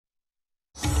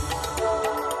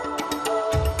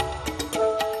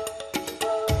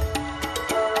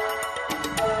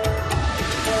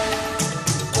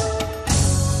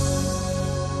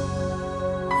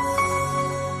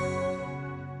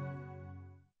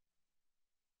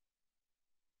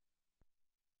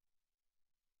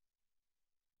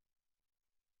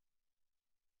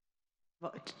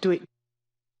doing.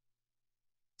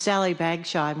 Sally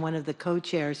Bagshaw, I'm one of the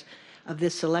co-chairs of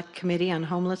this select committee on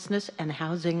homelessness and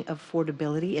housing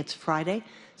affordability. It's Friday,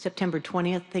 September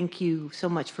 20th. Thank you so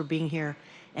much for being here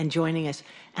and joining us.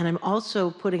 And I'm also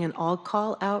putting an all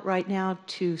call out right now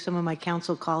to some of my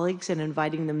council colleagues and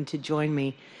inviting them to join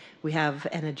me. We have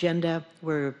an agenda.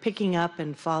 We're picking up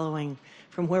and following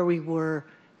from where we were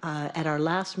at our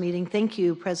last meeting. Thank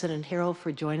you, President Harrell,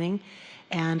 for joining.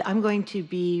 And I'm going to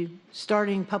be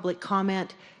starting public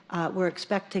comment. We're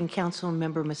expecting Council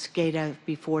Member Mosqueda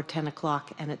before 10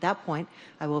 o'clock, and at that point,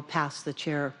 I will pass the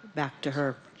chair back to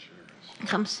her.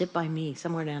 Come sit by me,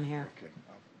 somewhere down here.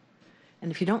 And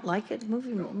if you don't like it, move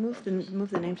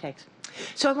the name tags.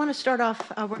 So I want to start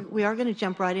off, we are going to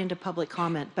jump right into public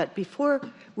comment, but before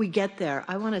we get there,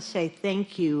 I want to say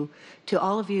thank you to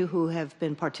all of you who have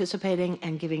been participating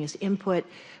and giving us input.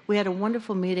 We had a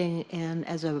wonderful meeting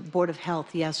as a Board of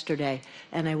Health yesterday,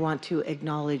 and I want to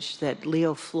acknowledge that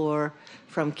Leo Floor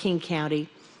from King County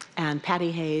and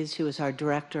Patty Hayes, who is our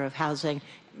Director of Housing,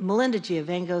 Melinda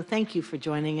Giovango, thank you for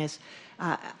joining us.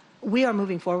 We are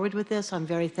moving forward with this. I'm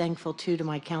very thankful, too, to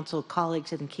my council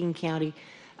colleagues in King County,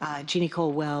 Jeannie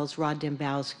Cole-Wells, Rod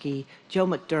Dembowski, Joe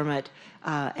McDermott,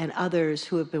 and others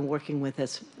who have been working with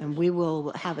us. And we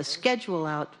will have a schedule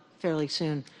out fairly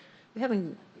soon. We're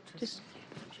having just...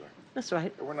 That's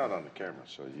right. We're not on the camera,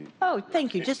 so you... Oh,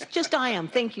 thank you. Just I am.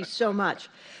 Thank you so much.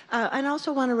 And I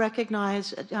also want to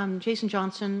recognize Jason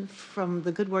Johnson from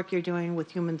the good work you're doing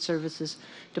with Human Services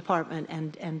Department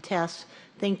and Tess.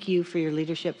 Thank you for your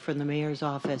leadership from the Mayor's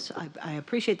office. I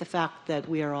appreciate the fact that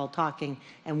we are all talking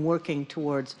and working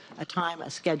towards a time, a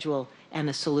schedule, and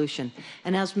a solution.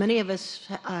 And as many of us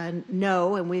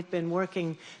know, and we've been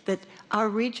working, that our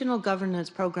regional governance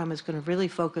program is going to really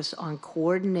focus on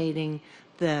coordinating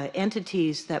the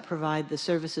entities that provide the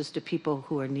services to people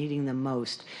who are needing them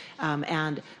most.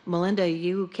 And Melinda,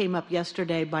 you came up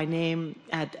yesterday by name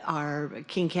at our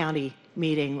King County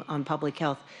meeting on public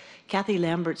health. Kathy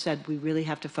Lambert said we really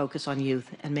have to focus on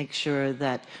youth and make sure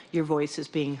that your voice is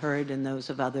being heard and those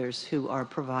of others who are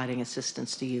providing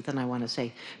assistance to youth. And I want to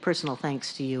say personal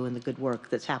thanks to you and the good work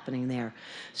that's happening there.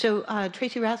 So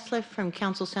Tracy Ratcliffe from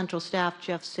Council Central staff,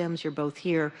 Jeff Sims, you're both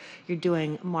here. You're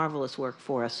doing marvelous work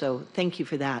for us. So thank you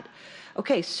for that.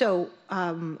 Okay, so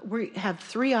we have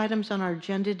 3 items on our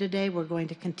agenda today. We're going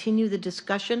to continue the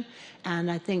discussion. And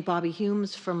I think Bobby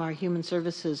Humes from our Human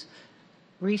Services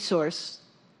Resource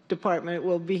Department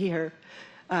will be here,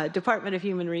 Department of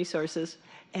Human Resources,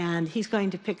 and he's going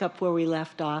to pick up where we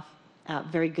left off.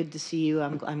 Very good to see you.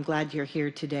 I'm glad you're here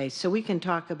today. So we can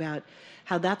talk about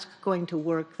how that's going to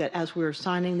work, that as we're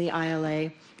signing the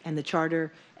ILA and the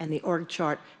charter and the org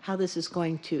chart, how this is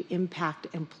going to impact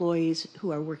employees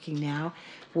who are working now,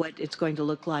 what it's going to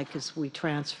look like as we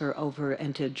transfer over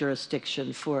into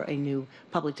jurisdiction for a new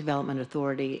public development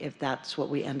authority, if that's what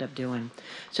we end up doing.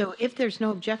 So if there's no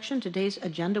objection, today's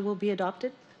agenda will be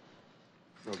adopted.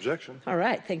 No objection. All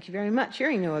right, thank you very much.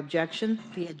 Hearing no objection,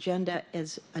 the agenda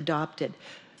is adopted.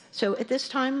 So at this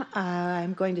time,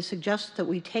 I'm going to suggest that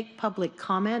we take public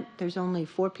comment. There's only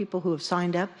 4 people who have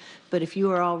signed up, but if you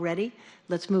are all ready,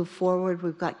 let's move forward.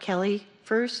 We've got Kelly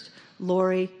first,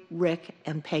 Lori, Rick,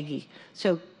 and Peggy.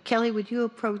 So Kelly, would you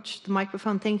approach the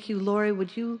microphone? Thank you. Lori,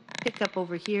 would you pick up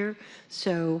over here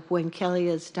so when Kelly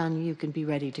is done, you can be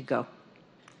ready to go.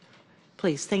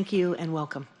 Please, thank you and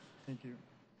welcome. Thank you.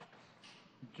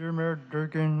 Dear Mayor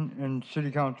Durkin and City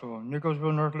Council,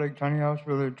 Nicholsville North Lake Tiny House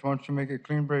Village wants to make a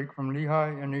clean break from Lehigh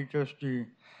and HSD.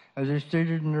 As they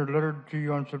stated in their letter to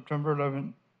you on September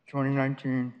 11,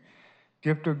 2019,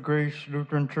 Gift of Grace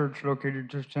Lutheran Church, located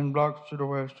just 10 blocks to the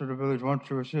west of the village, wants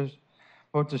to assist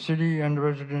both the city and the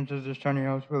residents of this tiny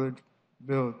house village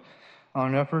build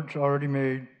on efforts already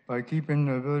made by keeping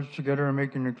the village together and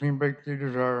making the clean break they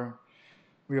desire.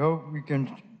 We hope we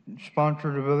can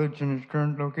sponsor the village in its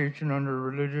current location under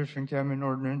religious encampment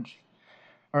ordinance.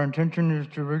 Our intention is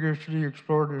to rigorously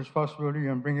explore this possibility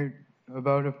and bring it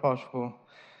about if possible.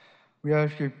 We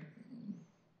ask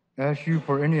you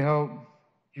for any help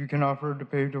you can offer to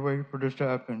pave the way for this to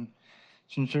happen.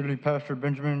 Sincerely, Pastor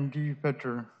Benjamin D.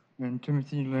 Fetter and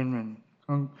Timothy Lindman,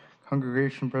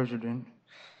 Congregation President.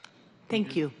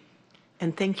 Thank you.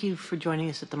 And thank you for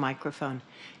joining us at the microphone.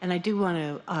 And I do want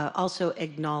to also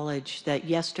acknowledge that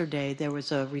yesterday there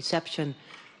was a reception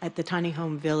at the tiny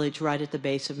home village right at the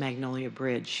base of Magnolia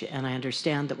Bridge. And I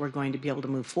understand that we're going to be able to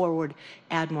move forward,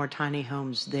 add more tiny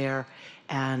homes there.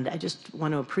 And I just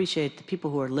want to appreciate the people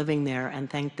who are living there and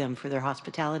thank them for their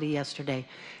hospitality yesterday.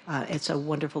 It's a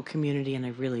wonderful community, and I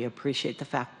really appreciate the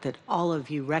fact that all of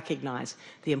you recognize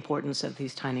the importance of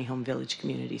these tiny home village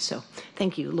communities. So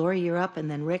thank you. Lori, you're up,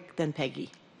 and then Rick, then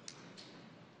Peggy.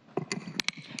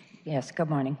 Yes, good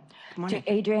morning. Good morning.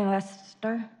 To Adrian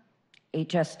Lester,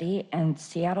 HSD, and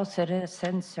Seattle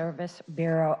Citizen Service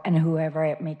Bureau, and whoever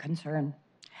it may concern.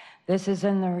 This is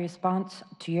in the response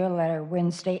to your letter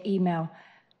Wednesday email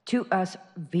to us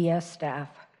via staff.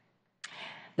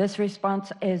 This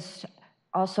response is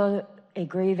also a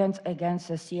grievance against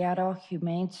the Seattle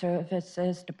Humane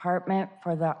Services Department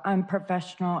for the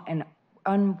unprofessional and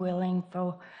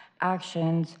unwillful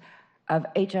actions of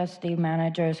HSD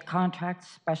managers, contract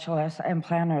specialists, and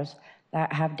planners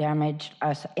that have damaged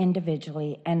us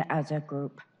individually and as a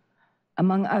group.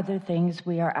 Among other things,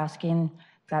 we are asking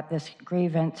that this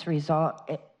grievance result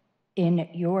in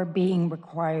your being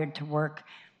required to work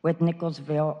with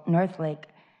Nicholsville Northlake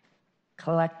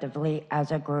collectively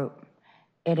as a group.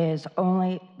 It is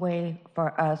only way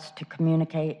for us to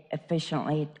communicate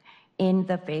efficiently in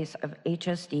the face of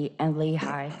HSD and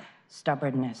Lehigh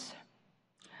stubbornness.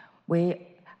 We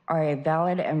are a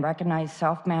valid and recognized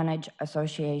self-managed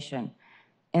association.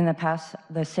 In the past,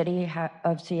 the city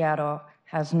of Seattle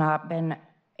has not been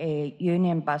a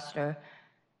union buster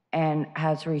and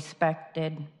has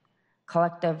respected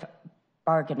collective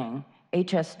bargaining.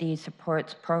 HSD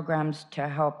supports programs to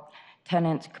help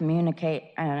tenants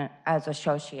communicate as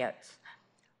associates.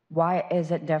 Why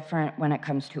is it different when it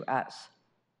comes to us?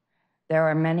 There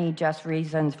are many just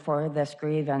reasons for this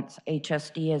grievance.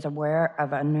 HSD is aware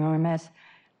of enormous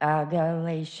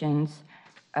allegations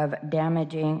of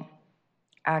damaging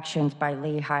actions by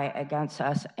Lehigh against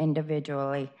us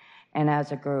individually and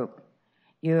as a group.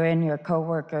 You and your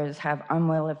coworkers have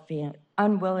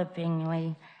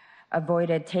unwillingly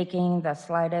avoided taking the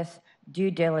slightest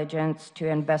due diligence to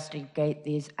investigate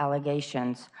these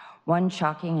allegations. One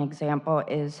shocking example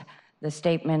is the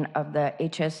statement of the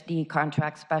HSD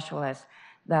contract specialist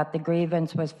that the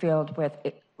grievance was filled with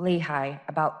Lehigh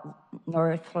about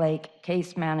Northlake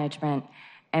case management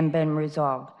and been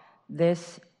resolved.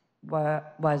 This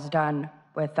was done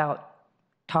without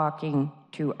talking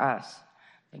to us.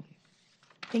 Thank you.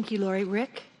 Thank you, Lori.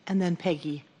 Rick, and then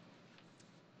Peggy.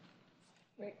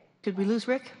 Rick. Did we lose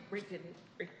Rick? Rick didn't.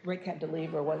 Rick had to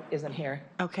leave or isn't here.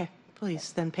 Okay,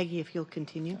 please. Then Peggy, if you'll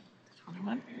continue.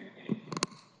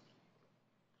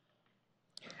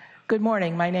 Good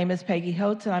morning. My name is Peggy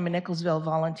Holtz, and I'm a Nicholsville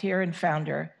volunteer and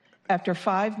founder. After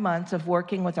 5 months of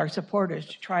working with our supporters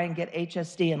to try and get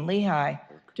HSD and Lehigh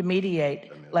to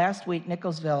mediate, last week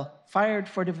Nicholsville filed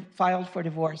for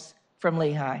divorce from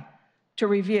Lehigh. To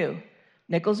review,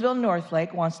 Nicholsville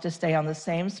Northlake wants to stay on the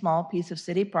same small piece of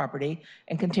city property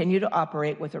and continue to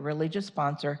operate with a religious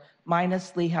sponsor,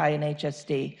 minus Lehigh and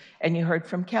HSD. And you heard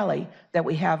from Kelly that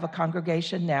we have a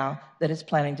congregation now that is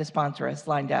planning to sponsor us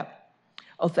lined up.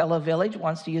 Othello Village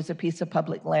wants to use a piece of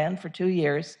public land for 2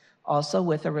 years, also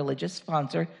with a religious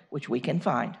sponsor, which we can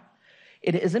find.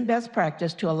 It isn't best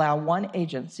practice to allow one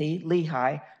agency,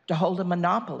 Lehigh, to hold a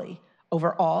monopoly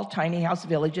over all tiny house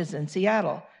villages in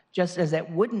Seattle, just as it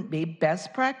wouldn't be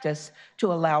best practice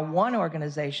to allow one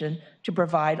organization to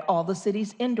provide all the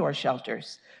city's indoor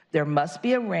shelters. There must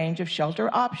be a range of shelter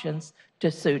options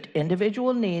to suit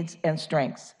individual needs and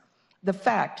strengths. The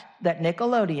fact that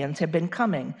Nickelodeons have been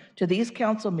coming to these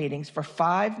council meetings for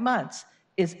 5 months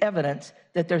is evidence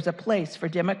that there's a place for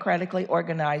democratically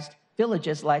organized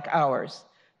villages like ours.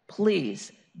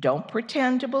 Please don't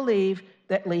pretend to believe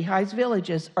that Lehigh's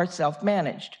villages are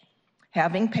self-managed.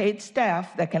 Having paid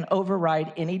staff that can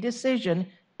override any decision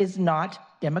is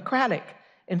not democratic.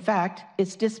 In fact,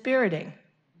 it's dispiriting.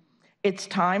 It's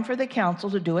time for the council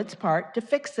to do its part to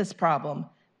fix this problem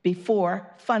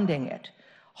before funding it.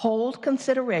 Hold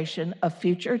consideration of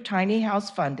future tiny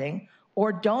house funding,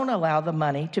 or don't allow the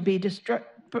money to be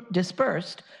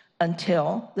dispersed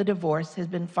until the divorce has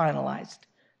been finalized.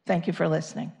 Thank you for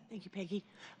listening. Thank you, Peggy.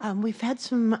 We've had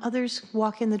some others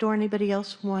walk in the door. Anybody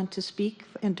else want to speak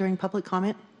during public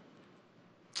comment?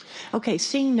 Okay,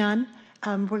 seeing none,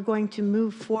 we're going to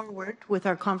move forward with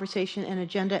our conversation and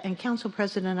agenda. And Council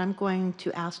President, I'm going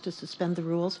to ask to suspend the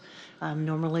rules.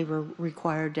 Normally, we're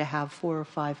required to have 4 or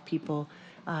 5 people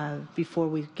before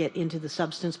we get into the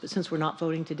substance. But since we're not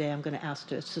voting today, I'm going to ask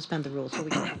to suspend the rules. So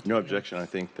we can No objection. I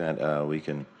think that we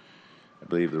can, I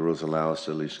believe the rules allow us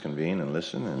to at least convene and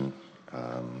listen, and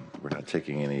We're not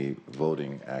taking any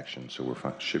voting action, so we're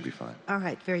fine, should be fine. All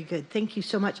right, very good. Thank you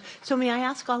so much. So may I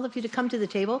ask all of you to come to the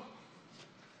table?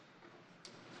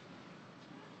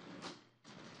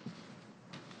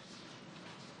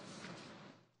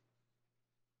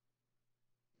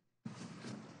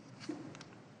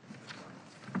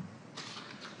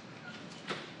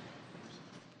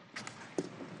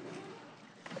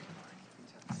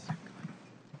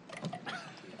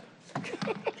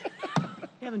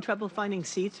 You having trouble finding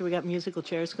seats, or we got musical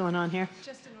chairs going on here?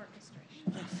 Just an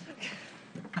orchestration.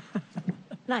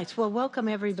 Nice. Well, welcome,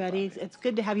 everybody. It's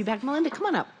good to have you back. Melinda, come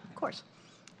on up, of course.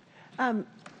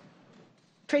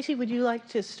 Tracy, would you like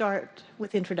to start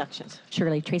with introductions?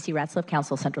 Surely. Tracy Ratzliff,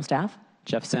 Council Central Staff.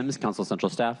 Jeff Sims, Council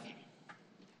Central Staff.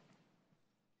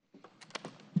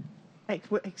 Hey,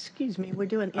 excuse me, we're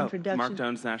doing introductions. Mark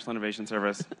Jones, National Innovation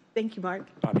Service. Thank you, Mark.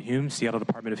 Bobby Hume, Seattle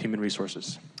Department of Human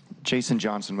Resources. Jason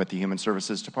Johnson with the Human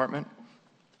Services Department.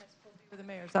 For the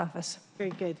mayor's office. Very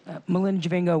good. Melinda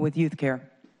Javingo with Youth Care.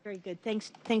 Very good.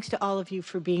 Thanks to all of you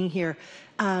for being here.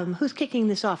 Who's kicking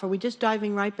this off? Are we just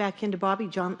diving right back into Bobby?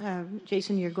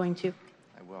 Jason, you're going to?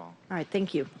 I will. All right,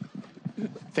 thank you.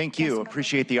 Thank you.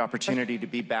 Appreciate the opportunity to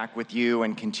be back with you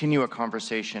and continue a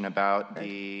conversation about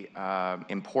the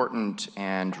important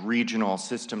and regional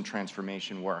system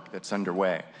transformation work that's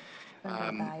underway.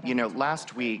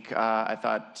 Last week, I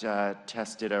thought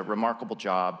Tess did a remarkable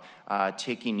job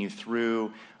taking you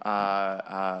through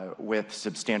with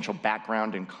substantial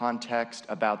background and context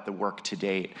about the work to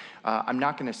date. I'm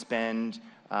not going to spend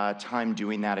time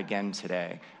doing that again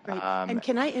today. Great. And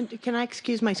can I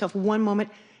excuse myself one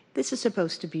moment? This is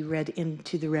supposed to be read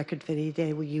into the record for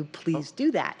today. Will you please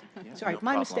do that? Yeah, Sorry, no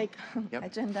my problem. mistake. Yep.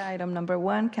 Agenda item number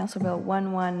 1, Council Bill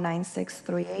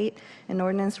 119638, an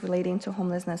ordinance relating to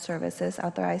homelessness services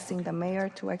authorizing the mayor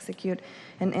to execute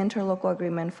an interlocal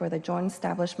agreement for the joint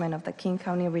establishment of the King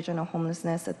County Regional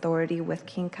Homelessness Authority with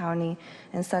King County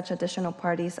and such additional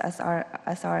parties as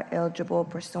are eligible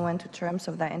pursuant to terms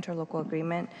of that interlocal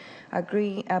agreement,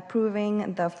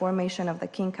 approving the formation of the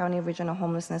King County Regional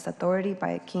Homelessness Authority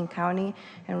by King County,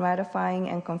 and ratifying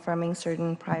and confirming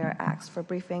certain prior acts for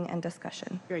briefing and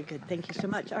discussion. Very good. Thank you so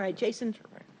much. All right, Jason,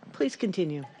 please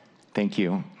continue. Thank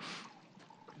you.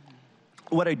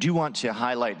 What I do want to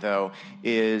highlight, though,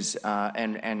 is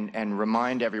and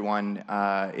remind everyone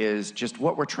is just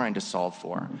what we're trying to solve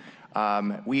for.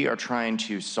 We are trying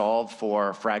to solve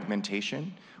for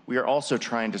fragmentation. We are also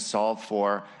trying to solve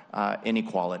for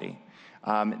inequality. We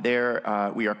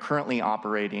are currently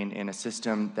operating in a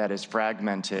system that is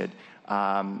fragmented,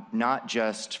 not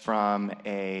just from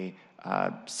a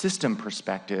system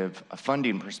perspective, a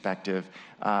funding perspective,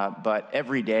 but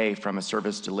every day from a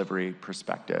service delivery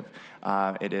perspective.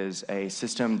 It is a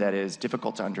system that is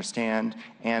difficult to understand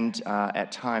and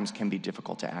at times can be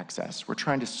difficult to access. We're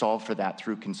trying to solve for that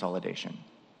through consolidation.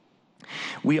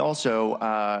 We also,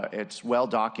 it's well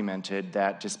documented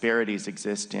that disparities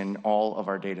exist in all of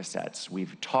our data sets.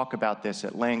 We've talked about this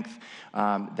at length,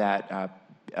 that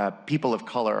people of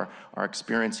color are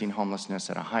experiencing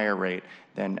homelessness at a higher rate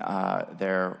than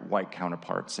their white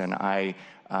counterparts. And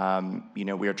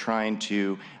we are trying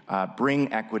to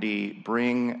bring equity,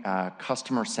 bring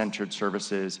customer-centered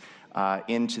services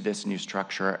into this new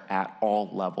structure at all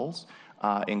levels.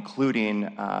 Including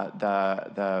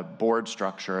the board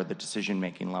structure, the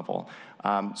decision-making level.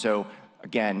 So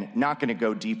again, not going to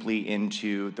go deeply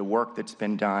into the work that's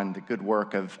been done, the good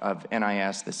work of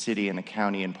NIS, the city and the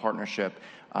county in partnership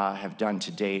have done to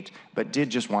date, but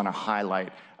did just want to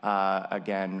highlight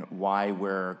again why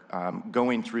we're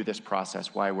going through this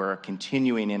process, why we're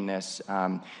continuing in this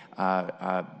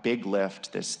big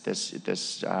lift.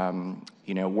 This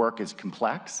work is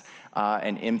complex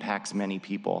and impacts many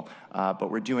people,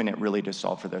 but we're doing it really to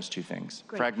solve for those two things: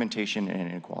 Great. Fragmentation and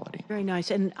inequality. Very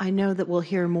nice. And I know that we'll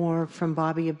hear more from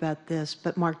Bobby about this,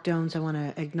 but Mark Jones, I want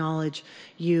to acknowledge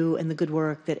you and the good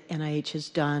work that NIH has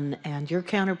done and your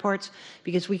counterparts,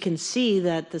 because we can see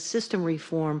that the system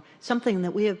reform, something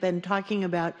that we have been talking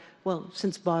about, well,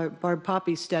 since Barb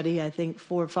Poppy's study, I think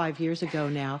 4 or 5 years ago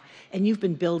now, and you've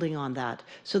been building on that.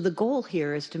 So the goal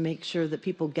here is to make sure that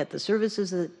people get the services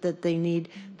that they need,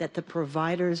 that the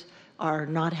providers are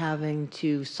not having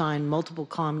to sign multiple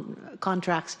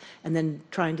contracts and then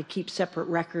trying to keep separate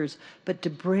records, but to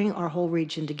bring our whole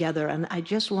region together. And I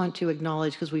just want to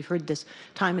acknowledge, because we've heard this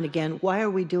time and again, why are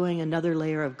we doing another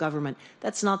layer of government?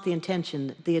 That's not the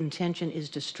intention. The intention is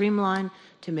to streamline,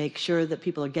 to make sure that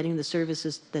people are getting the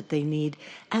services that they need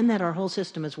and that our whole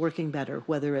system is working better,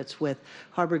 whether it's with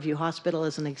Harborview Hospital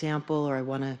as an example, or I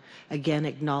want to again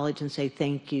acknowledge and say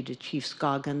thank you to Chief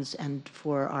Scoggins and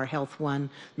for our Health One.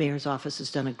 Mayor's office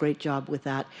has done a great job with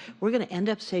that. We're going to end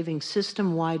up saving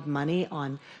system-wide money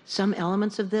on some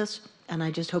elements of this, and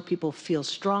I just hope people feel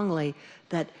strongly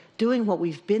that doing what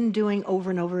we've been doing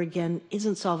over and over again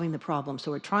isn't solving the problem.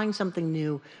 So we're trying something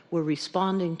new. We're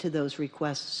responding to those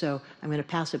requests. So I'm going to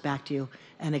pass it back to you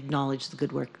and acknowledge the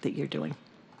good work that you're doing.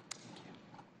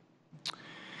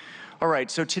 All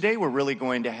right, so today we're really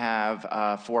going to have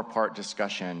a four-part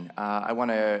discussion. I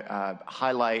want to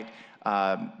highlight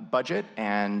budget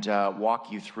and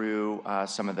walk you through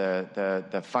some of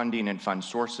the funding and fund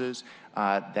sources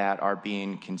that are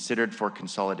being considered for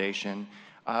consolidation.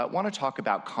 I want to talk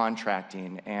about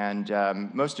contracting and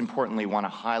most importantly want to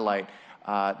highlight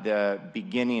the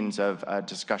beginnings of a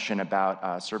discussion about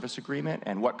a service agreement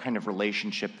and what kind of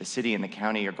relationship the city and the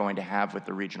county are going to have with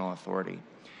the regional authority.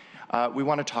 We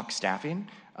want to talk staffing.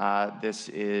 This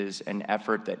is an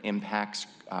effort that impacts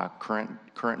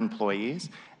current employees,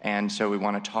 and so we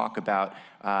want to talk about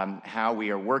how we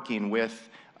are working with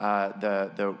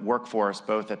the workforce,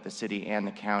 both at the city and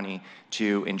the county,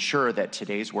 to ensure that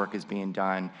today's work is being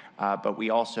done, but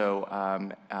we also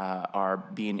are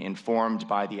being informed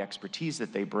by the expertise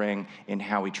that they bring in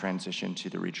how we transition to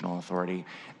the regional authority.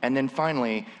 And then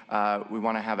finally, we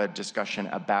want to have a discussion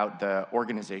about the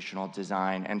organizational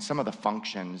design and some of the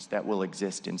functions that will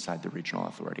exist inside the regional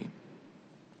authority.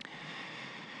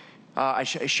 I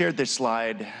shared this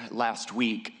slide last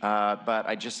week, but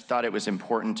I just thought it was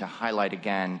important to highlight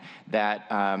again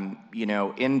that, you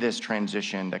know, in this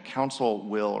transition, the council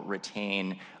will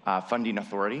retain funding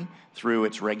authority through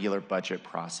its regular budget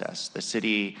process. The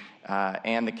city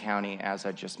and the county, as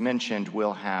I just mentioned,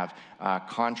 will have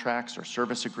contracts or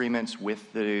service agreements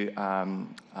with the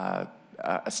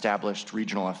established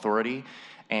regional authority.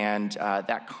 And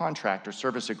that contract or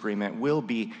service agreement will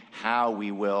be how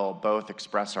we will both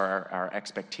express our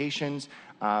expectations,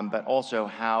 but also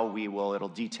how it'll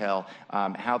detail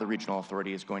how the regional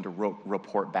authority is going to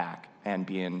report back and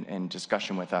be in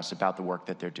discussion with us about the work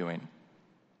that they're doing.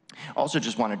 Also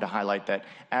just wanted to highlight that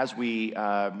as we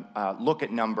look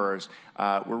at numbers,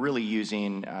 we're really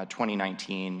using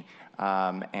 2019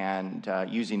 and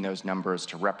using those numbers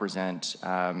to represent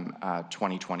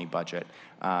 2020 budget.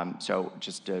 So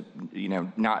just to, you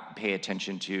know, not pay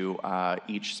attention to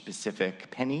each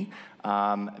specific penny,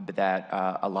 but that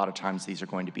a lot of times these are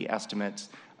going to be estimates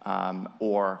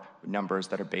or numbers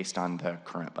that are based on the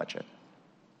current budget.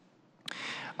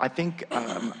 I think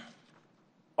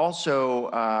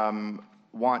also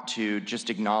want to just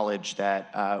acknowledge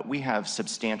that we have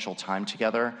substantial time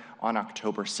together on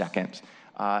October 2nd.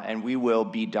 And we will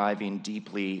be diving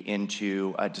deeply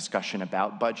into a discussion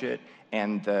about budget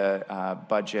and the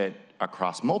budget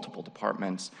across multiple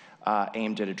departments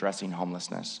aimed at addressing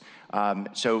homelessness.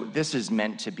 So this is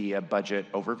meant to be a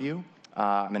budget overview.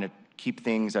 I'm going to keep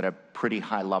things at a pretty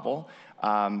high level,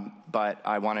 but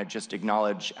I want to just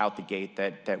acknowledge out the gate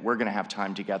that we're going to have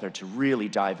time together to really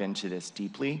dive into this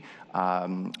deeply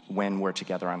when we're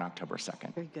together on October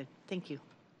 2nd. Very good. Thank you.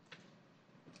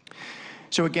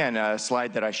 So again, a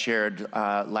slide that I shared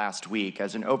last week.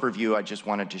 As an overview, I just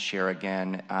wanted to share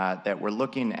again that we're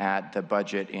looking at the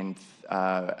budget in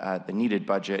the needed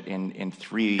budget in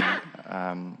three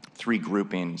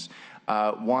groupings.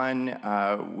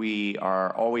 One, we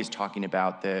are always talking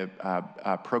about the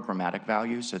programmatic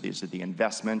value. So these are the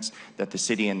investments that the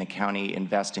city and the county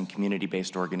invest in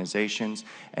community-based organizations.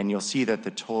 And you'll see that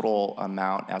the total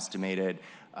amount estimated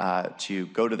to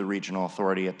go to the regional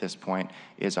authority at this point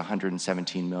is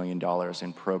 $117 million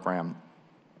in program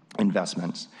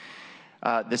investments.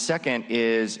 The second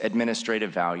is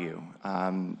administrative value.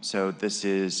 So this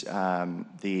is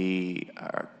the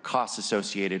costs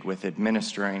associated with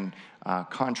administering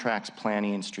contracts,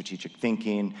 planning, strategic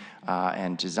thinking,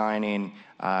 and designing,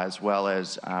 as well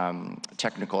as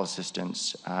technical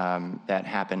assistance that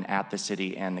happen at the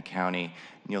city and the county.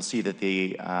 And you'll see that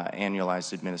the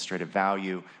annualized administrative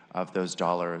value of those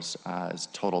dollars is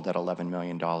totaled at $11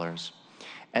 million.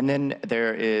 And then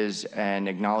there is an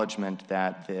acknowledgement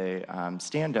that the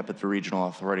stand-up at the regional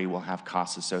authority will have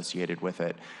costs associated with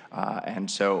it. And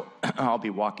so I'll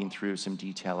be walking through some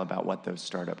detail about what those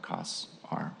startup costs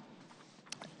are.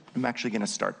 I'm actually going to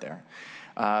start there.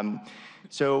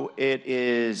 So it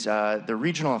is the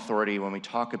regional authority, when we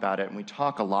talk about it, and we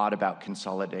talk a lot about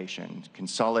consolidation,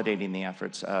 consolidating the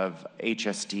efforts of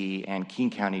HSD and King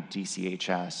County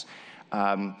DCHS.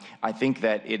 I think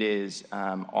that it is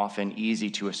often easy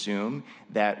to assume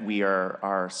that we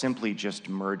are simply just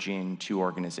merging two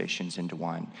organizations into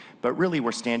one. But really,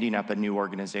 we're standing up a new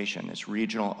organization. This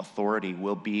regional authority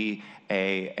will be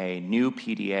a new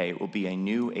PDA. It will be a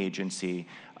new agency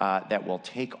that will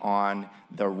take on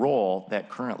the role that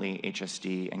currently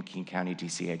HSD and King County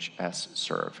DCHS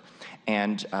serve.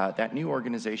 And that new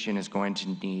organization is going to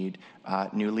need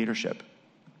new leadership.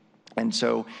 And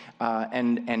so,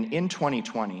 and in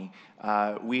 2020,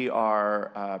 we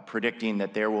are predicting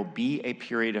that there will be a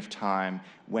period of time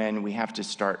when we have to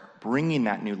start bringing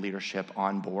that new leadership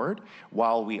on board,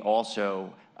 while we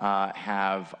also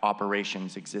have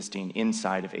operations existing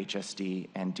inside of HSD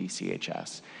and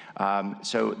DCHS.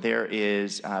 So there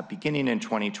is, beginning in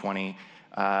 2020,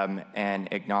 an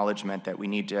acknowledgement that we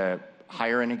need to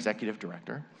hire an executive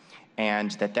director,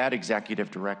 and that executive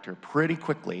director pretty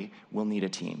quickly will need a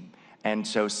team. And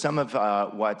so some of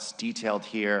what's detailed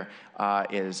here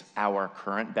is our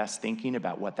current best thinking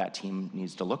about what that team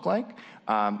needs to look like.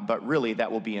 But really,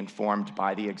 that will be informed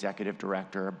by the executive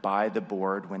director, by the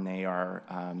board when they are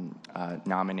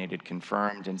nominated,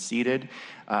 confirmed, and seated.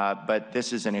 But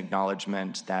this is an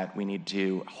acknowledgement that we need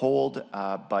to hold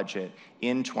budget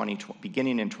in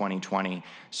beginning in 2020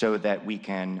 so that we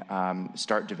can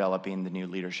start developing the new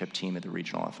leadership team at the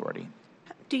regional authority.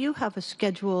 Do you have a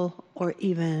schedule or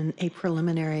even a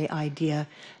preliminary idea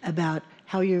about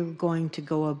how you're going to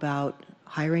go about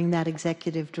hiring that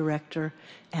executive director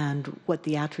and what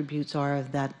the attributes are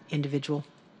of that individual?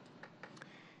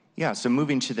 Yeah, so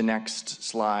moving to the next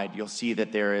slide, you'll see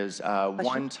that there is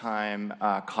one-time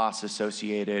costs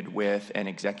associated with an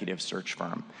executive search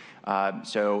firm.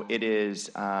 So it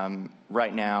is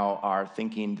right now our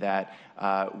thinking that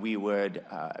we would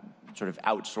sort of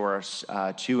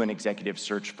outsource to an executive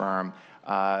search firm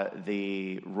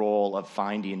the role of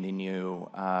finding the new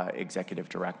executive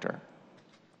director.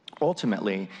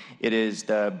 Ultimately, it is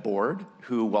the board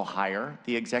who will hire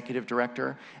the executive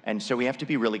director, and so we have to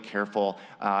be really careful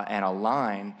and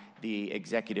align the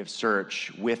executive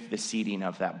search with the seating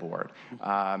of that board.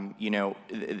 You know,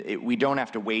 we don't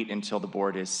have to wait until the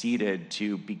board is seated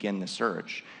to begin the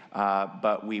search,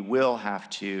 but we will have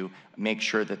to make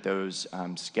sure that those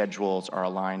schedules are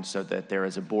aligned so that there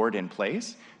is a board in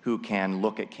place who can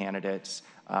look at candidates,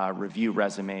 review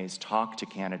resumes, talk to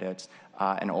candidates,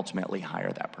 and ultimately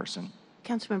hire that person.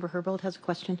 Councilmember Herbold has a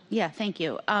question. Yeah, thank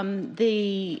you.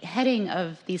 The heading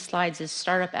of these slides is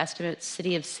Startup Estimates,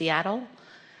 City of Seattle.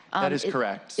 That is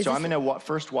correct. So I'm going to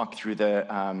first walk through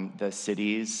the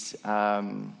city's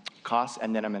costs,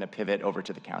 and then I'm going to pivot over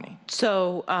to the county.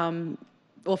 So,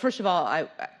 well, first of all,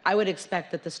 I would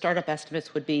expect that the startup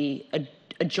estimates would be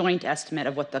a joint estimate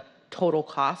of what the total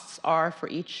costs are for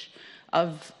each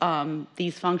of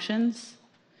these functions.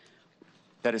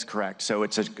 That is correct. So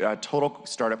it's a total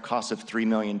startup cost of $3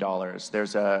 million.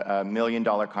 There's a $1 million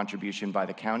contribution by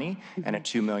the county and a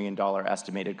 $2 million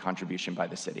estimated contribution by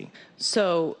the city.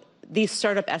 So these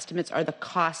startup estimates are the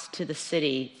cost to the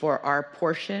city for our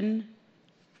portion?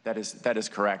 That is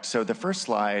correct. So the first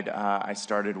slide I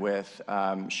started with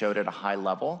showed at a high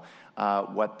level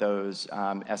what those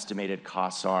estimated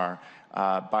costs are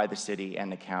by the city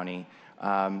and the county.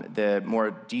 The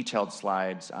more detailed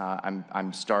slides,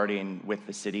 I'm starting with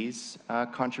the city's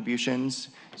contributions.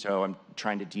 So I'm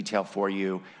trying to detail for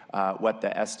you what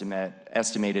the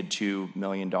estimated $2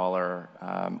 million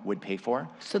would pay for.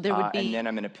 So there would be, and then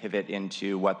I'm going to pivot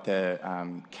into what the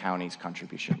county's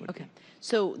contribution would be.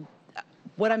 So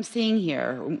what I'm seeing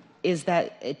here is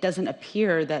that it doesn't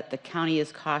appear that the county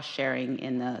is cost sharing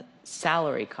in the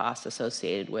salary costs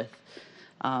associated with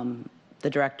the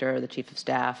director, the chief of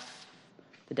staff,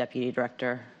 the deputy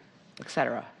director, et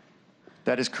cetera.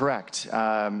 That is correct.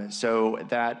 So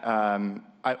that,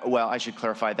 well, I should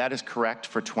clarify, that is correct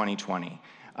for 2020.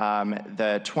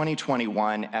 The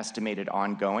 2021 estimated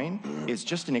ongoing is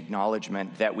just an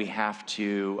acknowledgement that we have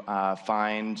to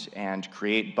find and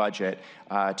create budget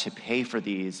to pay for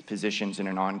these positions in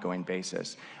an ongoing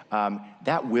basis.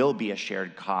 That will be a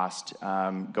shared cost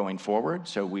going forward.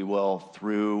 So we will,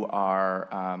 through our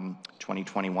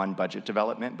 2021 budget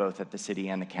development, both at the city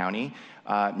and the county,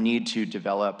 need to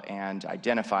develop and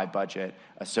identify budget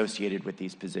associated with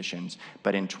these positions.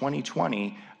 But in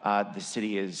 2020, the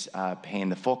city is paying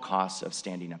the full costs of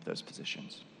standing up those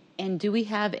positions. And do we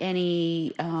have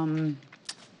any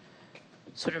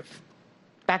sort of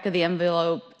back of the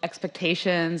envelope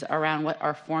expectations around what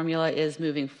our formula is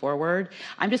moving forward?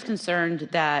 I'm just concerned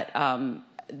that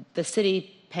the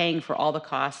city paying for all the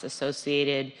costs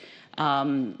associated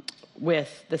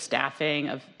with the staffing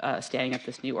of standing up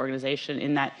this new organization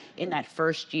in that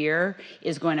first year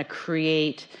is going to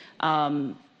create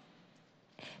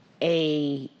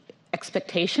a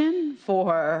expectation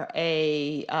for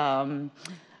a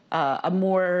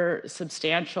more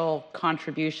substantial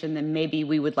contribution than maybe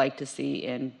we would like to see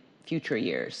in future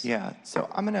years. Yeah, so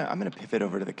I'm gonna pivot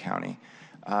over to the county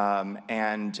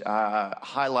and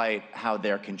highlight how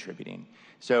they're contributing.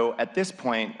 So at this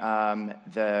point,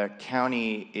 the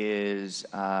county is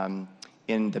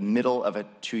in the middle of a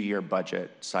 2-year budget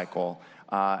cycle.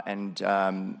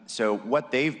 So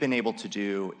what they've been able to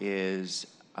do is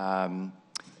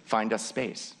find us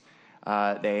space.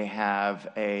 They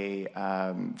have a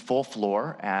full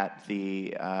floor at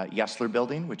the Yesler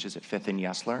building, which is at 5th and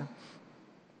Yesler.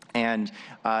 And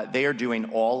they are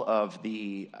doing all of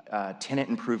the tenant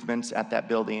improvements at that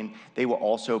building. They will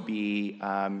also be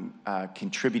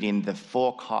contributing the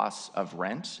full costs of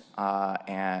rent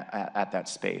at that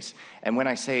space. And when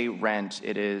I say rent,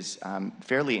 it is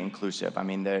fairly inclusive. I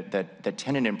mean, the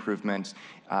tenant improvements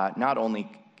not only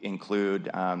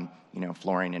include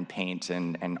flooring and paint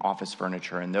and office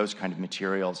furniture and those kind of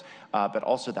materials, but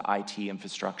also the IT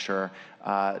infrastructure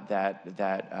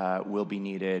that will be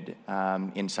needed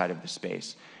inside of the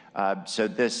space. So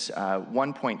this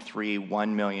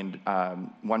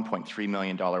 $1.3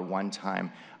 million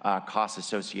one-time cost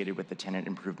associated with the tenant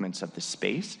improvements of the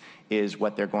space is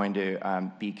what they're going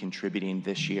to be contributing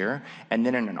this year. And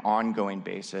then on an ongoing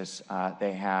basis,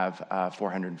 they have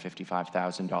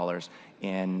 $455,000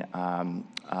 in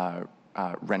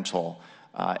rental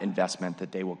investment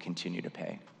that they will continue to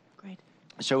pay. Great.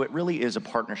 So it really is a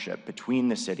partnership between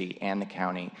the city and the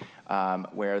county,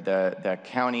 where the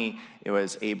county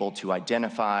was able to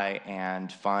identify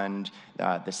and fund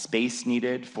the space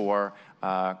needed for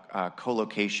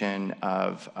co-location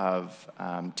of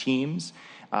teams.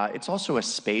 It's also a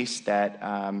space that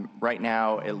right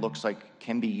now it looks like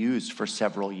can be used for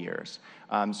several years.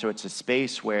 So it's a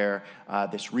space where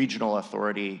this regional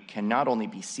authority can not only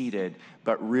be seated,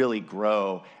 but really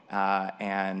grow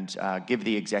and give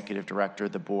the executive director,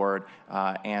 the board,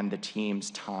 and the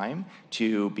teams time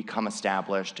to become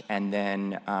established and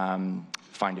then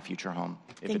find a future home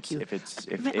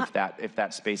if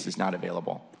that space is not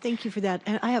available. Thank you for that.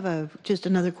 And I have just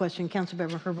another question.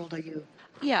 Councilmember Herbold, are you?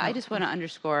 Yeah, I just want to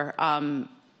underscore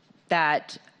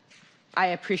that I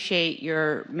appreciate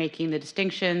your making the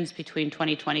distinctions between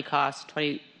 2020 costs,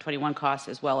 2021 costs,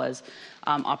 as well as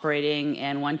operating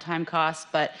and one-time costs,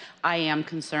 but I am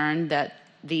concerned that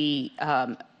the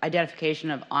identification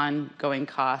of ongoing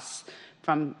costs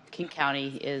from King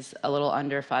County is a little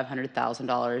under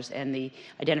 $500,000, and the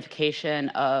identification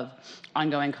of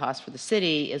ongoing costs for the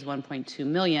city is $1.2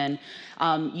 million.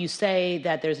 You say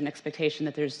that there's an expectation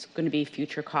that there's going to be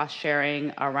future cost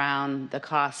sharing around the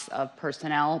costs of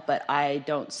personnel, but I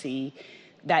don't see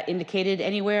that indicated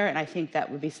anywhere, and I think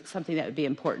that would be something that would be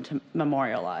important to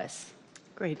memorialize.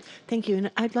 Great, thank you.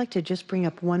 And I'd like to just bring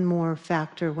up one more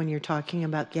factor when you're talking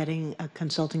about getting a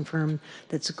consulting firm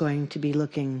that's going to be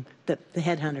looking, the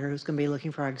headhunter who's going to be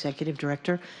looking for our executive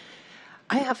director.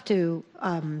 I have to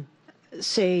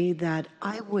say that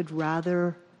I would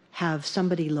rather have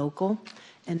somebody local.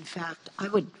 In fact, I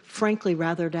would frankly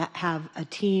rather have a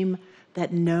team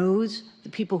that knows the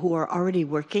people who are already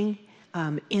working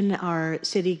in our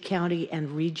city, county, and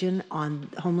region on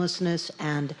homelessness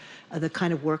and the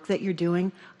kind of work that you're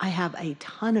doing. I have a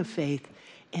ton of faith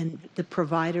in the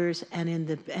providers and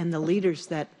in the leaders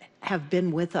that have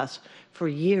been with us for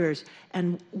years.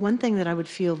 And one thing that I would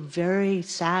feel very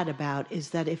sad about is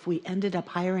that if we ended up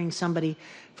hiring somebody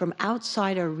from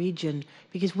outside our region,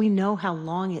 because we know how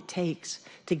long it takes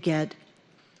to get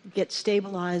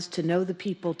stabilized, to know the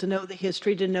people, to know the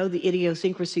history, to know the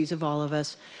idiosyncrasies of all of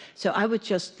us. So I would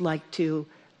just like to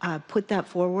put that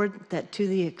forward, that to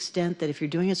the extent that if you're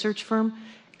doing a search firm,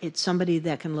 it's somebody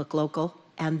that can look local,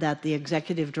 and that the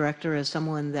executive director is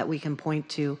someone that we can point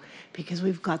to, because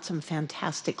we've got some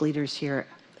fantastic leaders here.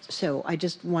 So I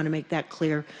just want to make that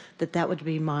clear, that that would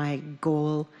be my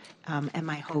goal and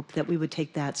my hope, that we would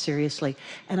take that seriously.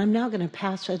 And I'm now going to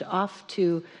pass it off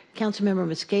to Councilmember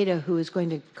Mosqueda, who is going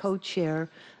to co-chair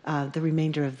the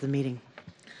remainder of the meeting.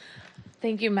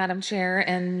 Thank you, Madam Chair,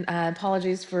 and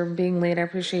apologies for being late. I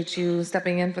appreciate you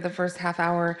stepping in for the first half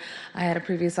hour. I had a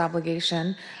previous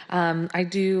obligation. I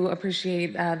do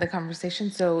appreciate the conversation.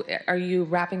 So are you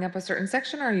wrapping up a certain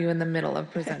section, or are you in the middle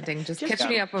of presenting? Just catch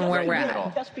me up on where we're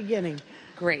at. Just beginning.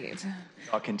 Great.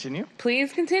 I'll continue.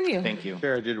 Please continue. Thank you.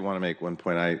 Chair, I did want to make one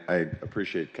point. I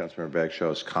appreciate Councilmember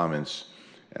Bagshaw's comments.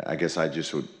 I guess I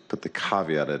just would put the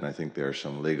caveat in. I think there are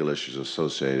some legal issues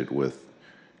associated with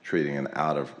treating an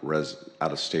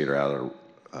out-of-state or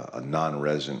a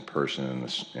non-resident person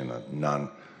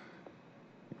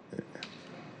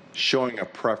showing a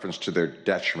preference to their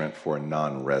detriment for a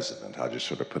non-resident. I'll just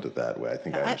sort of put it that way. I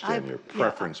think I understand your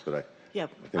preference, but I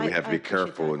think we have to be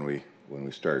careful when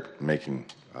we start making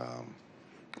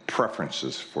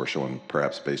preferences for someone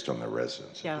perhaps based on their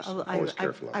residence. Yeah, always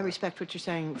careful on I that. respect what you're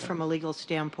saying from a legal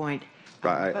standpoint.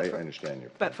 But I understand your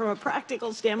point. But from a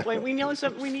practical standpoint, we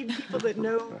need people that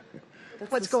know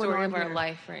what's going on Story of here. our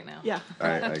life right now. Yeah, I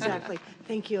agree. exactly.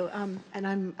 Thank you.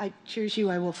 And I cheers you.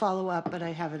 I will follow up, but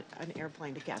I have an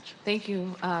airplane to catch. Thank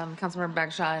you, Councilmember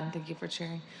Bagshaw, and thank you for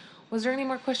sharing. Was there any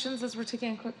more questions as we're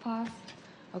taking a quick pause?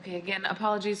 Okay, again,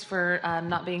 apologies for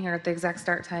not being here at the exact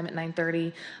start time at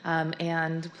 9:30,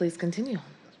 and please continue.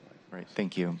 Right,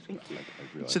 thank you.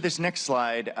 So this next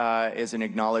slide is an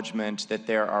acknowledgement that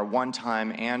there are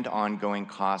one-time and ongoing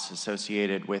costs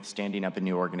associated with standing up a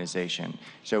new organization.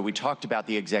 So we talked about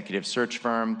the executive search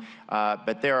firm,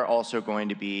 but there are also going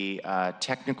to be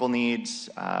technical needs,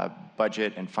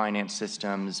 budget and finance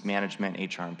systems, management,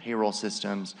 HR and payroll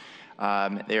systems.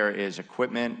 There is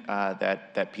equipment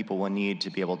that people will need to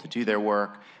be able to do their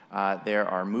work. There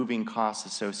are moving costs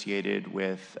associated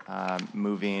with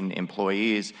moving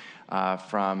employees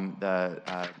from the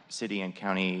city and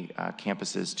county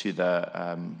campuses to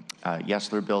the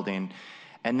Yesler building.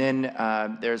 And then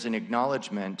there's an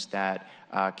acknowledgement that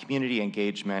community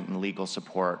engagement and legal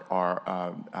support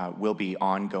will be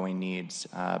ongoing needs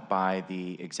by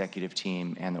the executive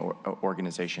team and the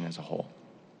organization as a whole.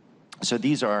 So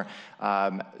these are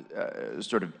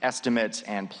sort of estimates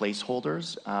and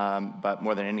placeholders, but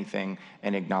more than anything,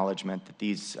 an acknowledgement that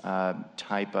these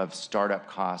type of startup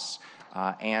costs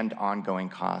and ongoing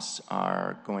costs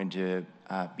are going to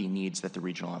be needs that the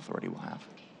regional authority will have.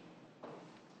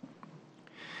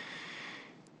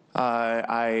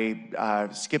 I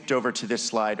skipped over to this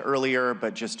slide earlier,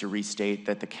 but just to restate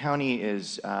that the county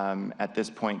is at this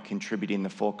point contributing the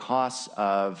full costs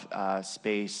of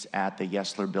space at the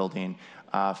Yesler building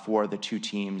for the two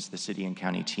teams, the city and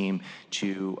county team,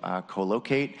 to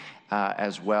co-locate,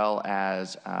 as well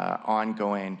as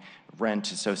ongoing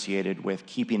rent associated with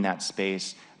keeping that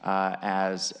space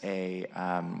as a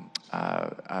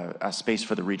space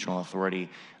for the regional authority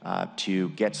to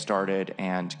get started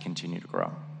and continue to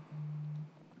grow.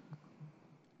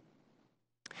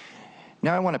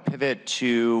 Now I want to pivot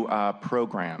to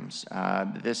programs.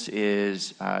 This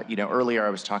is, earlier I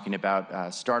was talking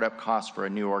about startup costs for a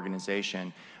new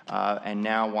organization, and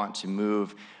now want to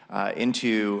move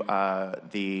into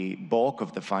the bulk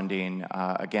of the funding,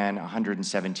 again,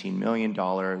 $117 million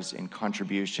in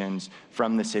contributions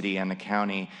from the city and the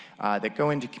county that go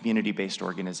into community-based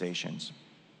organizations.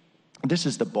 This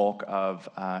is the bulk of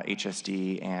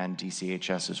HSD and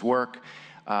DCHS's work.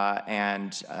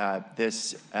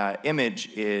 This image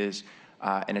is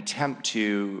an attempt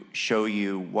to show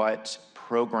you what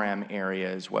program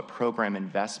areas, what program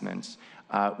investments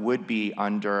would be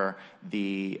under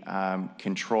the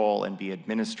control and be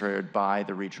administered by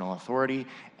the regional authority,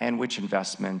 and which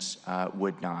investments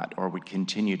would not or would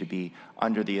continue to be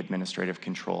under the administrative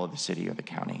control of the city or the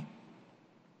county.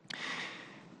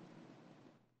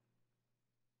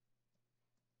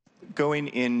 Going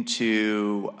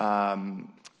into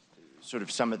sort of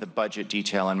some of the budget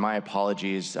detail, and my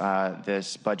apologies,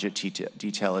 this budget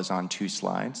detail is on 2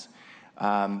 slides.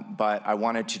 But I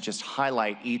wanted to just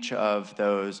highlight each of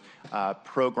those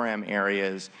program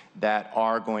areas that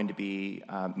are going to be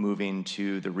moving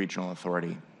to the regional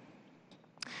authority.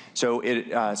 So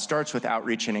it starts with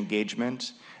outreach and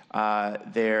engagement.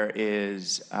 There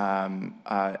is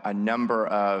a number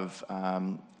of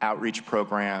outreach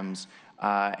programs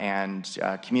and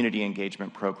community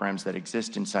engagement programs that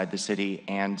exist inside the city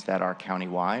and that are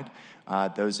countywide.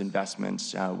 Those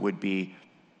investments would be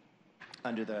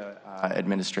under the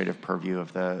administrative purview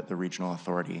of the regional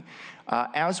authority,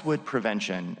 as would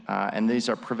prevention. And these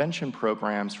are prevention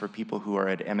programs for people who are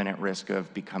at imminent risk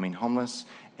of becoming homeless,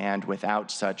 and without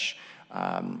such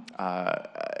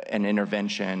an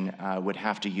intervention would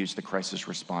have to use the crisis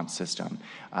response system.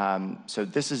 So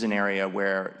this is an area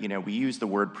where we use the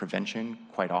word prevention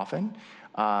quite often,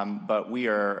 but we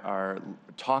are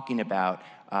talking about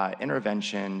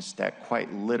interventions that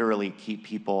quite literally keep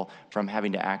people from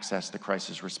having to access the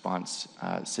crisis response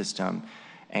system.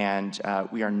 And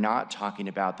we are not talking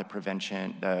about the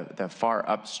prevention, the far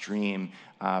upstream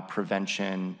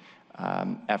prevention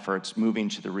efforts moving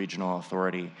to the regional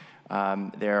authority.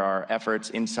 There are efforts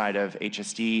inside of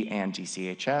HSD and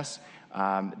DCHS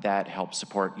that help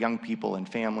support young people and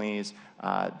families,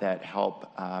 that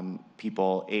help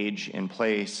people age in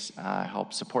place,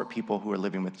 help support people who are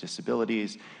living with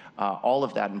disabilities. All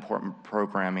of that important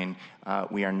programming,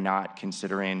 we are not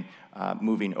considering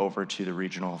moving over to the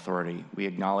regional authority. We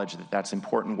acknowledge that that's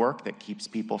important work that keeps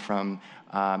people from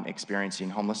experiencing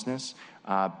homelessness.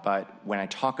 But when I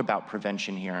talk about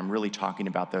prevention here, I'm really talking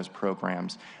about those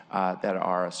programs that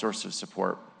are a source of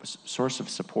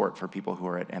support for people who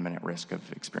are at imminent risk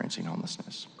of experiencing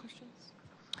homelessness.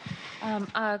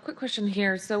 Quick question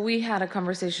here. So we had a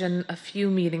conversation a few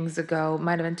meetings ago,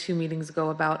 might have been 2 meetings ago,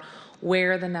 about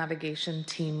where the navigation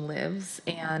team lives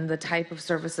and the type of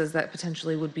services that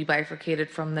potentially would be bifurcated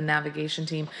from the navigation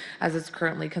team as it's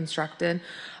currently constructed.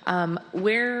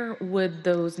 Where would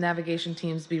those navigation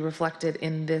teams be reflected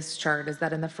in this chart? Is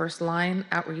that in the first line,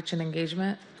 outreach and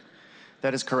engagement?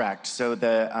 That is correct. So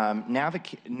the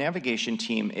navigation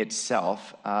team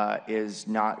itself is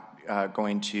not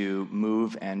going to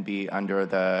move and be under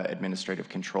the administrative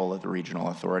control of the regional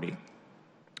authority.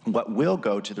 What will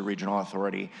go to the regional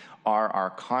authority are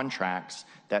our contracts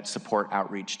that support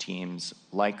outreach teams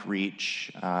like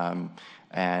REACH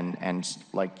and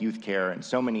like Youth Care and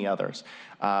so many others.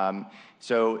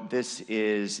 So this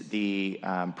is the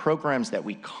programs that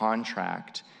we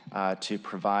contract to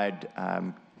provide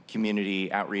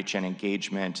community outreach and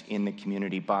engagement in the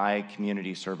community by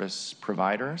community service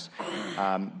providers.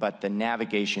 But the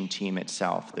navigation team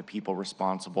itself, the people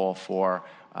responsible for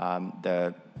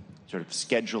the sort of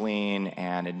scheduling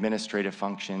and administrative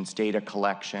functions, data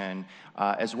collection,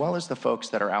 as well as the folks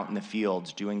that are out in the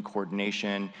field doing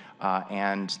coordination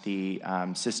and the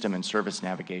system and service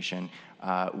navigation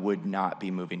would not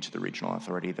be moving to the regional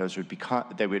authority. Those would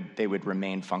they would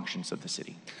remain functions of the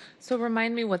city. So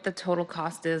remind me what the total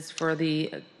cost is for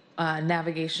the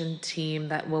navigation team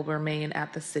that will remain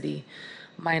at the city,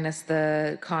 minus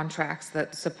the contracts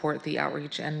that support the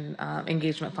outreach and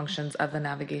engagement functions of the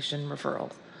navigation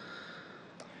referrals.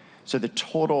 So the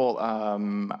total,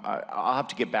 I'll have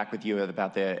to get back with you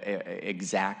about the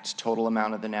exact total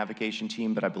amount of the navigation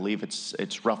team, but I believe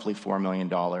it's roughly $4 million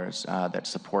that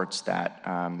supports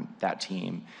that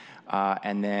team.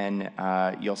 And then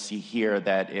you'll see here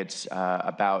that it's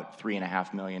about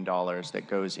 $3.5 million that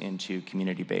goes into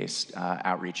community-based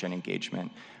outreach and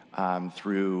engagement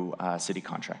through city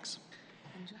contracts.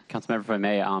 Councilmember, if I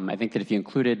may, I think that if you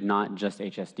included not just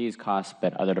HSD's costs,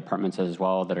 but other departments as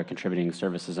well that are contributing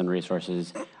services and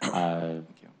resources, at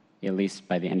least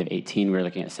by the end of 2018, we're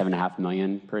looking at $7.5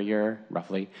 million per year,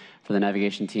 roughly, for the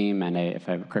navigation team. And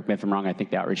correct me if I'm wrong, I think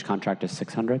the outreach contract is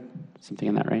 $600, something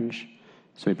in that range.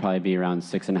 So we'd probably be around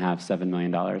 $6.5, $7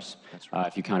 million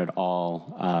if you counted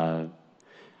all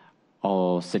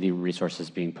city resources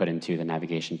being put into the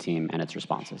navigation team and its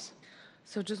responses.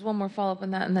 So just one more follow-up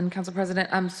on that, and then Council President.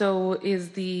 So is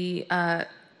the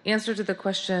answer to the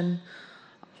question,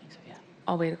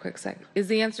 I'll wait a quick sec. Is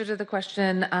the answer to the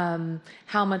question,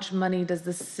 how much money does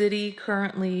the city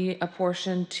currently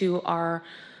apportion to our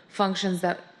functions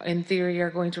that in theory are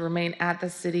going to remain at the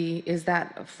city? Is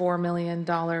that $4 million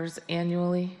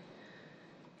annually?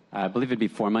 I believe it'd be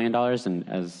 $4 million, and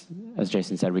as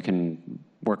Jason said, we can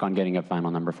work on getting a final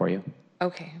number for you.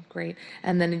 Okay, great.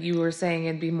 And then you were saying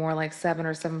it'd be more like 7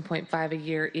 or 7.5 a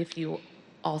year if you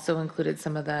also included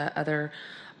some of the other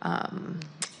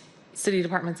city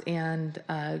departments and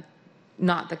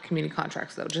not the community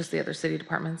contracts, though, just the other city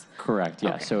departments? Correct,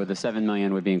 yeah. Okay. So the $7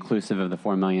 million would be inclusive of the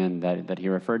 $4 million that he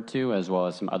referred to, as well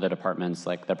as some other departments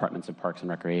like the Departments of Parks and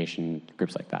Recreation,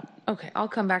 groups like that. Okay, I'll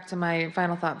come back to my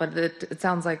final thought, but it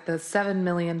sounds like the $7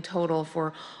 million total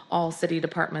for all city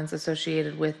departments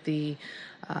associated with the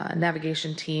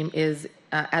navigation team is,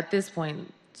 at this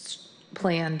point,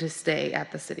 planned to stay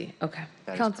at the city. Okay.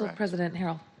 Council President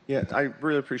Harrell. Yeah, I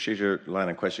really appreciate your line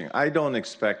of questioning. I don't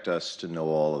expect us to know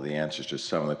all of the answers to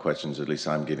some of the questions, at least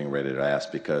I'm getting ready to ask,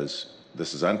 because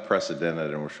this is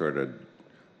unprecedented and we're sort of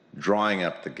drawing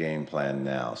up the game plan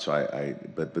now. So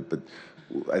but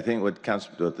I think what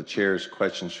the chair's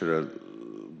questions sort of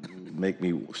make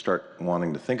me start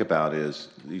wanting to think about is,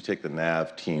 you take the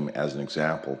NAV team as an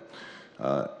example.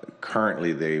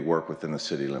 Currently, they work within the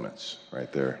city limits,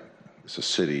 right there. It's a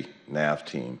city NAV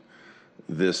team.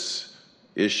 This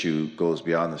issue goes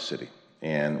beyond the city.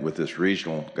 And with this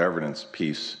regional governance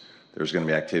piece, there's going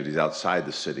to be activities outside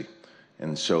the city.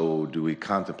 And so do we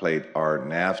contemplate our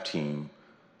NAV team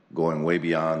going way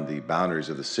beyond the boundaries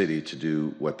of the city to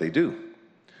do what they do?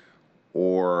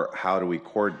 Or how do we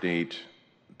coordinate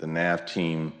the NAV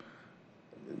team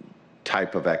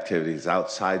type of activities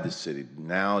outside the city?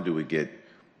 Now do we get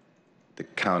the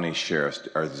county sheriffs,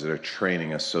 is there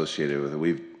training associated with it?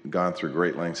 We've gone through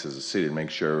great lengths as a city to make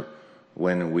sure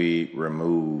when we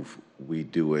remove, we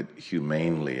do it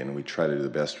humanely and we try to do the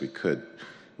best we could.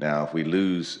 Now, if we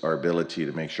lose our ability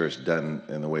to make sure it's done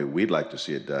in the way we'd like to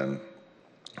see it done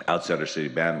outside our city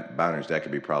boundaries, that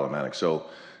could be problematic. So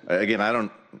again, I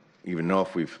don't even know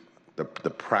if we've, the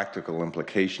practical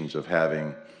implications of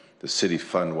having the city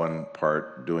fund one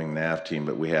part doing NAV team,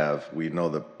 but we know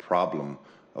the problem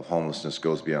of homelessness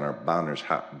goes beyond our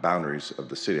boundaries of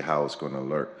the city, how it's going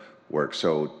to work.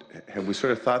 So have we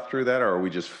sort of thought through that, or are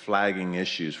we just flagging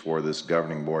issues for this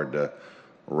governing board to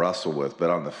wrestle with?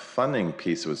 But on the funding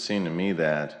piece, it would seem to me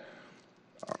that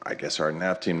I guess our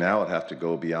NAV team now would have to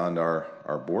go beyond our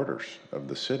borders of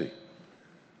the city.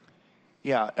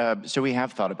 Yeah, so we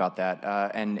have thought about that,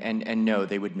 and no,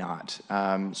 they would not.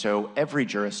 So every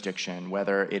jurisdiction,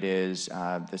 whether it is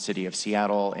the city of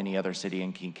Seattle, any other city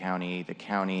in King County, the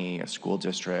county, a school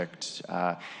district,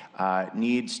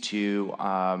 needs to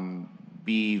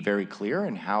be very clear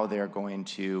in how they're going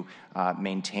to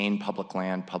maintain public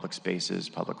land, public spaces,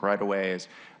 public right-of-ways,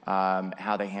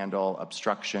 how they handle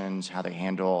obstructions, how they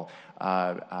handle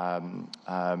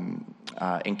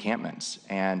encampments.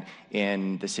 And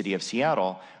in the city of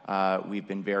Seattle, we've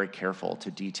been very careful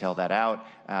to detail that out,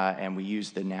 and we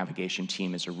use the navigation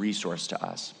team as a resource to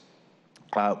us.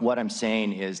 What I'm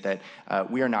saying is that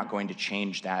we are not going to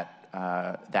change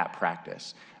that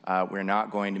practice. We're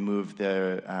not going to move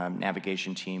the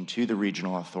navigation team to the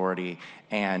regional authority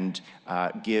and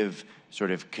give sort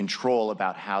of control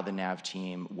about how the NAV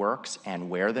team works and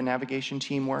where the navigation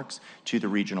team works to the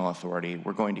regional authority.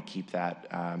 We're going to keep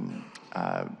that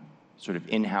sort of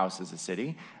in-house as a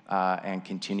city and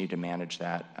continue to manage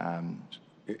that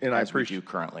as we do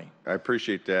currently. I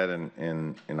appreciate that,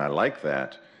 and I like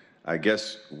that. I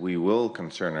guess we will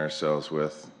concern ourselves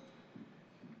with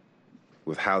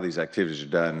how these activities are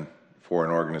done for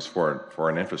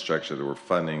an infrastructure that we're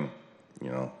funding,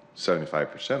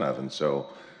 75% of, and so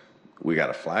we got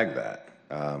to flag that.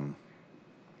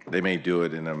 They may do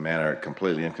it in a manner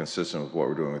completely inconsistent with what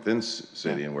we're doing within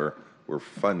city, and we're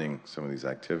funding some of these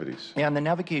activities. Yeah, and the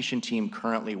navigation team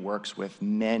currently works with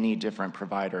many different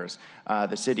providers.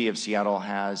 The city of Seattle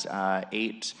has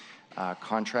 8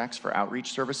 contracts for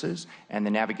outreach services, and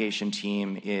the navigation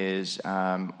team is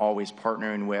always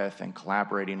partnering with and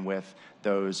collaborating with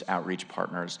those outreach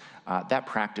partners. That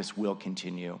practice will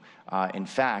continue. In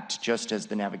fact, just as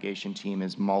the navigation team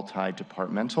is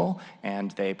multi-departmental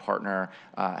and they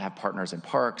have partners in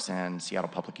parks and Seattle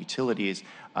Public Utilities,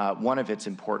 one of its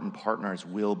important partners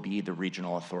will be the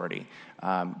regional authority.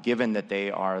 Given that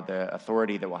they are the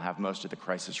authority that will have most of the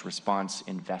crisis response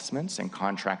investments and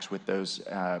contracts with those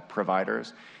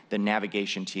providers, the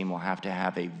navigation team will have to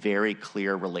have a very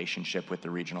clear relationship with the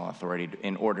regional authority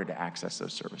in order to access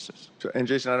those services. So, and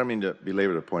Jason, I don't mean to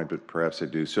belabor the point, but perhaps I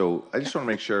do. So I just want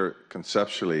to make sure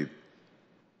conceptually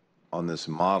on this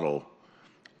model,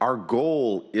 our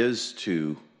goal is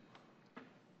to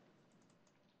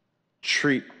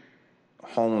treat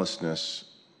homelessness,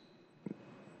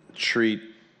 treat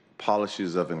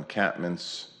policies of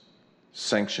encampments,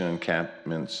 sanctioned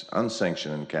encampments,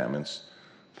 unsanctioned encampments,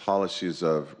 policies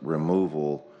of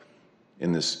removal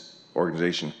in this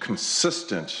organization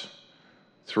consistent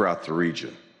throughout the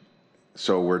region.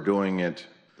 So we're doing it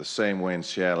the same way in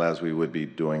Seattle as we would be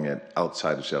doing it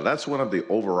outside of Seattle. That's one of the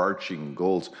overarching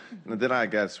goals. And then I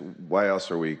guess, why else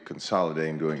are we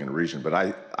consolidating doing in a region? But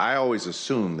I always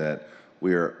assume that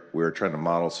we're trying to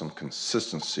model some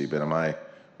consistency, but am I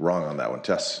wrong on that one?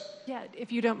 Tess? Yeah,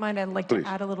 if you don't mind, I'd like to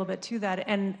add a little bit to that.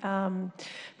 And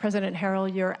President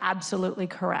Harrell, you're absolutely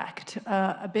correct.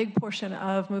 A big portion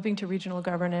of moving to regional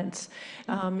governance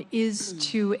is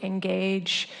to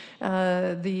engage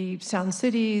the Sound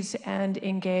Cities and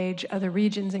engage other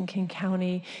regions in King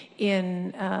County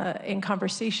in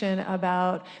conversation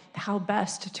about how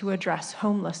best to address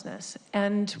homelessness.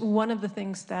 And one of the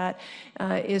things that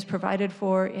is provided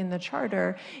for in the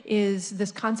charter is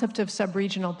this concept of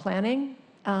sub-regional planning.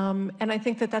 And I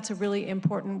think that that's a really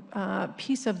important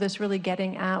piece of this, really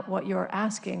getting at what you're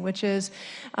asking, which is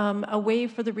a way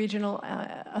for the regional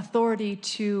authority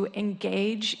to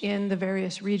engage in the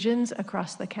various regions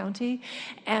across the county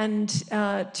and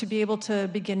to be able to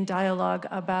begin dialogue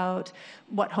about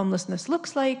what homelessness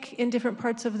looks like in different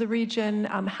parts of the region,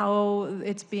 how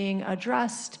it's being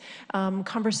addressed,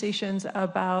 conversations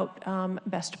about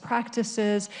best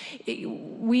practices.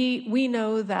 We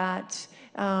know that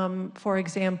for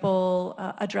example,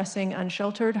 addressing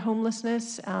unsheltered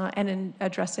homelessness and in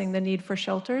addressing the need for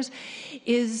shelters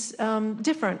is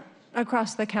different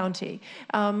across the county.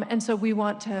 And so we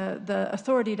want the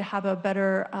authority to have a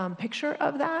better picture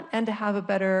of that and to have a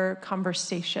better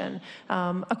conversation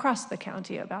across the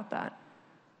county about that.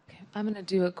 I'm going to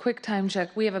do a quick time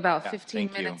check. We have about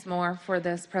 15 minutes more for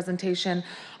this presentation.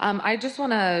 I just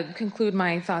want to conclude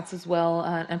my thoughts as well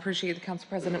and appreciate the Council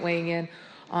President weighing in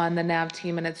on the NAV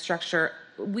team and its structure.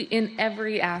 In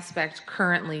every aspect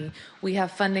currently, we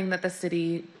have funding that the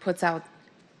city puts out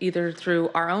either through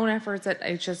our own efforts at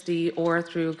HSD or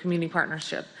through community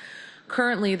partnership.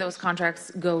 Currently, those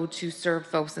contracts go to serve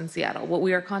folks in Seattle. What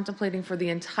we are contemplating for the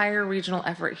entire regional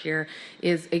effort here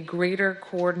is a greater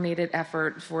coordinated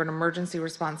effort for an emergency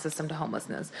response system to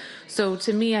homelessness. So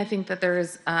to me, I think that there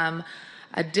is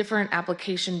a different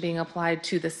application being applied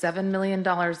to the $7 million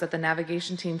that the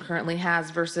navigation team currently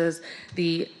has versus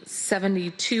the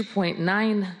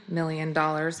 $72.9 million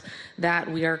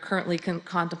that we are currently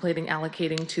contemplating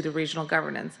allocating to the regional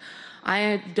governance.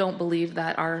 I don't believe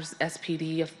that our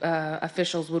SPD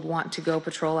officials would want to go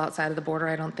patrol outside of the border.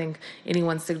 I don't think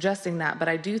anyone's suggesting that, but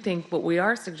I do think what we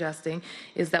are suggesting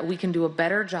is that we can do a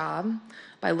better job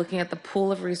by looking at the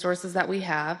pool of resources that we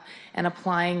have and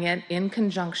applying it in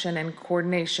conjunction and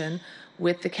coordination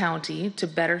with the county to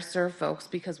better serve folks,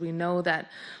 because we know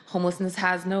that homelessness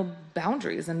has no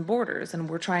boundaries and borders, and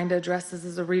we're trying to address this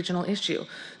as a regional issue.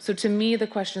 So to me, the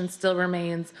question still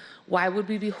remains, why would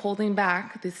we be holding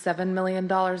back the $7 million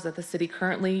that the city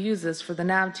currently uses for the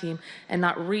NAV team and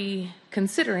not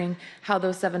reconsidering how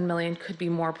those $7 million could be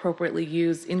more appropriately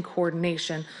used in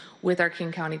coordination with our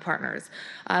King County partners?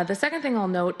 The second thing I'll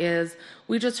note is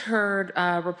we just heard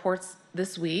reports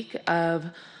this week of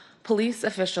police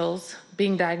officials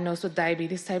being diagnosed with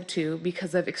diabetes type 2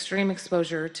 because of extreme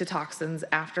exposure to toxins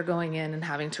after going in and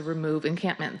having to remove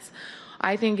encampments.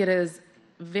 I think it is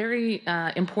very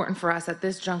important for us at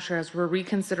this juncture, as we're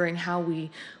reconsidering how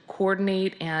we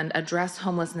coordinate and address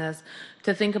homelessness,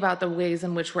 to think about the ways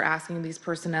in which we're asking these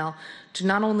personnel to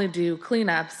not only do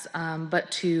cleanups,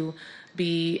 but to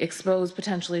be exposed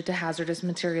potentially to hazardous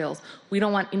materials. We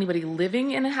don't want anybody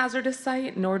living in a hazardous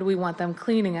site, nor do we want them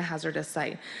cleaning a hazardous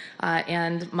site.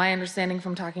 And my understanding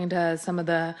from talking to some of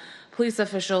the police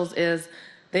officials is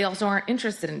they also aren't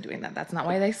interested in doing that. That's not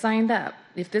why they signed up.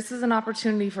 If this is an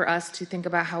opportunity for us to think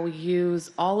about how we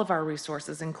use all of our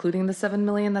resources, including the $7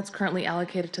 million that's currently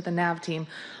allocated to the NAV team,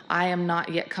 I am not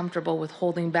yet comfortable with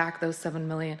holding back those $7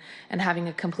 million and having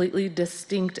a completely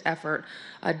distinct effort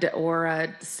or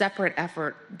a separate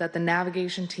effort that the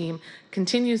navigation team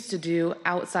continues to do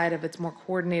outside of its more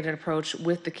coordinated approach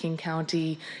with the King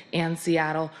County and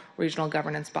Seattle regional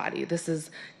governance body. This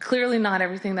is clearly not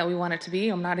everything that we want it to be.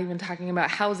 I'm not even talking about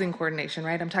housing coordination,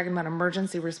 right? I'm talking about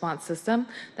emergency response system.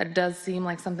 That does seem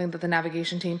like something that the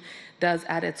navigation team does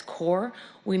at its core.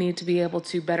 We need to be able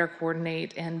to better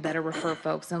coordinate and better refer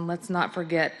folks. And let's not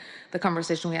forget the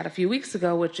conversation we had a few weeks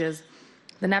ago, which is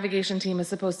the navigation team is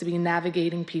supposed to be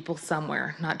navigating people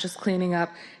somewhere, not just cleaning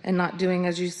up and not doing,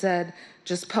 as you said,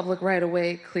 just public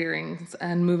right-of-way clearings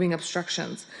and moving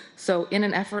obstructions. So in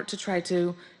an effort to try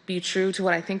to be true to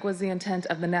what I think was the intent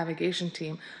of the navigation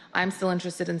team, I'm still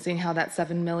interested in seeing how that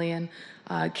 $7 million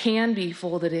can be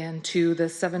folded into the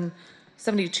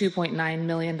 $72.9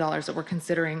 million that we're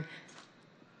considering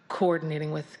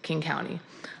coordinating with King County.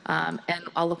 And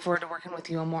I'll look forward to working with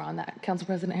you more on that. Council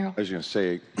President Harrell. I was going to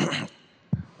say,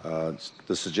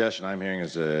 the suggestion I'm hearing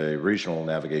is a regional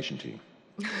navigation team.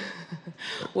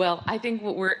 Well, I think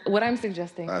what I'm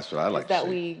suggesting That's what I like is that to see.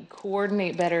 we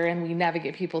coordinate better and we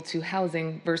navigate people to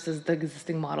housing versus the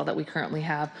existing model that we currently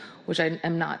have, which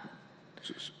I'm not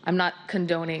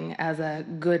condoning as a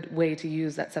good way to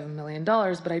use that $7 million,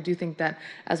 but I do think that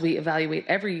as we evaluate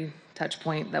every touch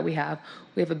point that we have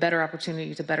a better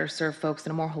opportunity to better serve folks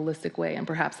in a more holistic way, and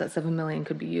perhaps that $7 million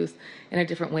could be used in a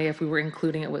different way if we were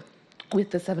including it with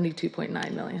the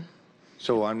 $72.9 million.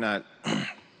 So I'm not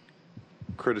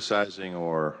criticizing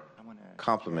or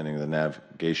complimenting the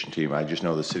navigation team. I just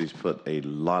know the city's put a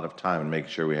lot of time in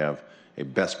making sure we have a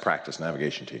best practice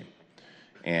navigation team.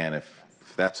 And if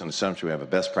that's an assumption, we have a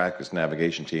best practice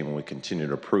navigation team and we continue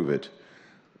to prove it,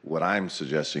 what I'm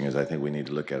suggesting is I think we need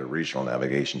to look at a regional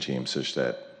navigation team such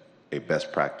that a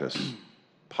best practice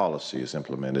policy is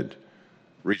implemented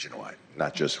region-wide,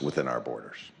 not just within our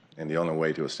borders. And the only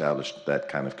way to establish that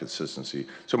kind of consistency.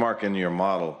 So Mark, in your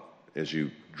model, as you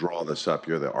draw this up,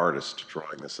 you're the artist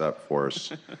drawing this up for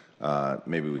us.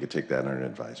 Maybe we could take that under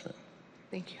advisement.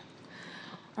 Thank you.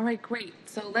 All right, great.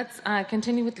 So let's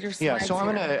continue with your slides. Yeah, so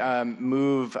I'm going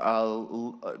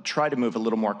to try to move a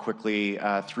little more quickly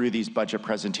through these budget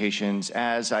presentations.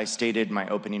 As I stated in my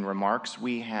opening remarks,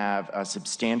 we have a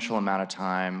substantial amount of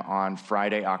time on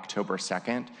Friday, October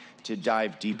 2nd, to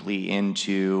dive deeply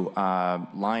into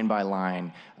line by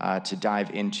line to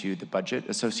dive into the budget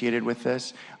associated with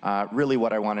this. Really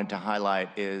what I wanted to highlight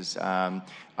is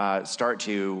start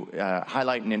to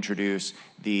highlight and introduce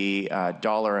the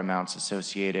dollar amounts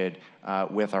associated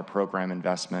with our program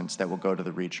investments that will go to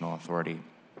the regional authority.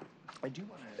 I do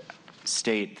want to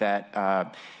state that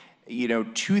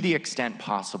to the extent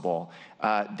possible,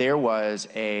 there was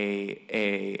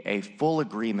a full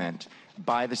agreement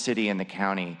by the city and the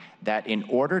county that in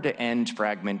order to end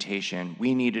fragmentation,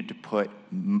 we needed to put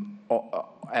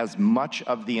as much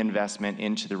of the investment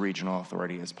into the regional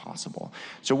authority as possible.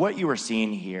 So what you are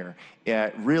seeing here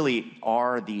really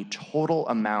are the total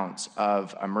amounts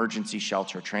of emergency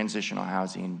shelter, transitional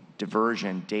housing,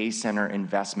 diversion, day center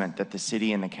investment that the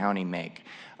city and the county make.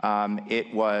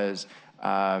 It was,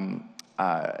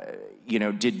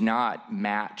 did not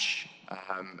match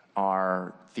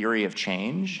our theory of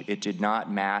change. It did not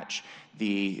match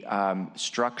the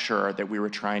structure that we were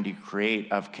trying to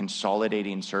create of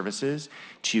consolidating services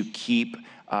to keep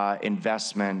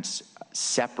investments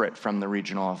separate from the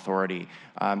regional authority.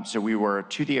 So we were,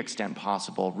 to the extent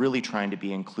possible, really trying to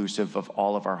be inclusive of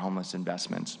all of our homeless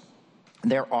investments.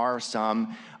 There are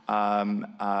some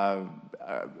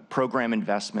program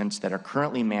investments that are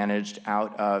currently managed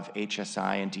out of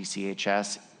HSI and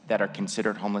DCHS that are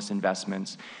considered homeless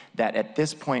investments that at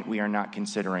this point we are not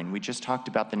considering. We just talked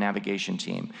about the navigation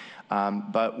team,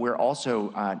 but we're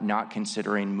also not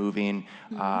considering moving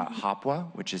HOPWA,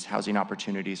 which is Housing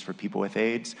Opportunities for People with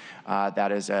AIDS.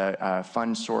 That is a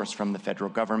fund source from the federal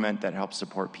government that helps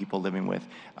support people living with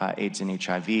AIDS and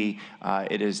HIV.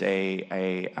 It is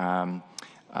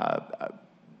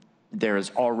there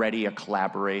is already a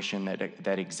collaboration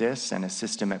that exists and a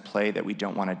system at play that we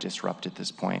don't want to disrupt at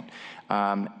this point.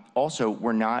 Also,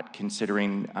 we're not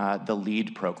considering the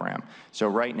LEAD program. So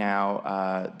right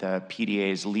now, the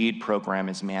PDA's LEAD program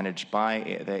is managed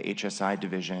by the HSI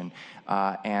division.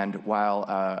 And while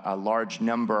a large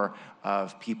number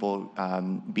of people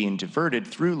being diverted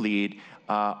through LEAD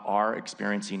are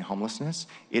experiencing homelessness,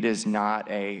 it is not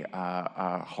a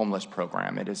homeless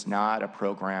program. It is not a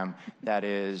program that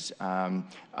is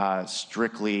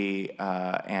strictly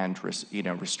and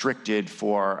restricted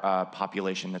for a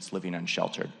population that's living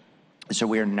unsheltered. So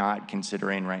we are not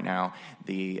considering right now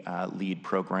the LEAD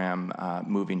program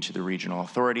moving to the regional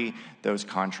authority. Those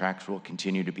contracts will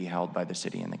continue to be held by the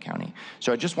city and the county.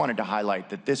 So I just wanted to highlight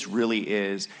that this really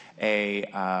is a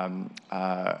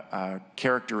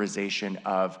characterization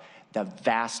of the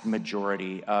vast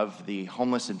majority of the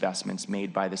homeless investments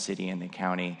made by the city and the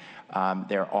county.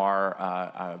 There are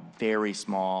a very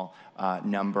small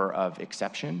number of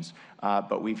exceptions,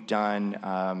 but we've done,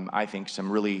 I think, some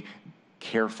really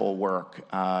careful work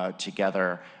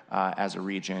together as a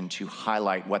region to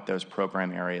highlight what those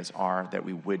program areas are that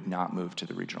we would not move to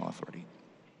the regional authority.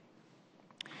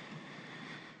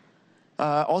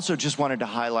 Also just wanted to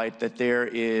highlight that there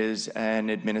is an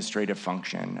administrative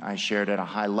function. I shared at a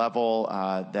high level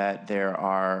that there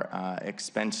are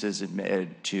expenses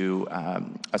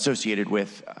associated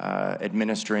with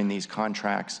administering these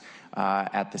contracts.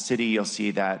 At the city, you'll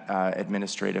see that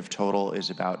administrative total is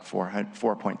about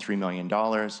 $4.3 million.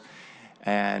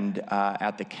 And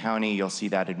at the county, you'll see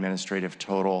that administrative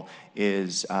total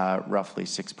is roughly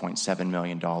 $6.7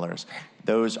 million.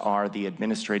 Those are the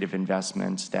administrative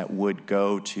investments that would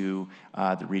go to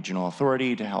the regional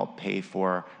authority to help pay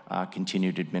for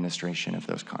continued administration of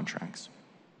those contracts.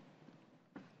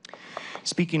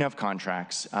 Speaking of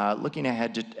contracts, looking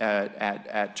ahead to,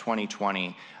 at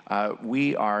 2020,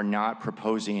 we are not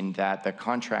proposing that the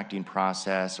contracting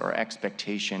process or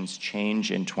expectations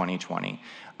change in 2020.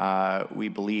 We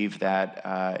believe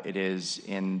that it is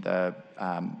in the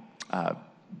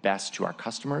best to our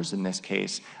customers, in this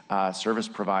case, service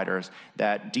providers,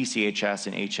 that DCHS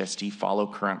and HSD follow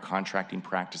current contracting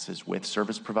practices with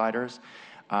service providers.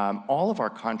 All of our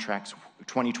contracts,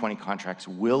 2020 contracts,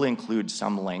 will include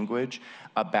some language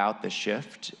about the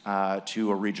shift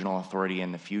to a regional authority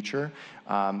in the future,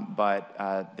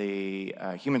 but the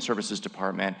Human Services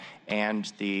Department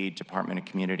and the Department of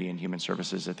Community and Human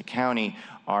Services at the county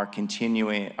are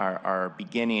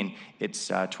beginning its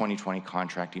 2020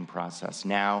 contracting process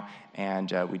now,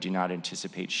 and we do not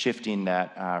anticipate shifting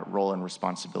that role and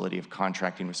responsibility of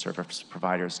contracting with service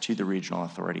providers to the regional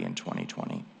authority in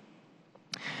 2020.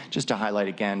 Just to highlight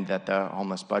again that the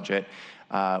homeless budget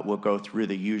will go through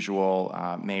the usual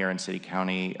mayor and city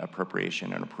county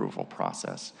appropriation and approval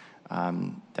process.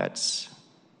 That's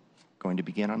going to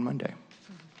begin on Monday.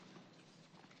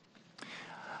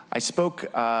 I spoke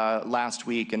last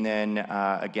week and then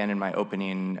again in my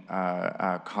opening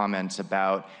comments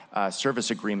about a service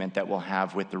agreement that we'll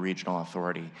have with the regional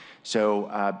authority.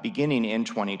 So beginning in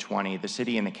 2020, the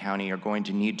city and the county are going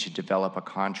to need to develop a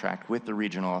contract with the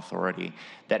regional authority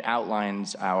that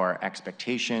outlines our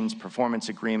expectations, performance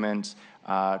agreements,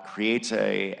 creates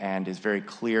and is very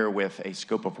clear with a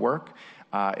scope of work.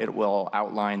 It will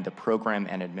outline the program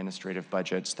and administrative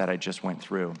budgets that I just went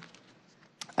through.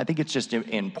 I think it's just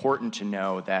important to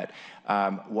know that,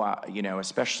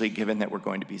 especially given that we're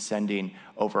going to be sending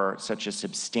over such a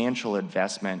substantial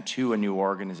investment to a new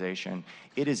organization,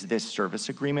 it is this service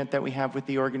agreement that we have with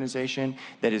the organization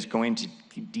that is going to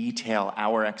detail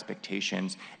our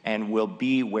expectations and will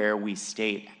be where we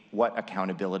state what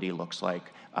accountability looks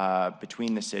like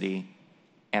between the city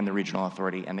and the regional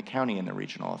authority and the county and the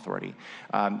regional authority.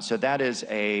 So that is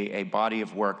a body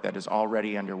of work that is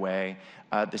already underway.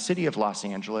 The city of Los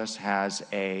Angeles has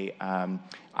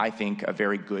I think, a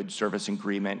very good service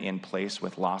agreement in place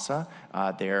with LASA,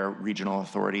 their regional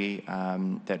authority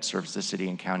that serves the city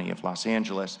and county of Los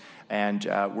Angeles. And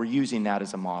we're using that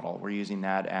as a model. We're using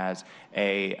that as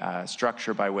a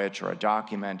structure by which, or a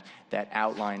document that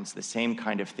outlines the same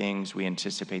kind of things we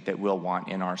anticipate that we'll want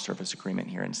in our service agreement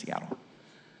here in Seattle.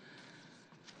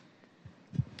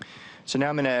 So now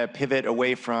I'm going to pivot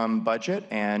away from budget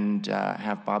and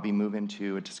have Bobby move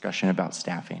into a discussion about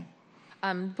staffing.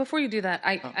 Before you do that,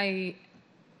 I'm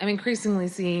increasingly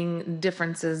seeing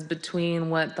differences between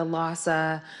what the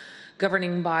LASA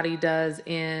governing body does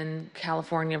in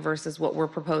California versus what we're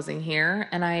proposing here.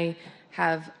 And I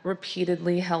have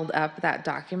repeatedly held up that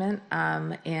document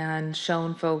and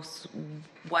shown folks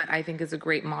what I think is a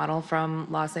great model from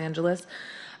Los Angeles.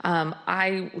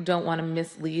 I don't want to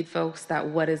mislead folks that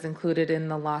what is included in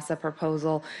the LASA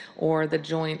proposal or the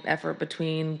joint effort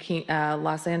between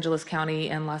Los Angeles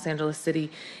County and Los Angeles City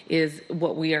is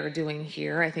what we are doing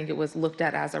here. I think it was looked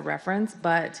at as a reference,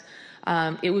 but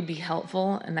it would be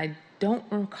helpful, and I don't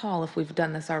recall if we've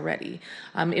done this already.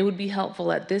 It would be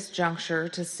helpful at this juncture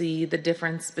to see the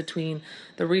difference between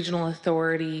the regional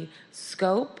authority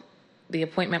scope, the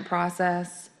appointment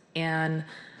process, and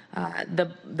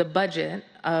the budget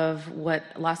of what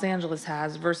Los Angeles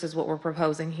has versus what we're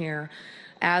proposing here.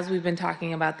 As we've been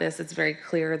talking about this, it's very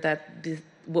clear that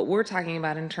what we're talking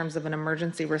about in terms of an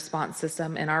emergency response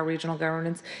system in our regional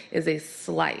governance is a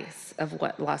slice of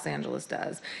what Los Angeles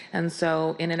does. And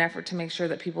so in an effort to make sure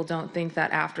that people don't think that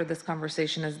after this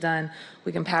conversation is done,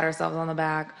 we can pat ourselves on the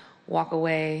back, walk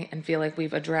away and feel like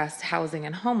we've addressed housing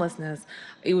and homelessness,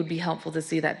 it would be helpful to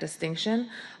see that distinction.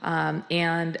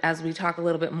 And as we talk a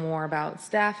little bit more about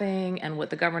staffing and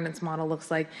what the governance model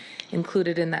looks like,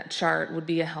 included in that chart would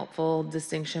be a helpful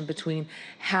distinction between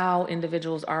how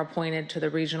individuals are appointed to the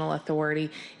regional authority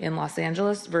in Los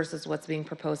Angeles versus what's being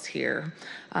proposed here.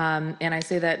 And I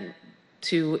say that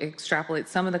to extrapolate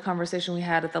some of the conversation we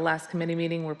had at the last committee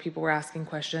meeting where people were asking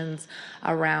questions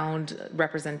around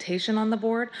representation on the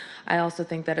board. I also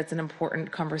think that it's an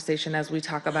important conversation as we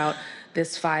talk about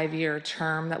this 5-year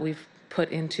term that we've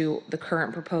put into the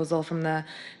current proposal from the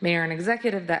mayor and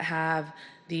executive that have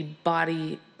the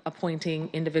body appointing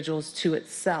individuals to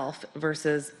itself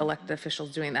versus elected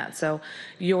officials doing that. So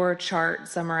your chart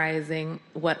summarizing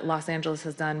what Los Angeles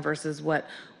has done versus what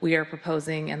we are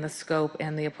proposing and the scope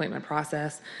and the appointment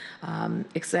process,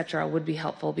 et cetera, would be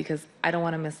helpful because I don't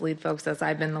want to mislead folks as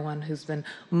I've been the one who's been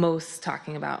most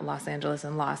talking about Los Angeles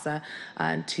and LASA.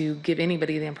 To give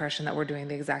anybody the impression that we're doing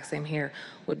the exact same here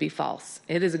would be false.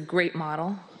 It is a great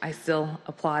model. I still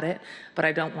applaud it, but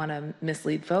I don't want to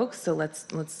mislead folks. So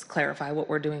let's clarify what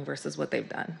we're doing versus what they've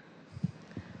done.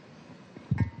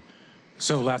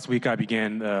 So last week I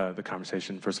began the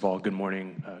conversation, first of all, good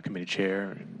morning, committee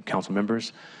chair and council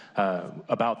members,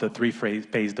 about the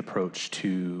three-phased approach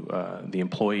to the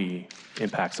employee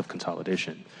impacts of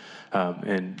consolidation.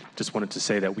 And just wanted to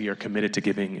say that we are committed to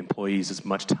giving employees as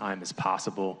much time as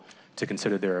possible to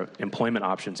consider their employment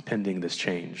options pending this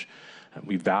change.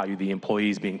 We value the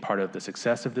employees being part of the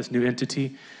success of this new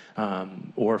entity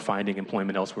or finding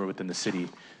employment elsewhere within the city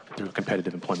through a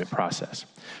competitive employment process.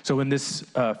 So in this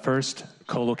first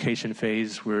co-location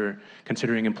phase, we're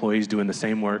considering employees doing the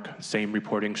same work, same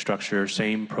reporting structure,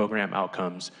 same program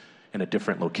outcomes in a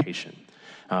different location.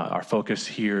 Our focus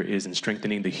here is in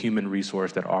strengthening the human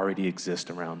resource that already exists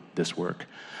around this work.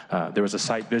 There was a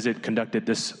site visit conducted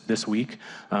this week,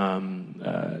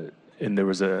 and there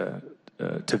was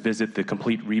to visit the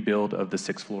complete rebuild of the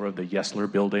 6th floor of the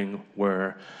Yesler building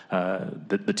where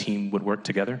the team would work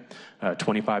together.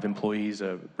 25 employees,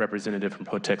 a representative from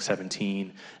Protect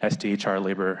 17, SDHR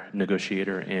labor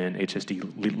negotiator, and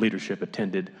HSD leadership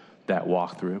attended that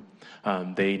walkthrough.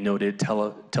 They noted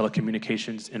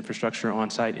telecommunications infrastructure on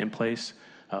site in place,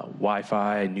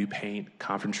 Wi-Fi, new paint,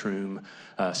 conference room,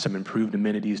 some improved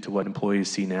amenities to what employees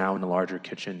see now in the larger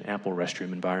kitchen, ample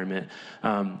restroom environment.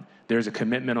 There's a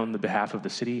commitment on the behalf of the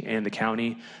city and the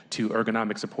county to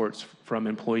ergonomic supports from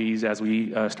employees as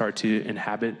we start to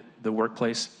inhabit the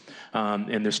workplace.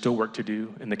 And there's still work to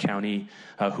do, and the county,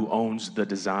 who owns the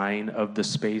design of the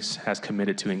space, has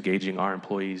committed to engaging our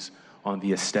employees on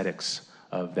the aesthetics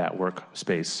of that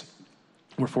workspace.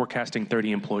 We're forecasting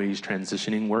 30 employees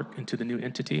transitioning work into the new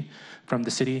entity from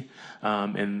the city,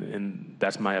 and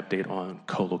that's my update on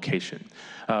co-location.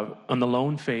 On the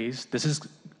loan phase, this is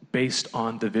based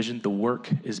on the vision. The work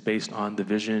is based on the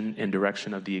vision and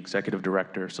direction of the executive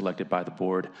director selected by the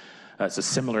board. It's a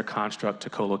similar construct to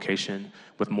co-location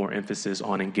with more emphasis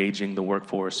on engaging the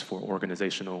workforce for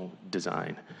organizational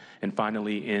design. And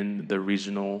finally, in the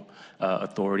regional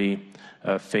authority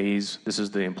phase, this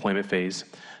is the employment phase,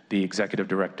 the executive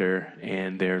director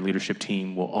and their leadership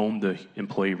team will own the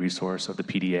employee resource of the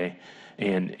PDA,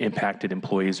 and impacted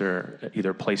employees are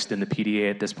either placed in the PDA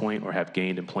at this point or have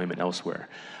gained employment elsewhere.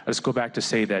 Let's go back to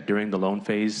say that during the loan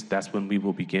phase, that's when we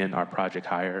will begin our project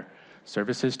hire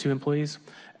services to employees.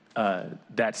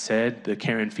 That said, the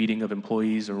care and feeding of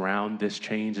employees around this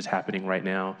change is happening right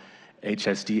now.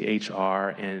 HSD,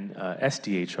 HR, and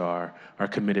SDHR are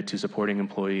committed to supporting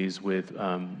employees with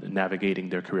navigating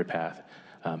their career path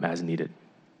as needed.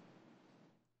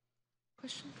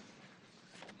 Question?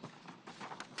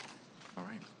 All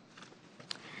right.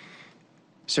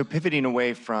 So pivoting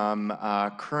away from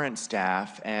current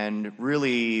staff and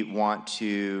really want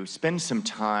to spend some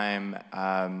time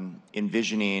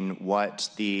envisioning what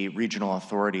the regional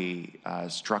authority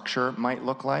structure might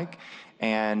look like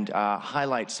and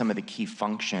highlight some of the key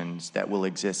functions that will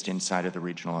exist inside of the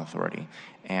regional authority.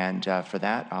 And for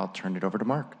that, I'll turn it over to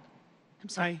Mark. I'm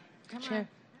sorry. Chair,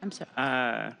 I'm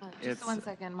sorry. Just 1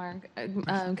 second, Mark.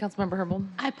 Councilmember Herbold.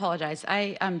 I apologize.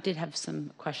 I did have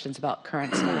some questions about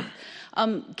current staff.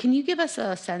 Can you give us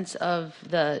a sense of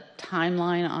the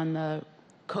timeline on the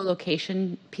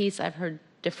co-location piece? I've heard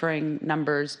differing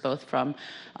numbers, both from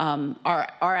our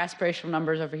aspirational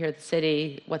numbers over here at the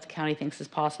city, what the county thinks is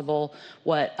possible,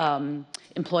 what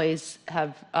employees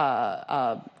have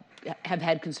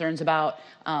had concerns about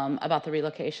the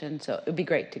relocation. So it would be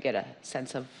great to get a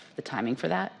sense of the timing for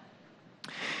that.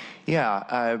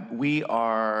 Yeah, we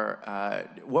are,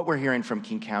 what we're hearing from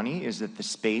King County is that the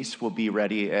space will be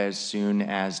ready as soon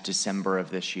as December of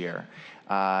this year.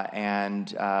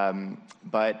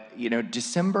 But, you know,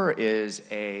 December is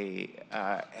a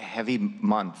heavy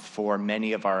month for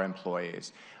many of our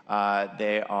employees.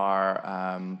 They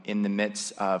are in the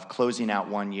midst of closing out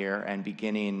 1 year and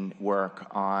beginning work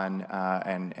on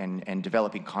and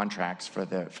developing contracts for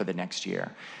the next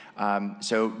year.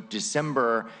 So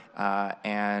December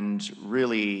and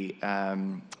really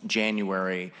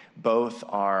January both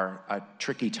are a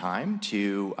tricky time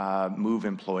to move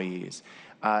employees.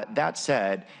 That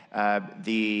said,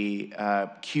 the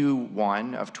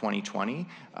Q1 of 2020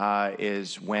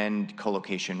 is when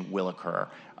co-location will occur.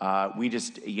 We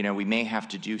just, you know, we may have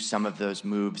to do some of those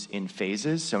moves in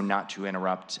phases, so not to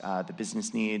interrupt the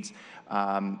business needs.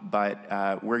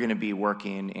 But we're going to be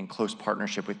working in close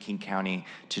partnership with King County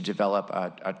to develop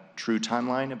a true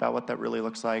timeline about what that really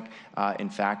looks like. In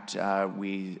fact,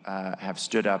 we have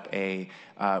stood up a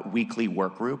weekly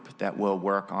work group that will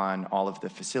work on all of the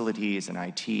facilities and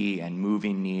IT and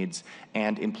moving needs,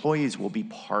 and employees will be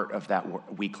part of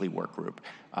that weekly work group.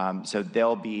 So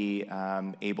they'll be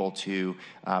able to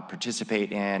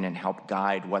participate in and help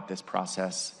guide what this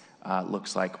process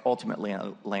looks like, ultimately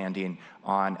landing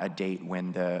on a date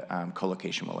when the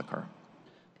co-location will occur.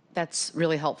 That's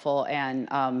really helpful and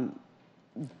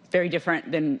very different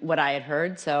than what I had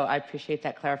heard, so I appreciate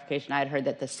that clarification. I had heard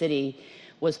that the city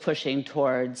was pushing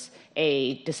towards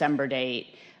a December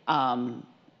date.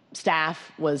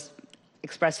 Staff was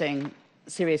expressing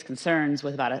serious concerns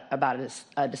with about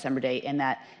a December date, and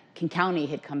that King County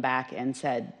had come back and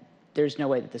said there's no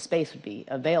way that the space would be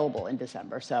available in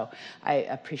December. So I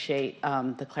appreciate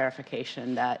the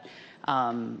clarification that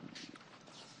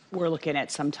we're looking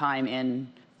at sometime in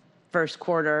first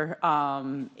quarter.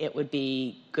 It would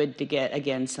be good to get,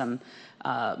 again, some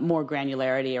more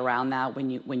granularity around that when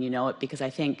you know it, because I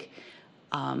think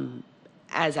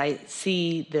as I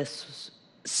see this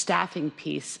staffing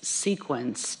piece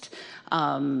sequenced,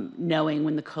 knowing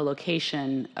when the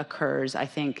co-location occurs, I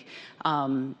think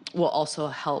will also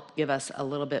help give us a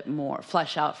little bit more,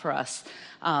 flesh out for us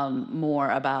more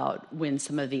about when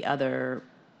some of the other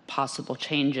possible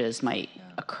changes might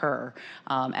occur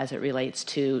as it relates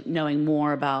to knowing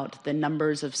more about the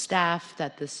numbers of staff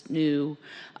that this new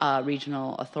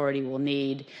regional authority will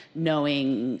need,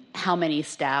 knowing how many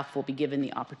staff will be given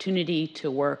the opportunity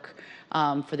to work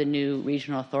for the new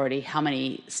regional authority, how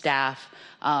many staff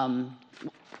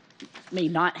may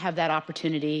not have that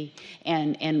opportunity,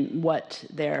 and what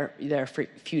their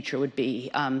future would be.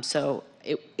 So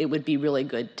it would be really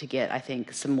good to get, I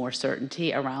think, some more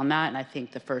certainty around that. And I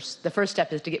think the first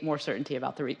step is to get more certainty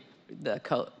about the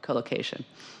co-location.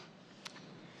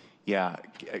 Yeah,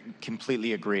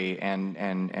 completely agree,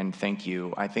 and thank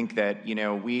you. I think that, you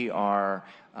know, we are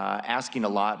asking a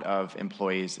lot of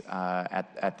employees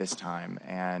at this time,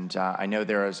 and I know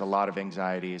there is a lot of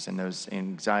anxieties, and those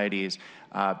anxieties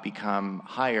become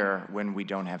higher when we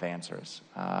don't have answers.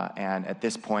 And at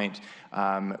this point,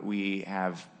 we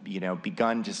have, you know,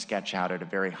 begun to sketch out at a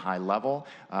very high level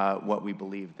what we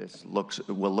believe this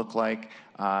will look like,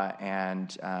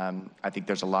 and I think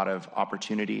there's a lot of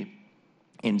opportunity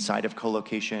inside of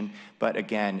co-location, but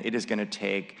again, it is going to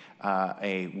take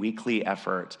a weekly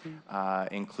effort,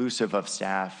 inclusive of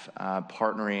staff,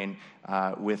 partnering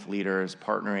with leaders,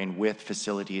 partnering with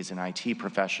facilities and IT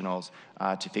professionals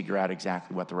to figure out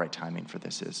exactly what the right timing for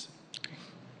this is.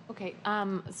 Okay,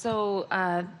 so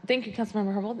thank you,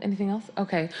 Councilmember Herbold. Anything else?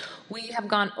 Okay, we have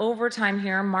gone over time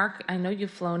here. Mark, I know you've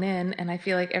flown in, and I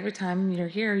feel like every time you're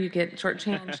here, you get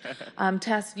shortchanged.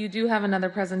 Tess, you do have another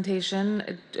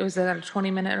presentation. Was that a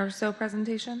 20-minute or so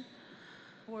presentation?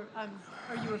 Or, are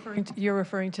you referring to, you're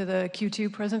referring to the Q2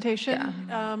 presentation?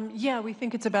 Yeah. Yeah, we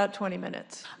think it's about 20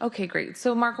 minutes. Okay, great.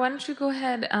 So, Mark, why don't you go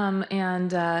ahead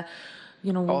and,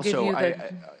 you know, we'll Also, give you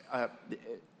the...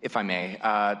 if I may,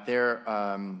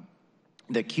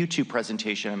 the Q2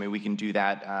 presentation, I mean, we can do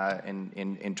that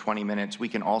in 20 minutes. We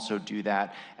can also do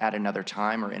that at another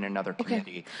time or in another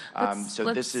committee. So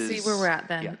let's see where we're at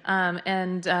then. Yeah.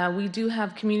 And we do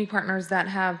have community partners that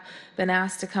have been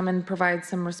asked to come and provide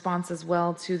some response as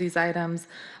well to these items.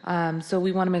 So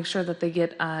we want to make sure that they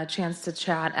get a chance to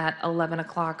chat at 11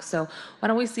 o'clock. So why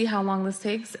don't we see how long this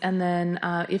takes, and then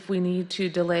if we need to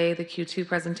delay the Q2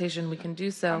 presentation, we can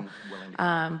do so.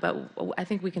 But I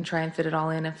think we can try and fit it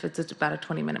all in if it's about a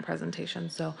 20-minute presentation.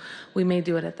 So we may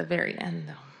do it at the very end,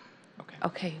 though. Okay.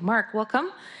 Okay, Mark,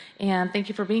 welcome, and thank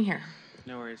you for being here.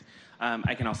 No worries.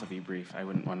 I can also be brief. I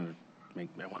wouldn't want to I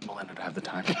want Melinda to have the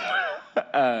time.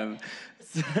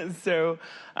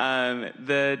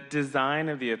 The design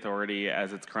of the authority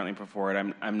as it's currently put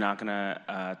forward, I'm not going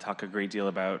to talk a great deal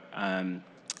about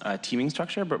teaming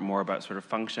structure, but more about sort of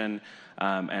function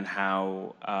and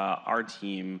how our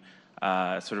team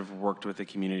sort of worked with the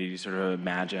community to sort of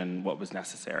imagine what was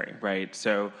necessary, right?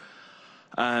 So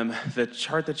the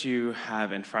chart that you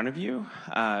have in front of you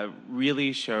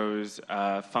really shows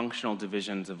functional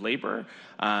divisions of labor.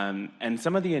 And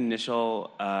some of the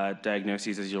initial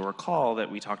diagnoses, as you'll recall, that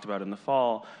we talked about in the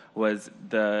fall was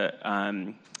the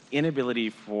inability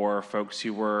for folks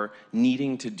who were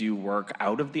needing to do work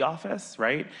out of the office,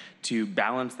 right, to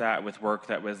balance that with work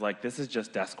that was like, this is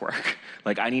just desk work.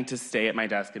 Like, I need to stay at my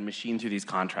desk and machine through these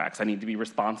contracts. I need to be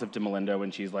responsive to Melinda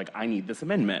when she's like, I need this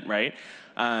amendment, right?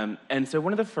 And so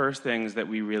one of the first things that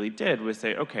we really did was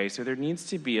say, okay, so there needs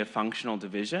to be a functional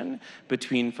division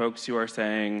between folks who are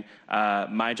saying,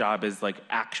 my job is like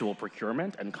actual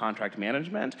procurement and contract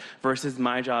management versus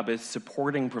my job is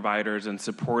supporting providers and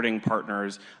supporting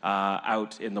partners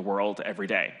out in the world every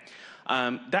day.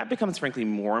 That becomes, frankly,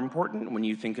 more important when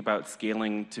you think about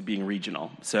scaling to being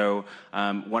regional. So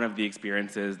one of the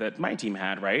experiences that my team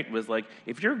had, right, was like,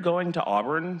 if you're going to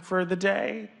Auburn for the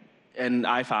day and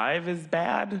I-5 is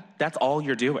bad, that's all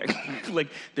you're doing. Like,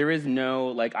 there is no,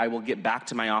 like, I will get back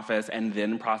to my office and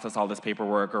then process all this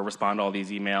paperwork or respond to all these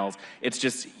emails. It's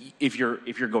just, if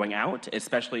you're going out,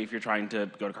 especially if you're trying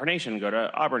to go to Carnation, go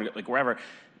to Auburn, like wherever,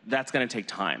 that's going to take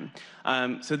time.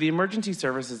 So the Emergency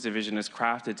Services Division is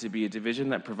crafted to be a division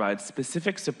that provides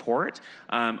specific support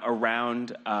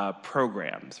around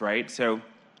programs, right? So,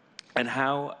 and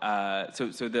how, so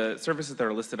the services that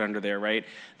are listed under there, right?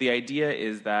 The idea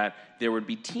is that there would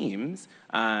be teams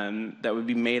that would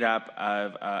be made up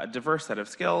of a diverse set of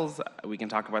skills. We can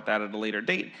talk about that at a later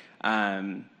date.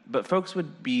 But folks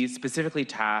would be specifically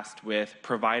tasked with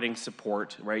providing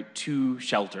support, right, to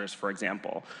shelters, for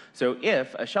example. So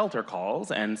if a shelter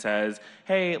calls and says,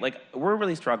 hey, like, we're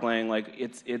really struggling, like,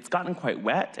 it's gotten quite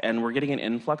wet, and we're getting an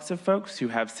influx of folks who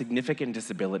have significant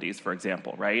disabilities, for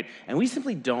example, right? And we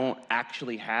simply don't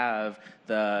actually have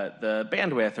the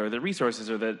bandwidth or the resources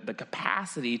or the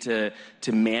capacity to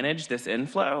manage this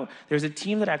inflow. There's a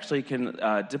team that actually can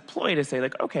deploy to say,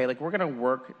 like, okay, like, we're going to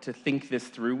work to think this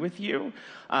through with you.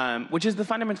 which is the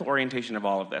fundamental orientation of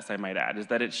all of this, I might add, is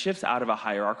that it shifts out of a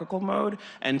hierarchical mode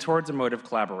and towards a mode of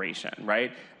collaboration,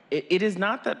 right? It is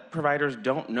not that providers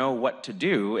don't know what to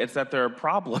do, it's that there are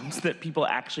problems that people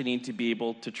actually need to be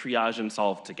able to triage and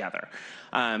solve together.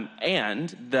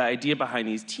 And the idea behind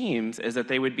these teams is that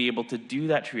they would be able to do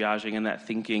that triaging and that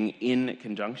thinking in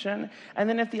conjunction. And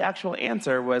then if the actual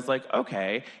answer was like,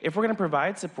 okay, if we're going to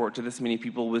provide support to this many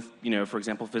people with, for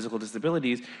example, physical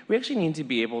disabilities, we actually need to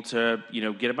be able to,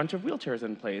 get a bunch of wheelchairs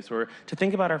in place or to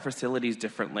think about our facilities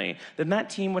differently. Then that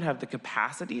team would have the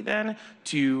capacity then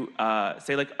to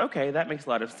say like, okay, that makes a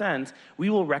lot of sense. We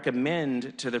will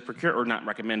recommend to the or not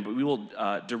recommend, but we will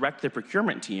direct the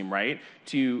procurement team, right,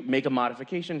 to make a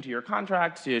modification to your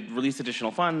contract, to release additional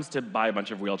funds, to buy a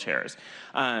bunch of wheelchairs.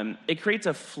 It creates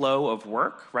a flow of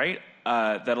work, right,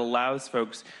 that allows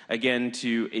folks, again,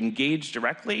 to engage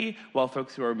directly, while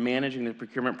folks who are managing the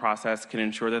procurement process can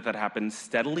ensure that that happens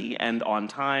steadily and on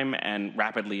time and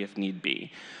rapidly if need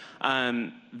be.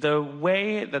 The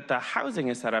way that the housing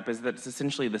is set up is that it's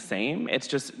essentially the same. It's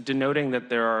just denoting that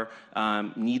there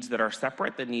are needs that are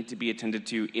separate that need to be attended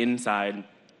to inside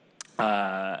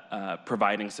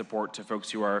providing support to folks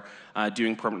who are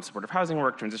doing permanent supportive housing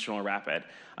work, transitional or rapid.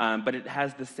 But it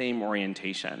has the same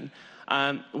orientation.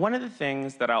 One of the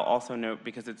things that I'll also note,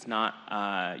 because it's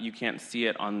not, you can't see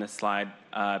it on this slide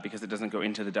because it doesn't go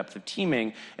into the depth of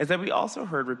teaming, is that we also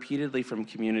heard repeatedly from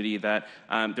community that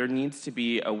there needs to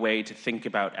be a way to think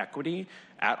about equity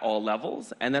at all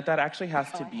levels, and that actually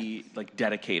has to be like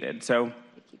dedicated. So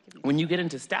when you get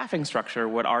into staffing structure,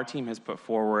 what our team has put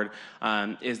forward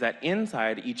is that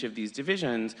inside each of these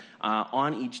divisions,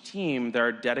 on each team, there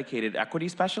are dedicated equity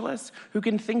specialists who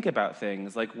can think about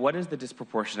things like, what is the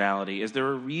disproportionality? Is there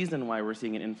a reason why we're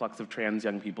seeing an influx of trans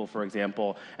young people, for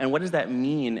example? And what does that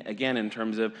mean, again, in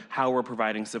terms of how we're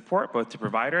providing support, both to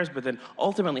providers, but then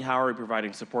ultimately how are we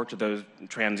providing support to those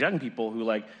trans young people who,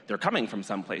 like, they're coming from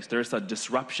someplace. There's a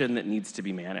disruption that needs to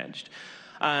be managed.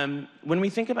 When we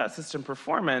think about system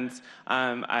performance,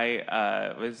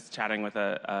 I was chatting with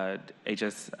a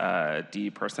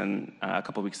HSD person a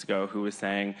couple weeks ago who was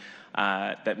saying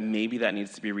that maybe that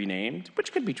needs to be renamed,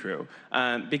 which could be true,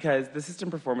 because the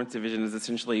system performance division is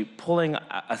essentially pulling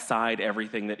aside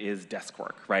everything that is desk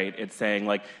work, right? It's saying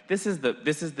like, this is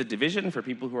the division for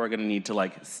people who are going to need to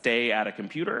like stay at a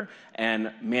computer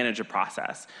and manage a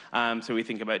process. So we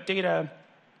think about data,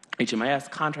 HMIS,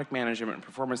 contract management,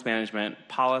 performance management,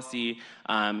 policy,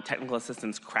 technical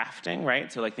assistance crafting,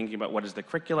 right? So like thinking about what is the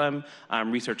curriculum,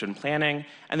 research and planning.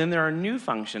 And then there are new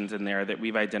functions in there that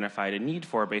we've identified a need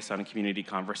for based on community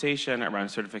conversation around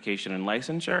certification and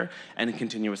licensure and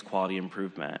continuous quality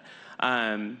improvement.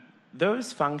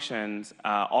 Those functions,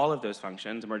 all of those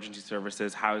functions, emergency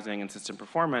services, housing, and system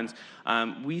performance,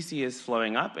 we see as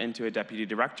flowing up into a deputy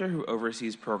director who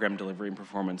oversees program delivery and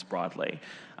performance broadly.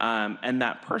 And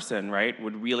that person, right,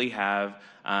 would really have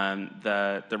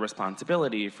the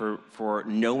responsibility for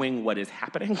knowing what is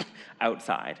happening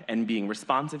outside and being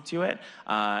responsive to it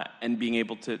and being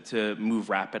able to move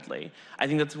rapidly. I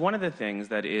think that's one of the things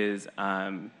that is,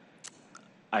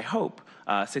 I hope,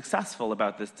 successful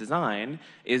about this design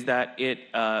is that it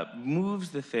moves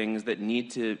the things that need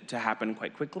to happen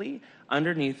quite quickly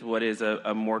underneath what is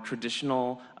a more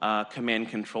traditional command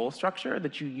control structure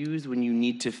that you use when you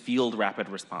need to field rapid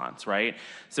response, right?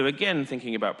 So again,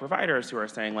 thinking about providers who are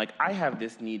saying like, I have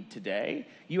this need today,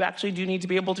 you actually do need to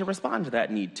be able to respond to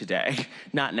that need today,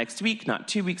 not next week, not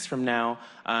 2 weeks from now.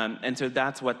 And so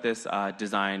that's what this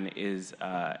design is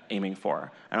aiming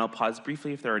for. And I'll pause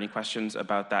briefly if there are any questions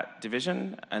about that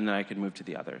division, and then I can move to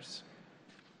the others.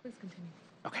 Please continue.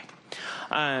 Okay.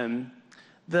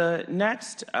 The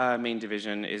next main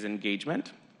division is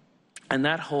engagement, and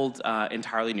that holds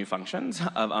entirely new functions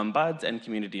of ombuds and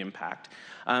community impact.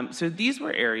 So these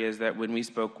were areas that when we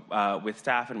spoke with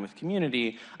staff and with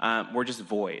community were just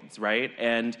voids, right?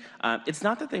 And it's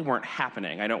not that they weren't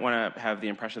happening. I don't want to have the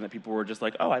impression that people were just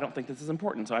like, oh, I don't think this is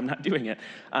important, so I'm not doing it.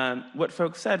 What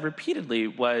folks said repeatedly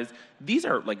was, these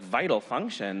are like vital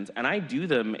functions, and I do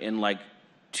them in like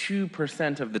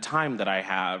 2% of the time that I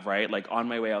have, right? Like on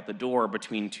my way out the door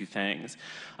between two things.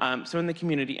 So in the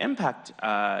community impact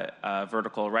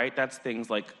vertical, right, that's things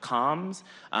like comms,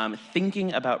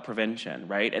 thinking about prevention,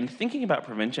 right? And thinking about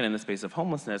prevention in the space of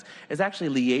homelessness is actually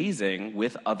liaising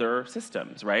with other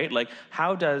systems, right? Like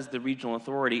how does the regional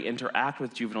authority interact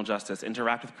with juvenile justice,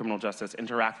 interact with criminal justice,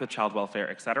 interact with child welfare,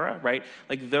 et cetera, right?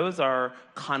 Like those are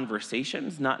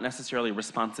conversations, not necessarily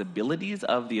responsibilities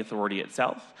of the authority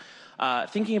itself.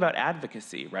 thinking about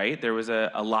advocacy, right? There was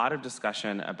a lot of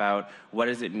discussion about what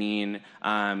does it mean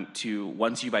to,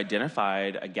 once you've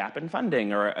identified a gap in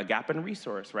funding or a gap in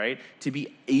resource, right, to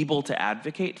be able to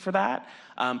advocate for that.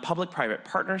 Public-private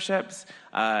partnerships,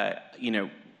 you know,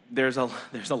 there's a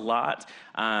lot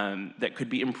that could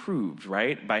be improved,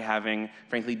 right, by having,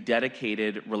 frankly,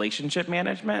 dedicated relationship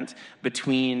management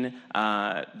between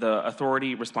the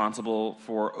authority responsible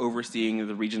for overseeing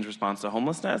the region's response to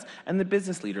homelessness and the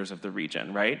business leaders of the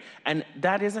region, right? And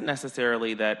that isn't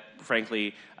necessarily that,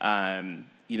 frankly,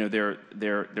 you know,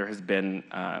 there has been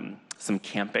some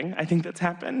camping, I think, that's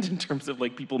happened in terms of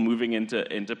like people moving into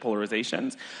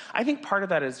polarizations. I think part of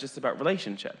that is just about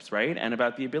relationships, right? And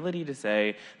about the ability to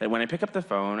say that when I pick up the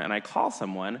phone and I call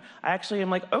someone, I actually am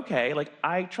like, okay, like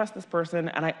I trust this person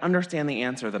and I understand the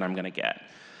answer that I'm gonna get.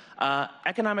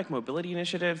 Economic mobility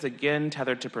initiatives, again,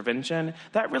 tethered to prevention,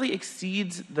 that really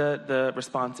exceeds the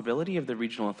responsibility of the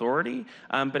regional authority,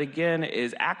 but again,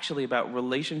 is actually about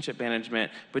relationship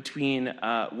management between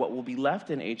what will be left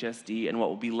in HSD and what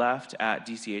will be left at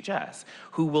DCHS,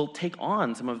 who will take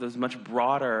on some of those much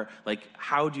broader, like,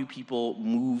 how do people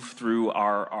move through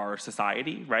our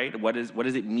society, right? What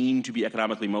does it mean to be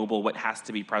economically mobile? What has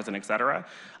to be present, et cetera?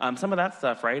 Some of that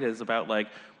stuff, right, is about like,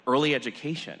 early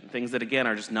education, things that, again,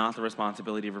 are just not the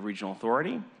responsibility of a regional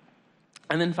authority.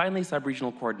 And then finally,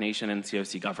 sub-regional coordination and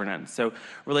COC governance. So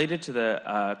related to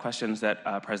the questions that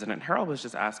President Harrell was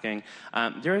just asking,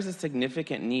 there is a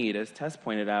significant need, as Tess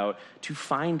pointed out, to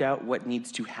find out what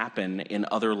needs to happen in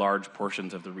other large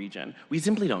portions of the region. We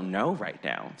simply don't know right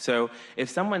now. So if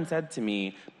someone said to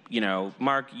me, you know,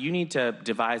 Mark, you need to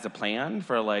devise a plan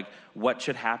for like what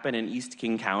should happen in East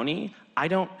King County, I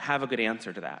don't have a good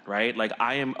answer to that, right? Like,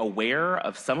 I am aware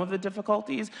of some of the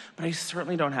difficulties, but I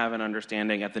certainly don't have an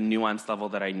understanding at the nuanced level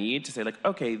that I need to say, like,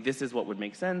 okay, this is what would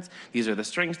make sense. These are the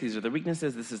strengths, these are the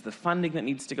weaknesses, this is the funding that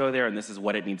needs to go there, and this is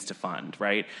what it needs to fund,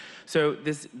 right? So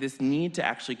this need to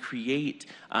actually create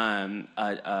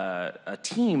a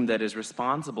team that is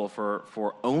responsible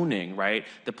for owning, right,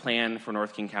 the plan for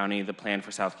North King County, the plan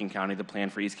for South King County, the plan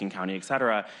for East King County, et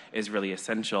cetera, is really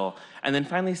essential. And then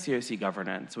finally, COC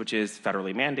governance, which is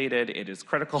federally mandated. It is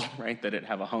critical, right, that it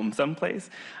have a home someplace.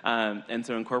 And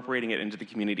so incorporating it into the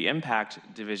community impact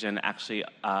division actually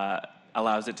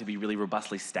allows it to be really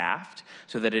robustly staffed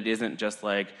so that it isn't just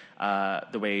like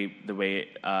the way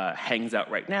it hangs out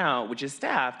right now, which is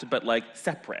staffed, but like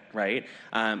separate, right?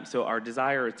 So our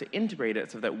desire is to integrate it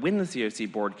so that when the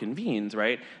COC board convenes,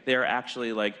 right, they're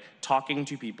actually like talking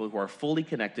to people who are fully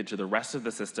connected to the rest of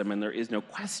the system, and there is no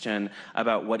question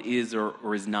about what is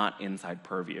or is not inside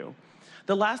purview.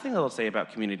 The last thing that I'll say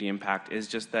about community impact is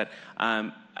just that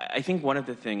I think one of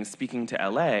the things, speaking to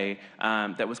LA,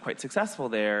 that was quite successful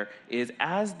there is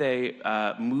as they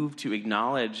moved to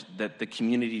acknowledge that the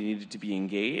community needed to be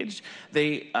engaged,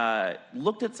 they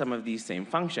looked at some of these same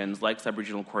functions, like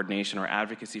sub-regional coordination or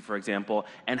advocacy, for example,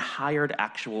 and hired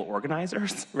actual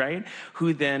organizers, right,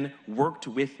 who then worked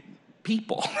with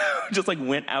people, just like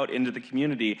went out into the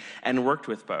community and worked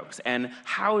with folks, and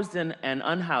housed and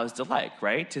unhoused alike,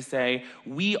 right? To say,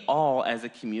 we all as a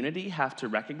community have to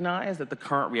recognize that the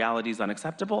current reality is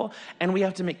unacceptable, and we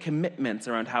have to make commitments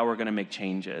around how we're gonna make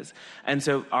changes. And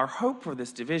so our hope for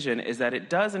this division is that it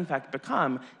does in fact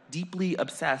become deeply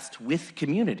obsessed with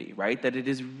community, right? That it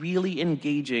is really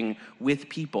engaging with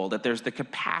people, that there's the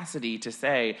capacity to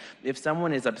say, if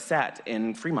someone is upset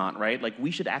in Fremont, right, like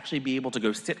we should actually be able to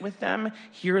go sit with them,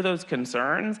 hear those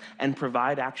concerns, and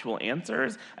provide actual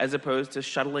answers, as opposed to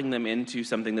shuttling them into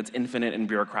something that's infinite and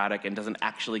bureaucratic and doesn't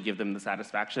actually give them the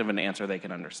satisfaction of an answer they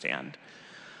can understand.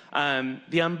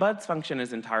 The ombuds function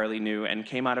is entirely new and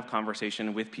came out of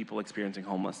conversation with people experiencing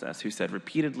homelessness who said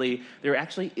repeatedly, there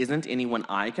actually isn't anyone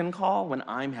I can call when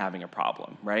I'm having a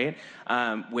problem, right?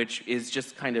 Which is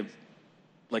just kind of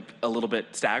like a little bit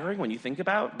staggering when you think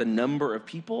about the number of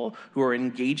people who are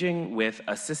engaging with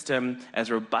a system as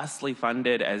robustly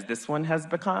funded as this one has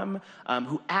become,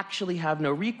 who actually have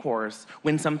no recourse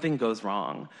when something goes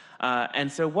wrong.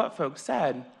 And so what folks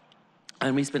said,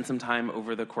 and we spent some time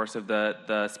over the course of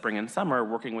the spring and summer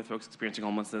working with folks experiencing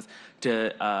homelessness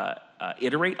to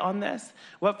iterate on this.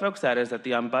 What folks said is that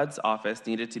the Ombuds office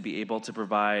needed to be able to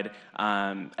provide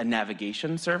a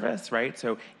navigation service, right?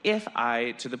 So if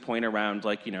I, to the point around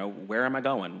like, you know, where am I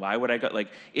going? Why would I go? Like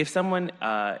if someone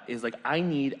is like, I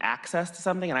need access to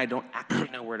something and I don't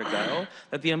actually know where to go,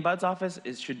 that the Ombuds office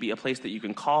should be a place that you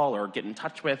can call or get in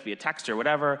touch with via text or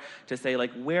whatever to say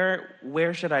like,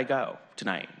 where should I go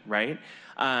tonight, right?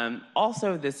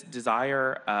 Also, this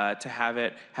desire to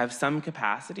have some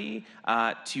capacity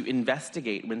to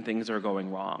investigate when things are going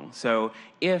wrong. So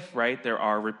if, right, there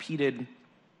are repeated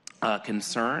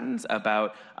concerns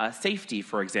about safety,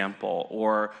 for example,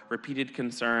 or repeated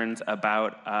concerns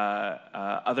about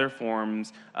other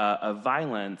forms of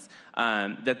violence,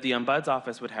 that the Ombuds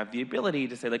office would have the ability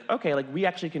to say, like, okay, like we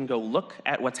actually can go look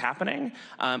at what's happening,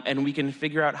 and we can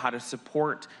figure out how to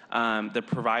support the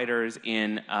providers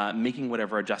in making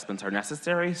whatever adjustments are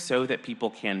necessary so that people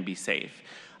can be safe.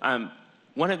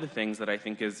 One of the things that I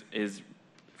think is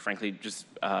frankly just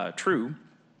true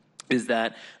is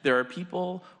that there are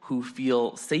people who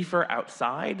feel safer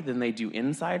outside than they do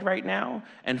inside right now.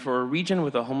 And for a region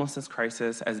with a homelessness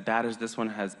crisis as bad as this one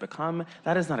has become,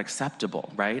 that is not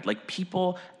acceptable, right? Like,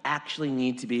 people actually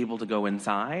need to be able to go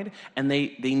inside, and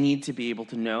they need to be able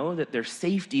to know that their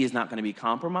safety is not going to be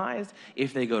compromised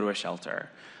if they go to a shelter.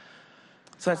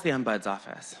 So that's the Ombuds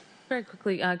office. Very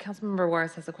quickly, Councilmember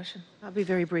Juarez has a question. I'll be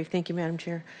very brief. Thank you, Madam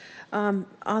Chair. On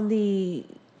the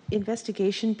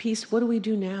investigation piece, what do we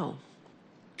do now?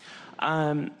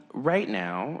 Right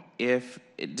now,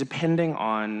 depending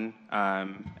on,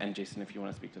 and Jason, if you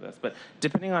want to speak to this, but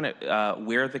depending on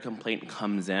where the complaint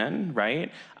comes in,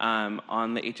 right?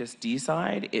 On the HSD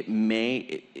side, it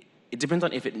depends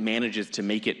on if it manages to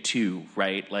make it to,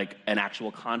 right, like an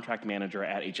actual contract manager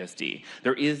at HSD.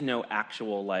 There is no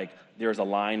actual, like, there's a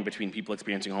line between people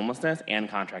experiencing homelessness and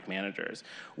contract managers.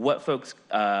 What folks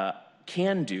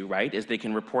can do, right, is they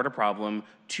can report a problem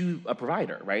to a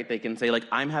provider, right? They can say, like,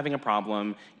 I'm having a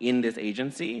problem in this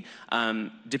agency.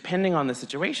 Depending on the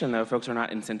situation, though, folks are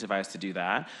not incentivized to do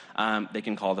that. They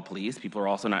can call the police. People are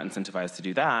also not incentivized to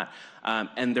do that.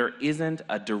 And there isn't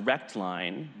a direct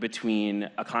line between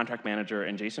a contract manager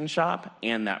in Jason's shop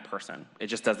and that person. It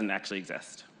just doesn't actually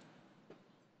exist.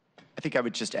 I think I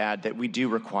would just add that we do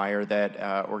require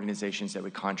that organizations that we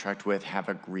contract with have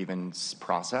a grievance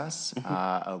process,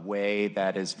 a way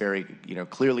that is very,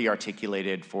 clearly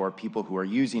articulated for people who are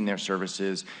using their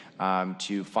services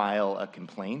to file a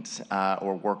complaint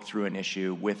or work through an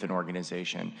issue with an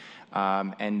organization.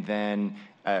 And then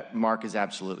Mark is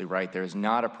absolutely right. There is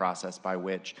not a process by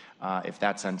which, if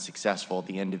that's unsuccessful,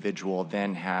 the individual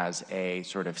then has a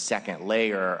sort of second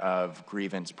layer of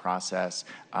grievance process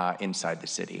inside the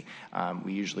city.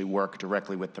 We usually work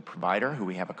directly with the provider who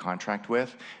we have a contract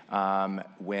with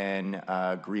when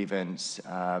a grievance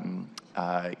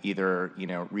either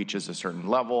reaches a certain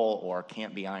level or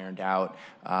can't be ironed out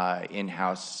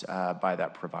in-house by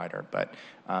that provider. But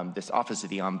this Office of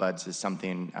the Ombuds is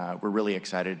something we're really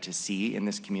excited to see in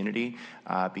this community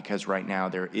because right now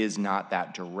there is not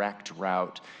that direct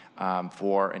route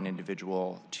for an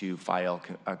individual to file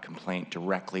a complaint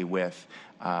directly with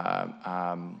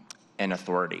an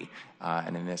authority,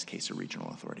 and in this case, a regional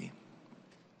authority.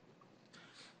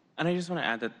 And I just want to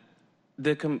add that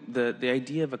the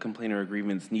idea of a complaint or a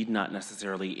grievance need not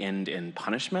necessarily end in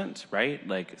punishment, right?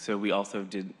 Like, so we also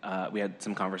did, we had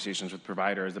some conversations with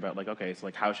providers about, like, okay, so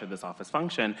like, how should this office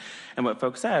function? And what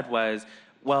folks said was,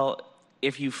 well,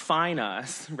 if you fine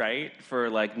us, right, for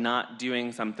like not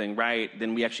doing something right,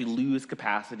 then we actually lose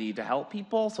capacity to help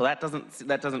people. So that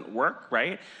doesn't work,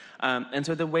 right? And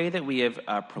so the way that we have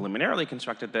preliminarily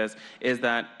constructed this is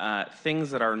that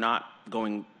things that are not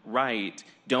going right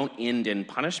don't end in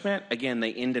punishment. Again,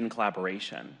 they end in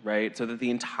collaboration, right? So that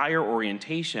the entire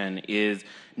orientation is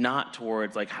not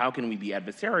towards like, how can we be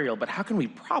adversarial, but how can we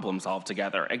problem solve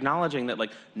together, acknowledging that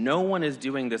like no one is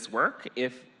doing this work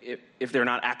if they're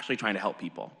not actually trying to help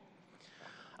people.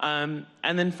 And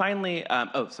then finally,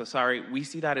 we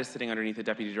see that as sitting underneath the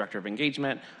Deputy Director of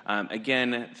Engagement.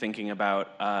 Again, thinking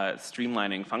about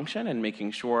streamlining function and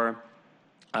making sure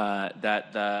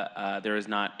that there is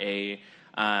not a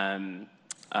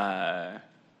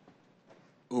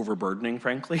overburdening,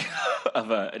 frankly,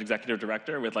 of an executive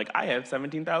director with like, I have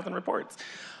 17,000 reports.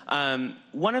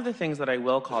 One of the things that I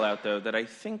will call out, though, that I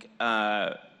think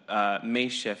may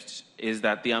shift is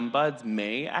that the Ombuds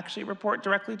may actually report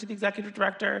directly to the executive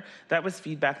director. That was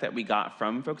feedback that we got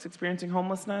from folks experiencing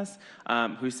homelessness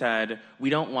who said, we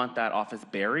don't want that office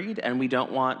buried and we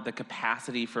don't want the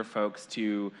capacity for folks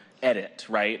to edit,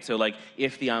 right? So like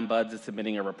if the Ombuds is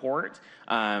submitting a report,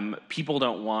 people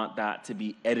don't want that to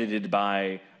be edited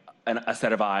by a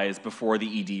set of eyes before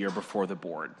the ED or before the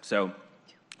board. So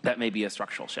that may be a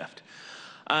structural shift.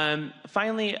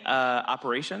 Finally,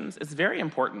 operations. It's very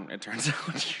important, it turns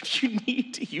out.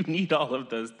 You need all of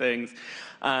those things.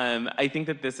 I think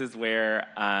that this is where,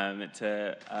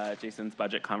 to Jason's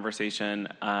budget conversation,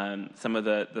 some of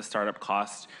the startup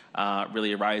cost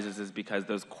really arises is because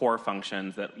those core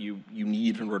functions that you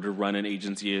need in order to run an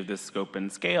agency of this scope and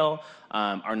scale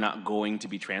are not going to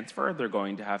be transferred. They're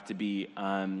going to have to be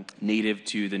native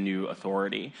to the new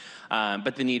authority.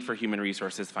 But the need for human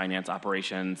resources, finance,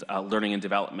 operations, learning and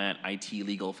development, development, IT,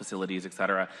 legal facilities, et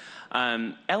cetera.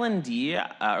 L&D,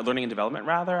 or learning and development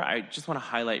rather, I just want to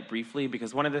highlight briefly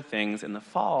because one of the things in the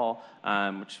fall,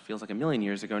 which feels like a million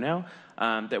years ago now,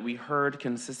 that we heard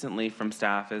consistently from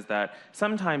staff is that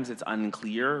sometimes it's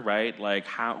unclear, right? Like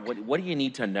what do you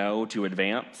need to know to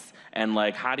advance? And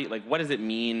like, what does it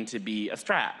mean to be a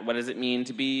strat? What does it mean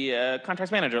to be a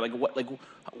contracts manager?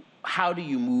 How do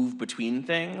you move between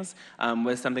things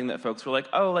was something that folks were like,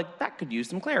 oh, like that could use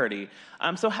some clarity.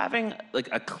 So having like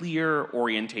a clear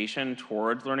orientation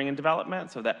towards learning and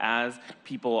development so that as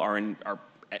people are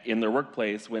in their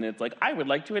workplace, when it's like, I would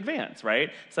like to advance, right?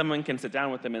 Someone can sit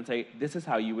down with them and say, this is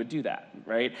how you would do that,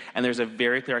 right? And there's a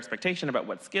very clear expectation about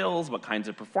what skills, what kinds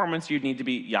of performance you'd need to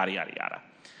be, yada, yada, yada.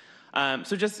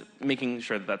 So just making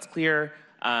sure that that's clear.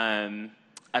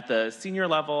 At the senior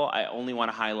level, I only want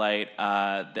to highlight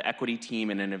the equity team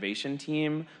and innovation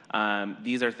team.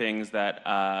 These are things that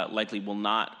likely will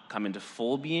not come into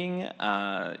full being,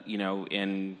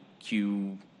 in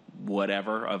Q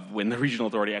whatever of when the regional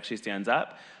authority actually stands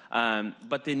up.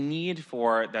 But the need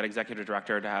for that executive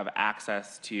director to have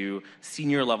access to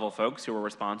senior level folks who are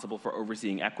responsible for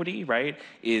overseeing equity, right,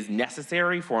 is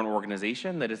necessary for an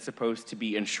organization that is supposed to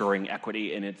be ensuring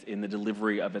equity in the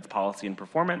delivery of its policy and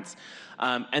performance.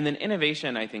 And then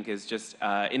innovation, I think, is just,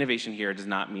 innovation here does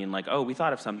not mean like, oh, we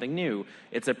thought of something new.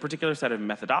 It's a particular set of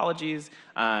methodologies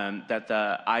that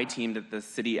the I team that the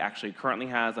city actually currently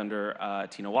has under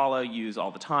Tina Walla use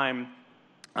all the time.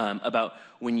 About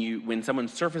when someone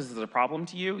surfaces a problem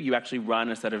to you, you actually run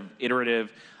a set of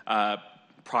iterative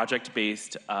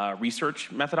project-based research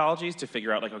methodologies to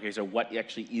figure out like, okay, so what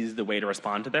actually is the way to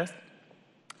respond to this?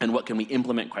 And what can we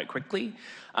implement quite quickly?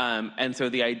 And so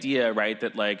the idea, right,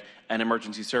 that like an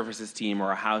emergency services team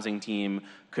or a housing team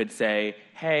could say,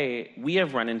 hey, we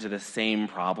have run into the same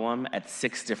problem at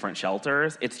 6 different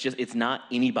shelters. It's not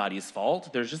anybody's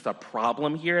fault. There's just a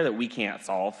problem here that we can't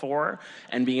solve for.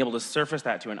 And being able to surface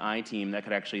that to an I team that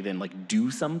could actually then like do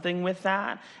something with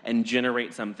that and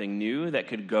generate something new that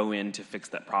could go in to fix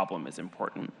that problem is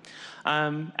important.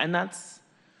 And that's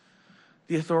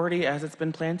the authority as it's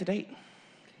been planned to date.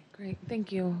 Great,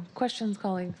 thank you. Questions,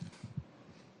 colleagues?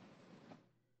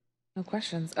 No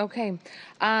questions. Okay.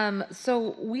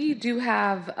 So we do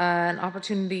have an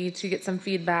opportunity to get some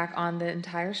feedback on the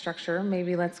entire structure.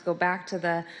 Maybe let's go back to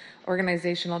the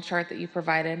organizational chart that you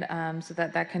provided so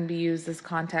that can be used as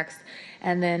context.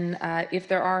 And then if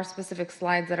there are specific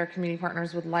slides that our community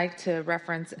partners would like to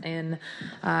reference in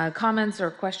comments or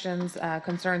questions,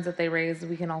 concerns that they raise,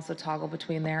 we can also toggle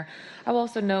between there. I will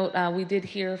also note we did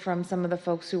hear from some of the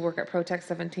folks who work at Protect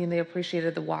 17. They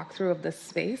appreciated the walkthrough of this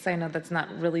space. I know that's not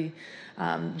really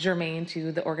germane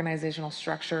to the organizational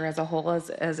structure as a whole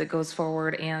as it goes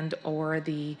forward and or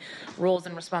the roles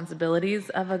and responsibilities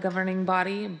of a governing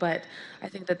body, but I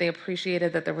think that they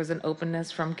appreciated that there was an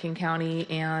openness from King County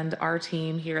and our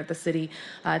team here at the city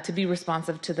to be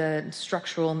responsive to the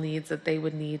structural needs that they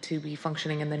would need to be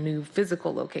functioning in the new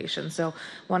physical location. So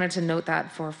wanted to note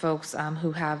that for folks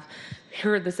who have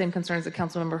heard the same concerns that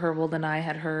Councilmember Herbold and I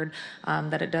had heard,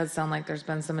 that it does sound like there's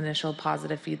been some initial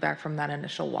positive feedback from that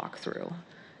initial walkthrough.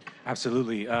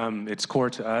 Absolutely. It's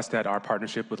core to us that our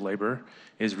partnership with labor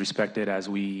is respected as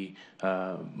we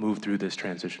move through this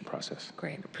transition process.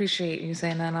 Great. Appreciate you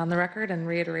saying that on the record and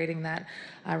reiterating that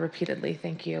repeatedly.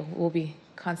 Thank you. We'll be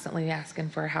constantly asking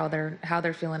for how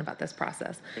they're feeling about this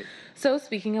process. Great. So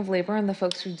speaking of labor and the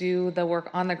folks who do the work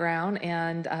on the ground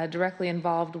and directly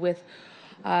involved with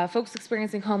folks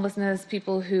experiencing homelessness,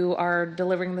 people who are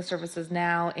delivering the services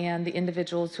now, and the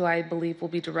individuals who I believe will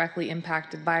be directly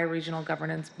impacted by a regional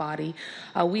governance body.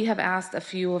 We have asked a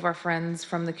few of our friends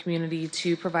from the community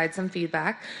to provide some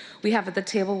feedback. We have at the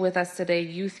table with us today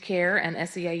Youth Care and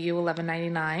SEIU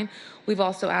 1199. We've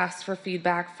also asked for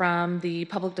feedback from the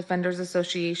Public Defenders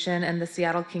Association and the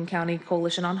Seattle-King County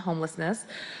Coalition on Homelessness.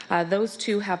 Those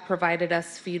two have provided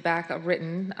us feedback,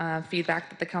 written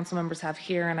feedback that the council members have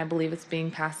here, and I believe it's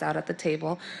being passed out at the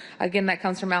table. Again, that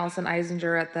comes from Allison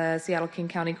Eisinger at the Seattle-King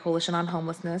County Coalition on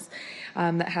Homelessness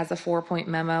that has a 4-point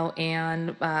memo,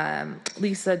 and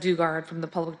Lisa Dugard from the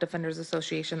Public Defenders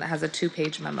Association that has a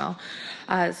 2-page memo.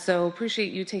 So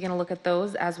appreciate you taking a look at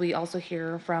those as we also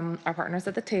hear from our partners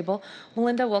at the table.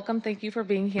 Melinda, welcome. Thank you for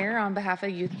being here on behalf of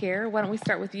Youth Care. Why don't we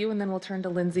start with you, and then we'll turn to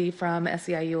Lindsay from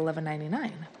SEIU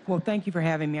 1199. Well, thank you for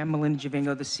having me. I'm Melinda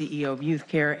Javingo, the CEO of Youth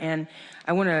Care, and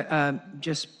I want to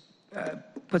just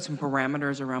put some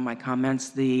parameters around my comments.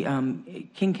 The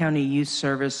King County Youth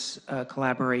Service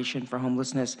Collaboration for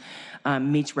Homelessness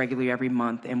meets regularly every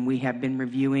month, and we have been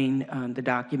reviewing the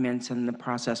documents and the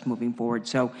process moving forward.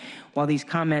 So while these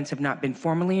comments have not been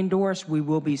formally endorsed, we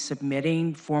will be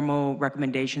submitting formal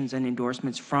recommendations and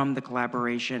endorsements from the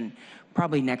collaboration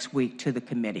probably next week to the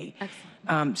committee.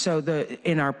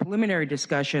 In our preliminary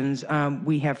discussions,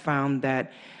 we have found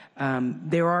that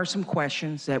there are some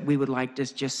questions that we would like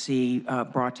to just see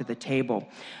brought to the table.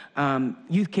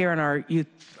 Youth Care and our youth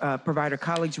provider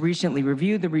colleagues recently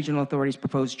reviewed the regional authority's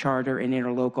proposed charter and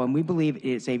interlocal, and we believe it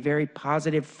is a very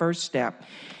positive first step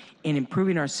in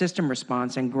improving our system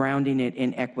response and grounding it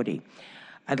in equity.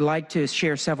 I'd like to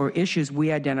share several issues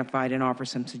we identified and offer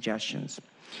some suggestions.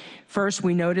 First,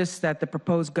 we noticed that the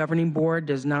proposed governing board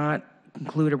does not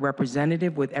include a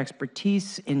representative with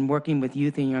expertise in working with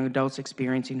youth and young adults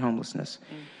experiencing homelessness.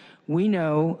 We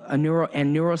know,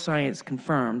 neuroscience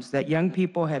confirms, that young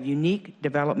people have unique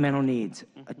developmental needs.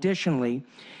 Additionally,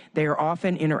 they are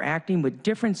often interacting with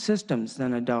different systems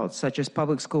than adults, such as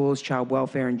public schools, child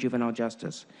welfare, and juvenile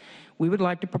justice. We would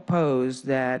like to propose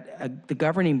that the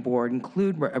governing board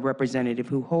include a representative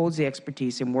who holds the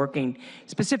expertise in working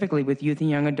specifically with youth and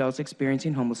young adults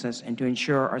experiencing homelessness, and to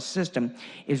ensure our system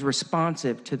is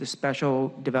responsive to the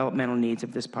special developmental needs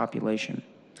of this population.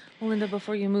 Well, Linda,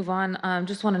 before you move on,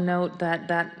 just want to note that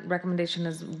that recommendation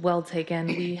is well taken.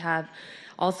 We have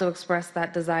also expressed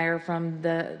that desire from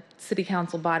the city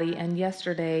council body, and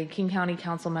yesterday King County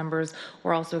council members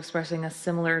were also expressing a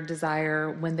similar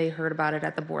desire when they heard about it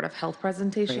at the Board of Health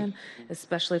presentation,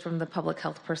 especially from the public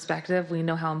health perspective. We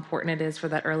know how important it is for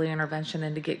that early intervention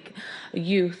and to get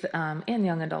youth and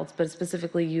young adults, but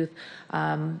specifically youth,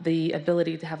 the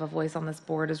ability to have a voice on this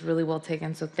board is really well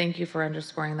taken. So thank you for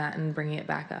underscoring that and bringing it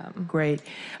back up. Great.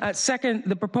 Second,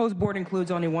 the proposed board includes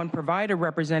only one provider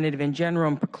representative in general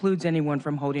and precludes anyone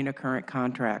from holding a current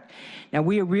contract. Now,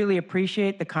 we really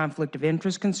appreciate the conflict of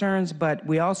interest concerns, but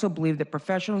we also believe that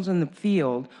professionals in the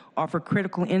field offer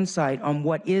critical insight on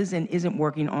what is and isn't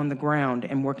working on the ground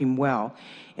and working well.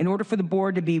 In order for the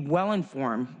board to be well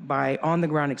informed by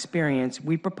on-the-ground experience,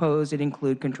 we propose it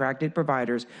include contracted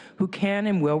providers who can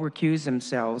and will recuse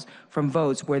themselves from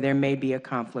votes where there may be a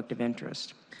conflict of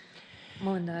interest.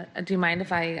 Melinda, do you mind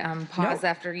if I pause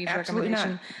after each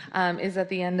recommendation? Not. Is at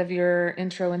the end of your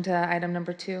intro into item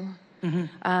number 2?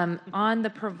 On the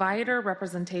provider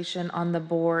representation on the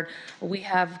board, we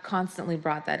have constantly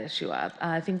brought that issue up.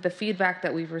 I think the feedback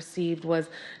that we've received was,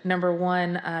 number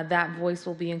one, that voice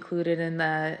will be included in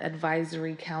the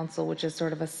advisory council, which is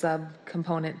sort of a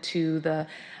sub-component to the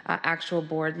actual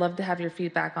board. Love to have your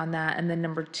feedback on that. And then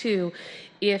number two,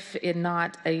 if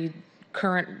not a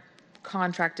current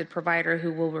contracted provider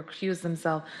who will recuse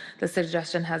themselves, the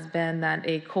suggestion has been that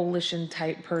a coalition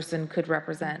type person could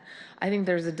represent. I think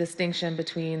there's a distinction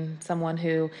between someone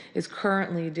who is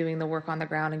currently doing the work on the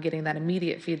ground and getting that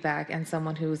immediate feedback and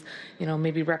someone who's,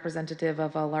 maybe representative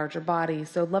of a larger body.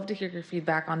 So I'd love to hear your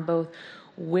feedback on both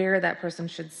where that person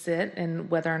should sit and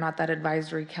whether or not that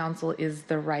advisory council is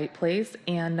the right place,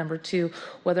 and number two,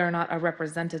 whether or not a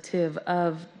representative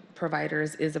of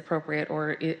providers is appropriate,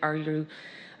 or are you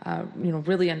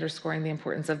really underscoring the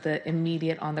importance of the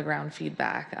immediate on-the-ground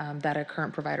feedback that a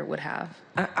current provider would have?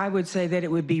 I would say that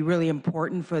it would be really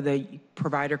important for the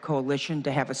provider coalition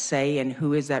to have a say in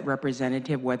who is that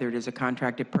representative, whether it is a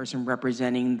contracted person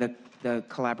representing the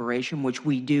collaboration, which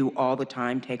we do all the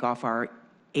time, take off our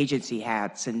agency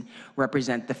hats and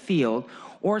represent the field,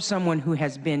 or someone who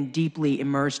has been deeply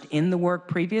immersed in the work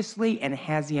previously and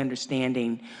has the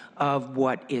understanding of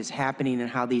what is happening and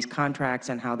how these contracts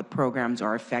and how the programs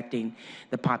are affecting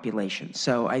the population.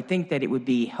 So I think that it would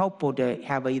be helpful to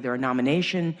have either a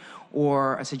nomination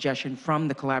or a suggestion from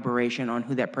the collaboration on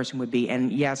who that person would be.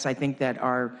 And yes, I think that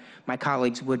my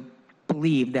colleagues would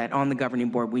believe that on the governing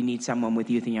board we need someone with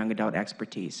youth and young adult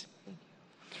expertise.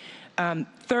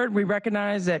 Third, we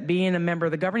recognize that being a member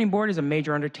of the governing board is a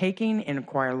major undertaking and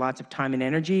requires lots of time and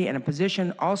energy, and a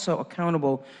position also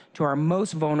accountable to our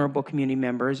most vulnerable community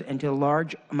members and to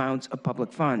large amounts of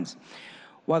public funds.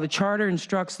 While the charter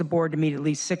instructs the board to meet at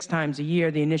least 6 times a year,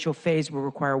 the initial phase will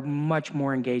require much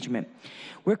more engagement.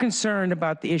 We're concerned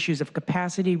about the issues of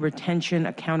capacity, retention,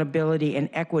 accountability, and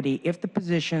equity if the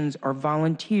positions are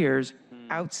volunteers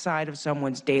outside of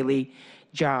someone's daily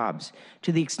jobs.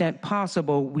 To the extent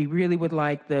possible, we really would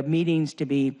like the meetings to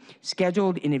be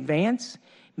scheduled in advance,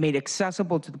 made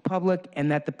accessible to the public, and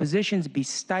that the positions be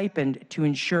stipend to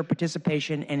ensure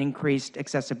participation and increased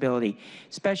accessibility,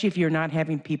 especially if you're not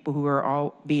having people who are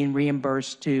all being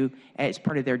reimbursed as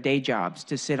part of their day jobs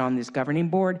to sit on this governing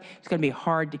board. It's going to be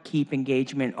hard to keep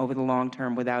engagement over the long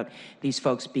term without these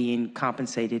folks being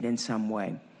compensated in some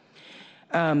way.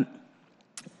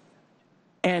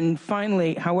 And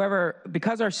finally, however,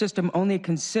 because our system only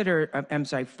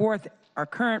fourth, our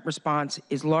current response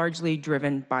is largely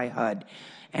driven by HUD.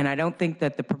 And I don't think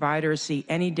that the providers see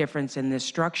any difference in this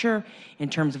structure in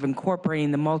terms of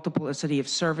incorporating the multiplicity of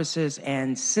services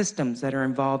and systems that are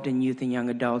involved in youth and young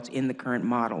adults in the current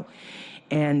model.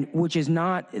 And which is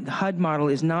not, the HUD model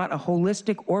is not a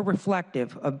holistic or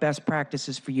reflective of best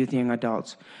practices for youth and young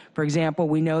adults. For example,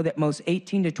 we know that most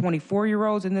 18 to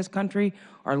 24-year-olds in this country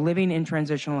are living in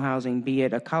transitional housing, be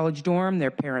it a college dorm, their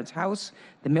parents' house,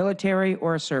 the military,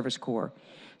 or a service corps.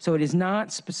 So it is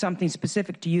not something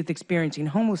specific to youth experiencing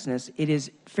homelessness. It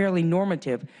is fairly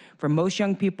normative for most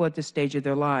young people at this stage of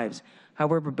their lives.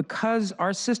 However, because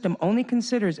our system only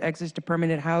considers access to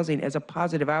permanent housing as a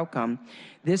positive outcome,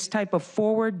 this type of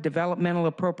forward developmental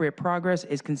appropriate progress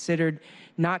is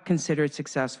not considered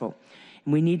successful.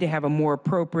 And we need to have a more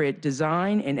appropriate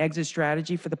design and exit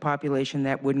strategy for the population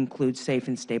that would include safe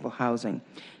and stable housing.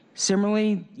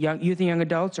 Similarly, youth and young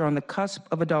adults are on the cusp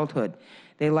of adulthood.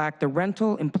 They lack the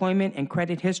rental, employment, and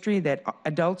credit history that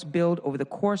adults build over the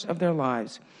course of their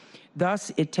lives.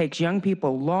 Thus, it takes young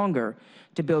people longer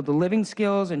to build the living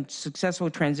skills and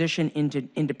successful transition into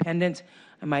independence.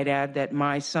 I might add that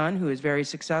my son, who is very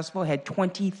successful, had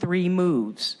 23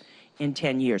 moves in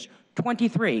 10 years.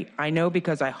 23. I know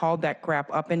because I hauled that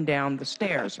crap up and down the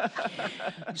stairs.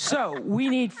 So we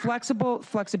need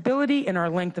flexibility in our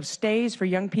length of stays for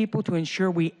young people to ensure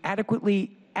we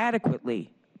adequately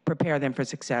prepare them for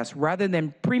success, rather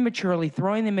than prematurely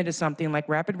throwing them into something like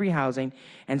rapid rehousing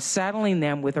and saddling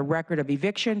them with a record of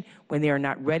eviction when they are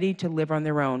not ready to live on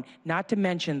their own, not to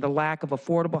mention the lack of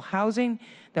affordable housing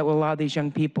that will allow these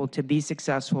young people to be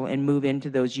successful and move into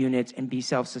those units and be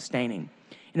self-sustaining.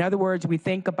 In other words, we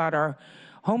think about our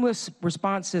homeless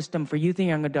response system for youth and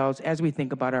young adults as we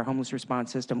think about our homeless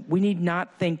response system. We need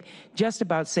not think just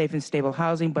about safe and stable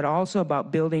housing, but also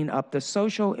about building up the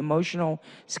social, emotional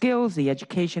skills, the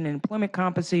education and employment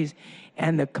competencies,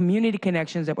 and the community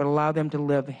connections that would allow them to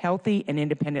live healthy and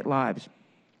independent lives.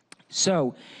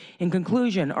 So, in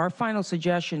conclusion, our final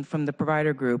suggestion from the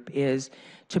provider group is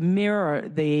to mirror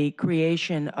the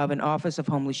creation of an Office of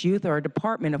Homeless Youth or a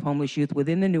Department of Homeless Youth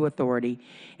within the new authority,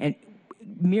 and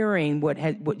mirroring what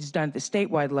is done at the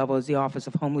statewide level is the Office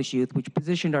of Homeless Youth, which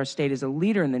positioned our state as a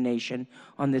leader in the nation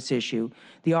on this issue.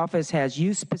 The office has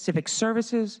youth-specific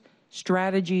services,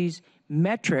 strategies,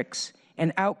 metrics,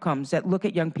 and outcomes that look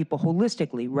at young people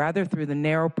holistically, rather than through the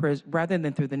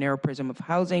narrow prism of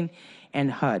housing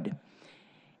and HUD.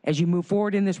 As you move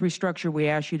forward in this restructure, we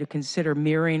ask you to consider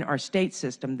mirroring our state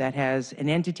system that has an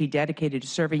entity dedicated to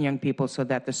serving young people so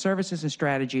that the services and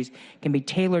strategies can be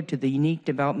tailored to the unique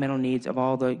developmental needs of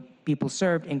all the people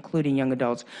served, including young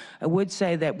adults. I would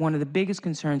say that one of the biggest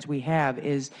concerns we have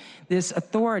is this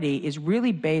authority is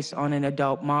really based on an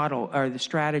adult model, or the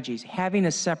strategies. Having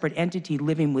a separate entity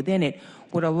living within it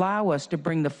would allow us to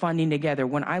bring the funding together.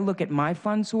 When I look at my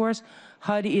fund source,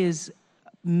 HUD is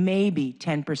maybe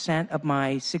 10% of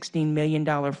my $16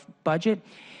 million budget.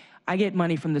 I get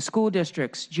money from the school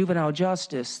districts, juvenile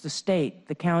justice, the state,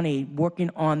 the county, working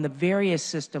on the various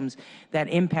systems that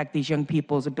impact these young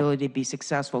people's ability to be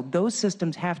successful. Those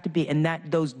systems have to be, and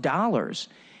those dollars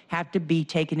have to be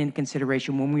taken into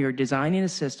consideration when we are designing a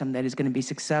system that is going to be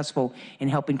successful in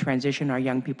helping transition our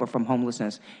young people from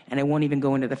homelessness. And I won't even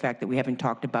go into the fact that we haven't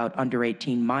talked about under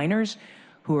 18 minors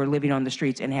who are living on the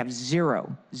streets and have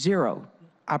zero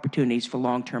opportunities for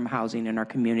long-term housing in our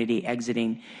community,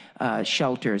 exiting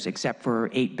shelters, except for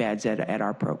 8 beds at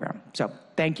our program. So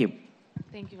thank you.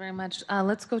 Thank you very much.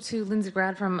 Let's go to Lindsay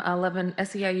Grad from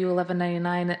SEIU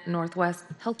 1199 Northwest,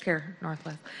 Healthcare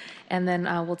Northwest. And then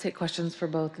we'll take questions for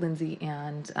both Lindsay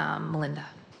and Melinda.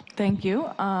 Thank you.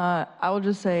 I will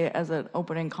just say as an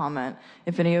opening comment,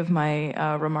 if any of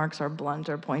my remarks are blunt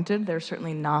or pointed, they're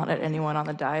certainly not at anyone on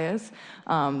the dais.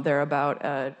 They're about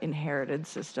an inherited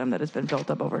system that has been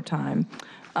built up over time.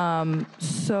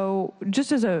 So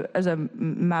just as a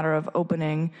matter of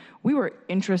opening, we were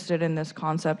interested in this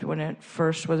concept when it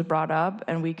first was brought up,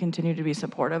 and we continue to be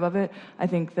supportive of it. I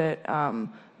think that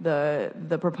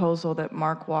the proposal that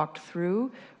Mark walked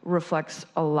through reflects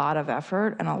a lot of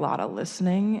effort and a lot of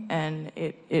listening, and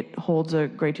it holds a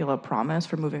great deal of promise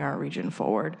for moving our region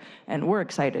forward. And we're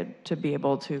excited to be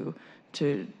able to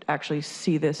to actually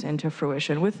see this into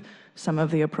fruition with some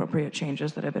of the appropriate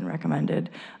changes that have been recommended.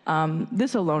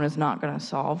 This alone is not going to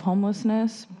solve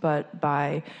homelessness, but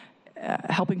by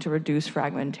helping to reduce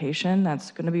fragmentation,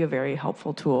 that's going to be a very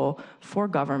helpful tool for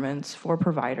governments, for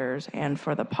providers, and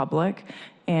for the public.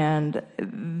 And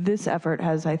this effort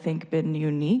has, I think, been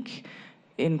unique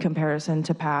in comparison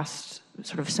to past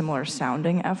sort of similar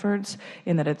sounding efforts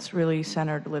in that it's really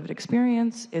centered lived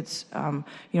experience. It's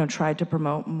tried to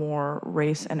promote more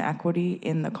race and equity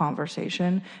in the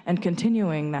conversation, and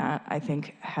continuing that, I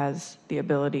think, has the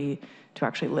ability to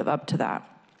actually live up to that.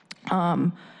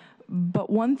 But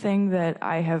one thing that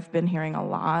I have been hearing a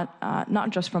lot, not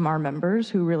just from our members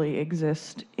who really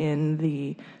exist in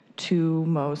the two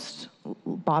most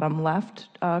bottom left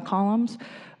columns,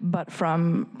 but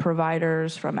from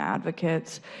providers, from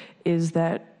advocates, is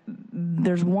that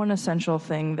there's one essential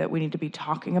thing that we need to be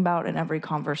talking about in every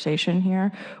conversation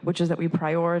here, which is that we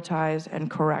prioritize and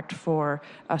correct for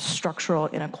a structural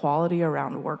inequality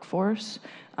around workforce.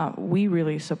 We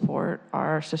really support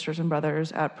our sisters and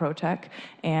brothers at ProTech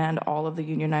and all of the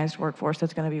unionized workforce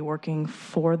that's going to be working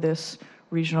for this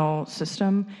regional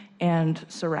system and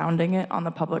surrounding it on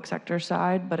the public sector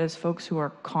side. But as folks who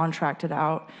are contracted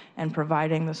out and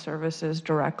providing the services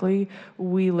directly,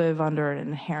 we live under an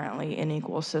inherently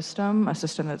unequal system, a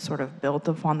system that's sort of built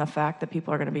upon the fact that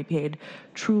people are going to be paid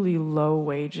truly low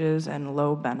wages and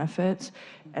low benefits,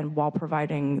 and while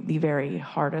providing the very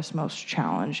hardest, most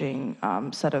challenging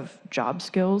set of job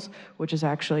skills, which is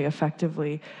actually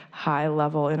effectively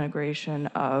high-level integration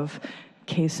of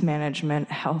case management,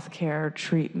 healthcare,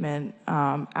 treatment,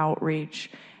 outreach,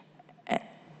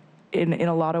 in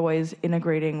a lot of ways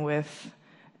integrating with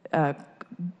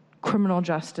criminal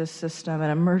justice system,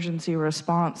 an emergency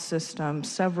response system,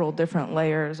 several different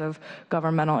layers of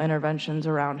governmental interventions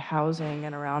around housing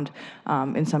and around,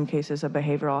 in some cases, a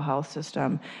behavioral health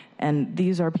system. And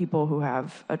these are people who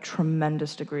have a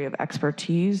tremendous degree of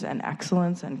expertise and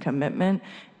excellence and commitment,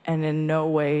 and in no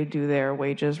way do their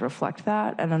wages reflect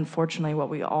that. And unfortunately, what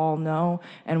we all know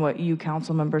and what you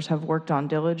council members have worked on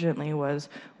diligently was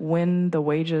when the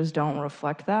wages don't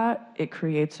reflect that, it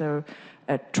creates a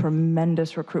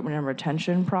tremendous recruitment and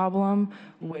retention problem,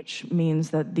 which means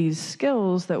that these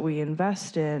skills that we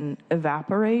invest in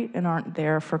evaporate and aren't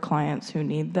there for clients who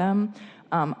need them.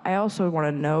 I also want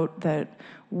to note that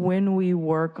when we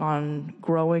work on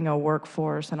growing a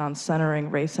workforce and on centering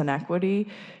race and equity,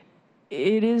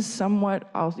 it is somewhat,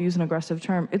 I'll use an aggressive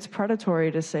term, it's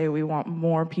predatory to say we want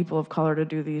more people of color to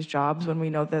do these jobs when we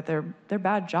know that they're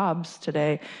bad jobs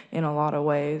today in a lot of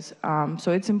ways.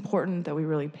 So it's important that we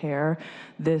really pair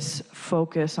this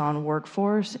focus on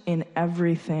workforce in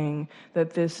everything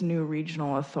that this new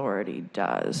regional authority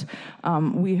does.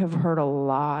 We have heard a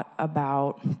lot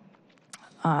about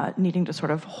needing to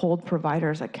sort of hold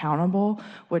providers accountable,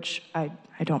 which I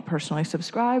don't personally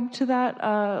subscribe to that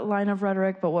line of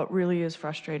rhetoric, but what really is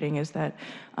frustrating is that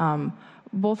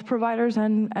both providers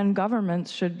and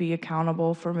governments should be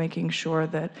accountable for making sure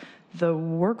that the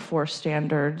workforce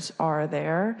standards are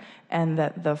there and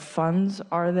that the funds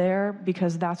are there,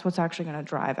 because that's what's actually going to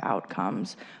drive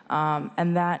outcomes.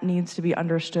 And that needs to be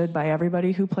understood by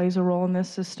everybody who plays a role in this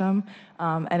system,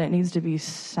 and it needs to be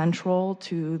central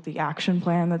to the action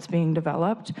plan that's being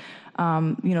developed.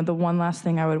 The one last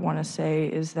thing I would want to say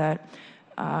is that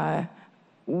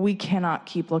we cannot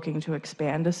keep looking to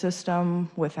expand a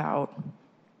system without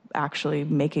actually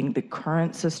making the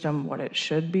current system what it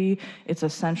should be. It's a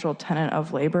central tenet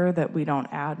of labor that we don't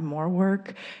add more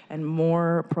work and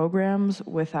more programs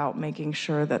without making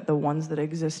sure that the ones that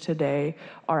exist today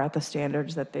are at the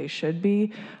standards that they should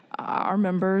be. Our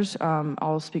members,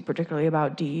 I'll speak particularly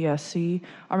about DESC,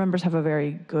 our members have a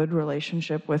very good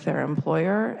relationship with their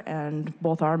employer, and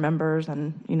both our members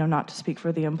and, not to speak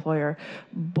for the employer,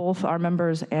 both our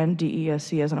members and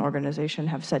DESC as an organization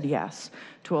have said yes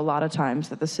to a lot of times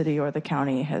that the city or the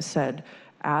county has said,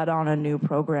 add on a new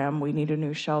program, we need a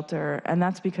new shelter, and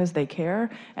that's because they care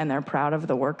and they're proud of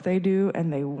the work they do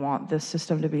and they want this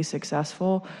system to be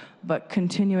successful. But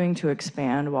continuing to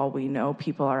expand while we know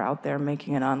people are out there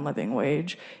making an unliving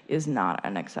wage is not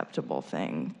an acceptable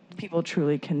thing. People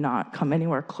truly cannot come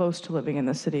anywhere close to living in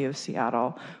the city of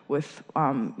Seattle with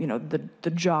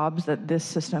the jobs that this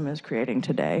system is creating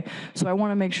today. So I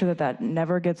want to make sure that that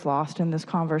never gets lost in this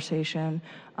conversation.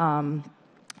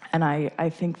 And I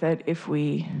think that if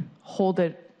we hold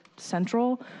it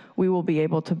central, we will be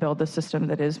able to build a system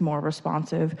that is more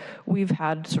responsive. We've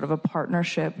had sort of a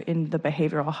partnership in the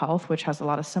behavioral health, which has a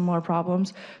lot of similar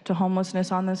problems to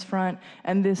homelessness on this front,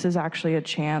 and this is actually a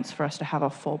chance for us to have a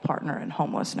full partner in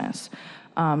homelessness.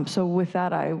 So with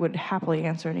that, I would happily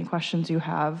answer any questions you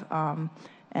have,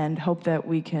 and hope that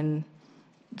we can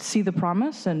see the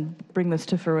promise and bring this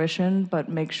to fruition, but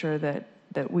make sure that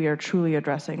we are truly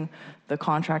addressing the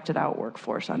contracted out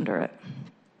workforce under it.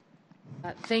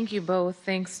 Thank you both.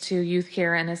 Thanks to Youth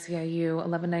Care and SEIU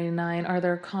 1199. Are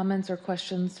there comments or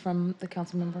questions from the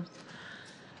council members?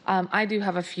 I do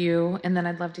have a few, and then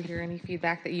I'd love to hear any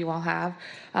feedback that you all have.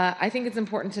 I think it's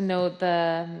important to note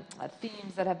the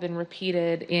themes that have been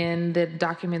repeated in the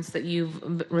documents that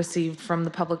you've received from the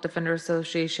Public Defender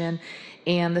Association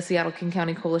and the Seattle-King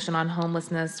County Coalition on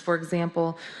Homelessness. For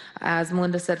example, as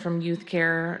Melinda said from Youth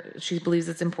Care, she believes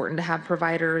it's important to have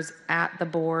providers at the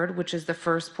board, which is the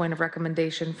first point of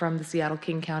recommendation from the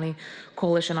Seattle-King County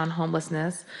Coalition on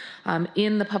Homelessness.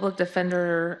 In the Public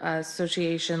Defender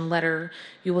Association letter,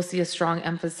 you will see a strong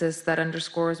emphasis that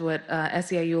underscores what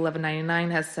SEIU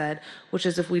 1199 has said, which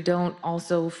is if we don't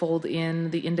also fold in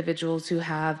the individuals who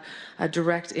have a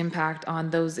direct impact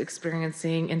on those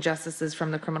experiencing injustices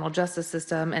from the criminal justice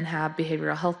system and have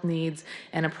behavioral health needs,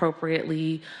 and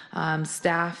appropriately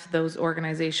staff those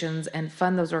organizations and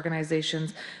fund those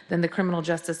organizations, then the criminal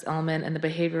justice element and the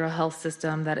behavioral health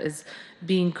system that is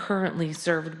being currently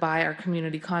served by our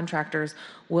community contractors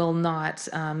will not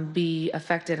be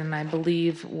affected. And I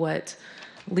believe what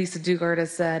Lisa Dugard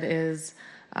has said is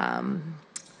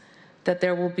that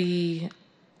there will be,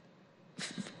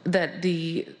 that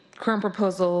the current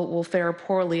proposal will fare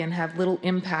poorly and have little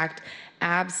impact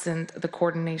absent the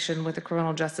coordination with the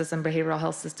criminal justice and behavioral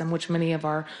health system, which many of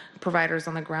our providers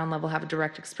on the ground level have a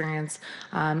direct experience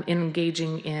in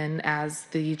engaging in as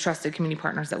the trusted community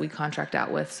partners that we contract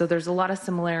out with. So there's a lot of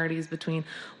similarities between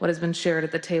what has been shared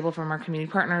at the table from our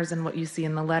community partners and what you see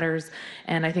in the letters,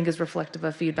 and I think is reflective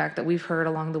of feedback that we've heard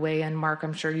along the way. And Mark,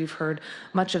 I'm sure you've heard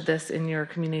much of this in your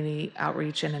community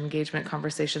outreach and engagement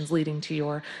conversations leading to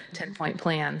your 10-point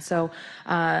plan. So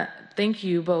thank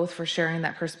you both for sharing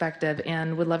that perspective,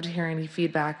 and would love to hear any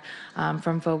feedback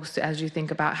from folks as you think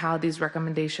about how these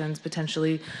recommendations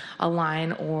potentially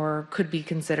align or could be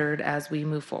considered as we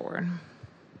move forward.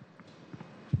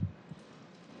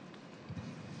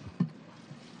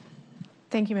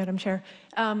 Thank you, Madam Chair.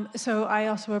 So I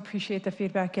also appreciate the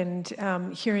feedback and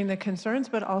hearing the concerns,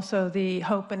 but also the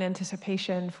hope and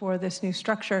anticipation for this new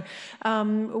structure.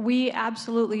 We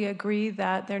absolutely agree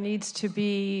that there needs to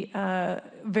be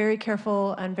very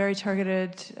careful and very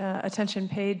targeted attention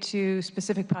paid to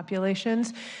specific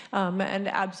populations, and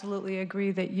absolutely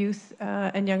agree that youth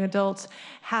and young adults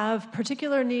have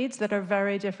particular needs that are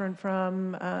very different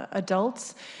from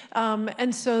adults.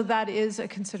 And so that is a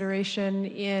consideration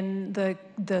in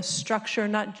the structure,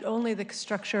 not only the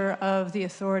structure of the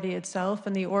authority itself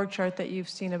and the org chart that you've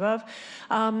seen above,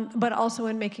 but also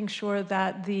in making sure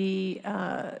that the,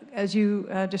 as you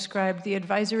described, the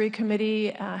advisory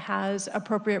committee has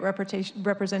appropriate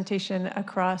representation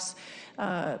across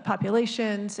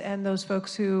populations and those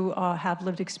folks who have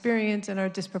lived experience and are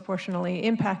disproportionately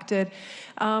impacted.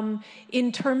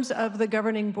 In terms of the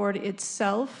governing board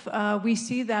itself, we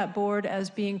see that board as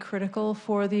being critical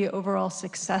for the overall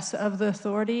success of the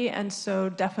authority, and so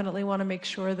definitely want to make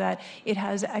sure that it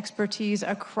has expertise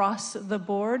across the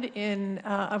board in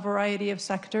a variety of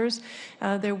sectors.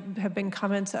 There have been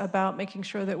comments about making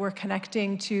sure that we're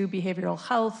connecting to behavioral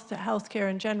health, to healthcare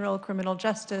in general, criminal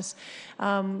justice.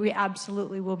 We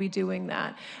absolutely will be doing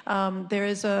that. There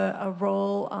is a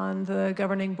role on the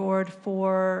governing board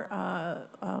for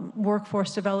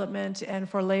workforce development and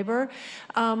for labor.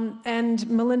 And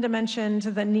Melinda mentioned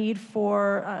the need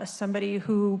for somebody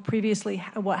who previously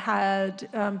had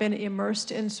been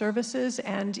immersed in services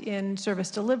and in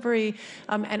service delivery,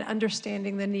 and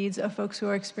understanding the needs of folks who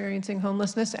are experiencing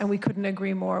homelessness, and we couldn't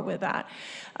agree more with that.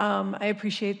 I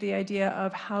appreciate the idea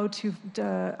of how to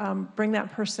bring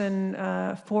that person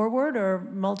forward, or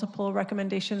multiple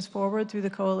recommendations forward through the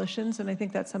coalitions, and I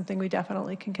think that's something we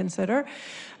definitely can consider.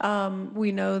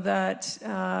 We know that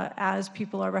as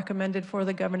people are recommended for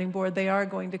the governing board, they are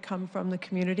going to come from the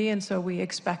community, and so we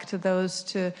expect those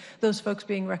folks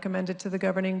being recommended to the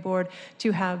governing board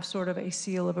to have sort of a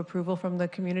seal of approval from the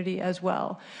community as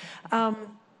well.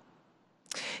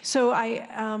 So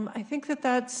I think that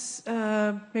that's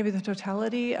maybe the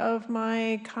totality of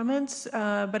my comments,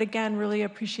 but again, really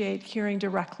appreciate hearing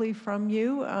directly from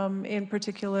you, in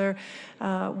particular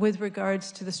with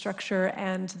regards to the structure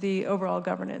and the overall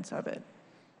governance of it.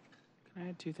 I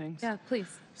had two things. Yeah,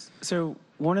 please. So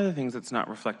one of the things that's not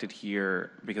reflected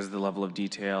here because of the level of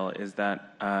detail is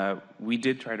that we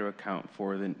did try to account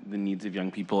for the needs of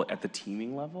young people at the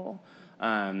teaming level.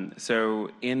 So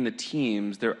in the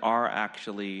teams, there are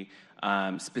actually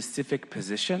specific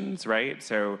positions, right?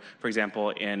 So for example,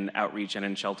 in outreach and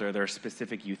in shelter, there are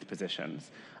specific youth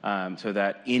positions. So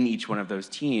that in each one of those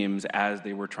teams, as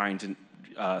they were trying to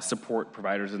support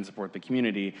providers and support the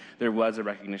community, there was a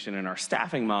recognition in our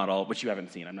staffing model, which you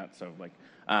haven't seen, I'm not so like,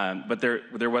 but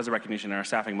there was a recognition in our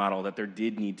staffing model that there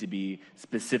did need to be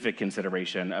specific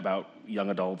consideration about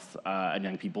young adults and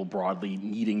young people broadly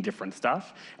needing different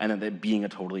stuff, and that it being a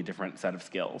totally different set of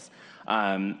skills.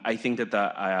 I think that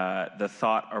the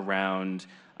thought around,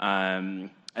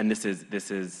 and this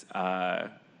is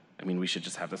I mean, we should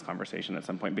just have this conversation at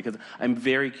some point because I'm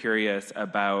very curious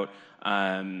about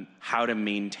how to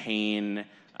maintain,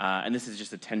 and this is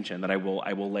just a tension that I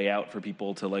will lay out for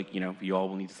people to like, you all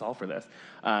will need to solve for this.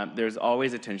 There's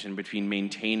always a tension between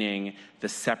maintaining the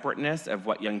separateness of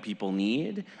what young people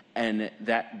need and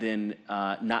that then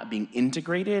not being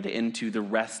integrated into the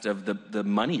rest of the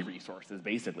money resources,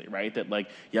 basically, right? That like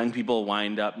young people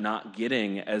wind up not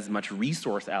getting as much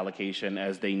resource allocation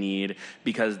as they need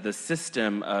because the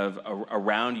system of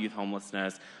around youth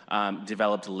homelessness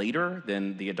developed later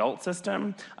than the adult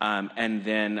system and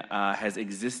then has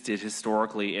existed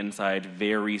historically inside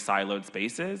very siloed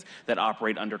spaces that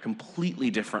operate under completely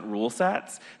different rule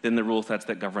sets than the rule sets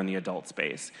that govern the adult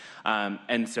space.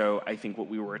 And so I think what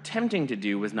we were attempting to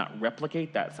do was not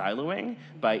replicate that siloing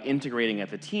by integrating at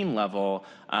the team level,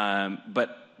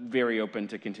 but very open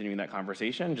to continuing that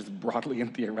conversation, just broadly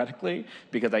and theoretically,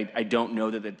 because I don't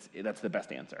know that that's the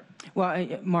best answer. Well,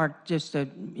 Mark, just a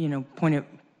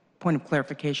point of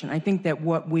clarification. I think that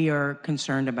what we are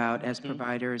concerned about as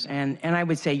providers, and I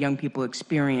would say young people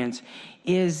experience,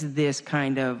 is this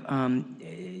kind of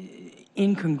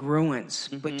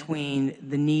incongruence between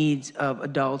the needs of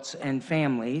adults and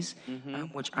families,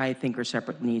 which I think are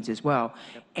separate needs as well,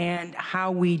 and how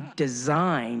we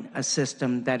design a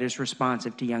system that is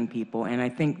responsive to young people. And I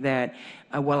think that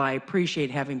while I appreciate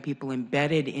having people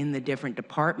embedded in the different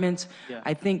departments,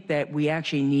 I think that we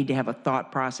actually need to have a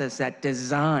thought process that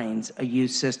designs a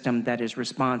youth system that is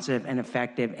responsive and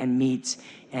effective and meets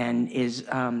and is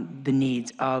the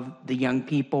needs of the young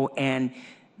people and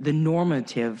the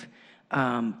normative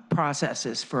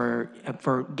processes for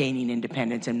gaining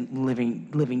independence and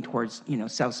living towards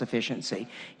self-sufficiency.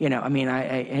 I mean,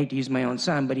 I hate to use my own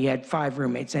son, but he had 5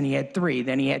 roommates, then he had 3,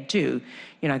 then he had 2.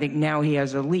 I think now he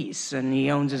has a lease and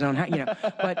he owns his own house.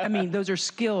 But I mean, those are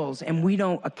skills, and we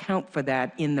don't account for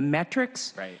that in the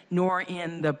metrics, nor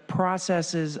in the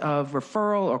processes of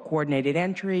referral or coordinated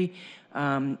entry.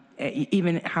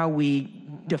 Even how we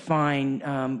define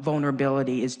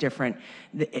vulnerability is different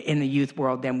in the youth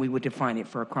world than we would define it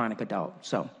for a chronic adult.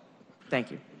 So,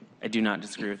 thank you. I do not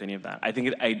disagree with any of that. I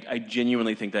think I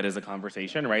genuinely think that is a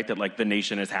conversation, right? That like the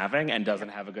nation is having and doesn't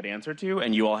have a good answer to,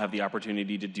 and you all have the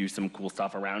opportunity to do some cool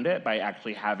stuff around it by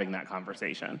actually having that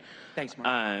conversation. Thanks,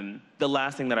 Mark. The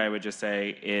last thing that I would just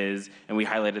say is, and we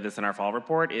highlighted this in our fall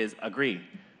report, is agree.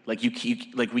 Like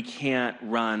we can't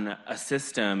run a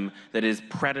system that is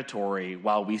predatory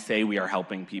while we say we are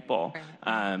helping people.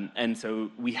 And so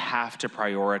we have to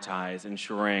prioritize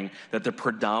ensuring that the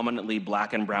predominantly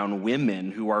Black and brown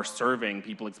women who are serving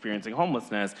people experiencing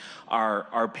homelessness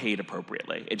are paid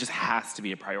appropriately. It just has to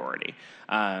be a priority.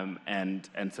 And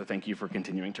so thank you for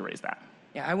continuing to raise that.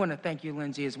 Yeah, I want to thank you,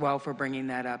 Lindsay, as well for bringing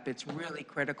that up. It's really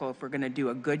critical if we're going to do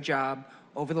a good job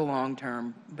over the long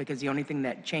term, because the only thing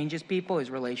that changes people is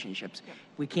relationships.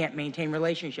 We can't maintain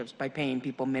relationships by paying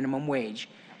people minimum wage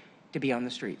to be on the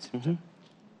streets.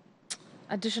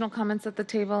 Additional comments at the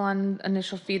table on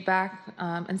initial feedback,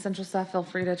 and central staff, feel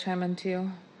free to chime in too.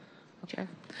 Okay.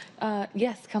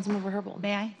 Yes, Councilmember Herbold.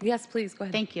 May I? Yes, please, go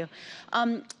ahead. Thank you.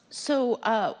 So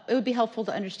it would be helpful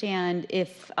to understand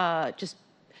if just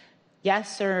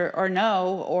yes or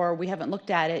no, or we haven't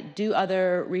looked at it, do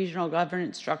other regional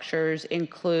governance structures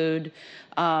include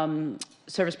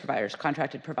service providers,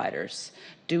 contracted providers?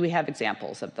 Do we have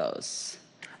examples of those?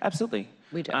 Absolutely.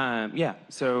 We do. Yeah,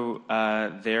 so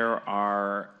there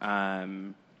are,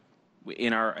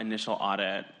 in our initial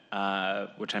audit,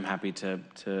 which I'm happy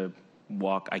to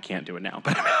walk, I can't do it now,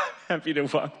 but I'm happy to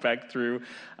walk back through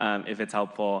if it's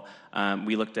helpful.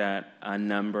 We looked at a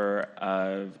number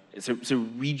of, so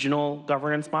regional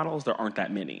governance models, there aren't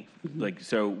that many.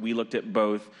 So we looked at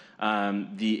both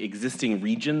the existing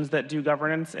regions that do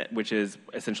governance, which is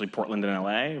essentially Portland and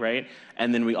LA, right?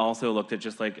 And then we also looked at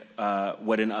just like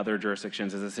what in other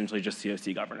jurisdictions is essentially just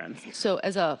COC governance. So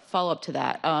as a follow-up to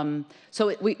that,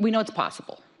 so we know it's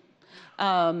possible.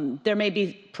 There may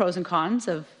be pros and cons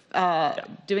of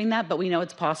doing that, but we know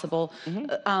it's possible.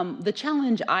 The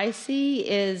challenge I see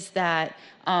is that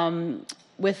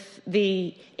with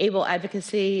the able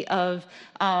advocacy of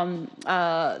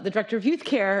the Director of Youth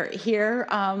Care here,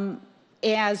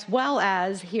 as well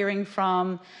as hearing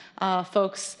from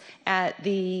folks at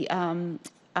the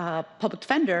public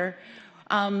defender,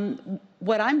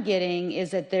 what I'm getting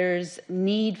is that there's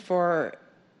need for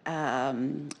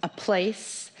a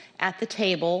place at the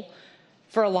table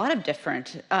for a lot of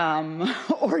different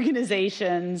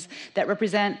organizations that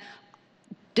represent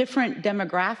different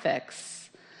demographics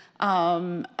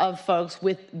of folks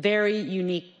with very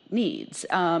unique needs.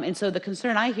 And so the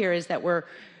concern I hear is that we're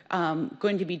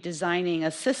going to be designing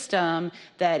a system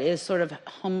that is sort of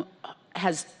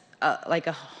has like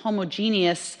a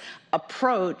homogeneous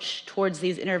approach towards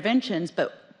these interventions,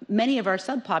 but many of our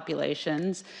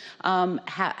subpopulations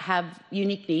have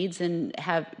unique needs and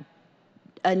have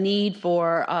a need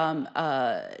for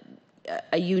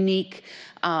a unique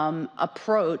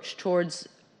approach towards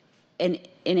an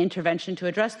intervention to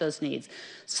address those needs.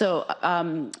 So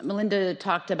Melinda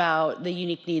talked about the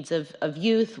unique needs of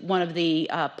youth. One of the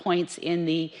points in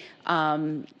the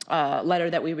letter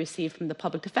that we received from the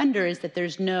public defender is that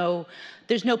there's no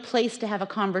place to have a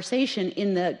conversation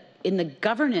in the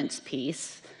governance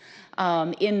piece,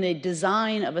 in the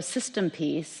design of a system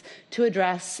piece to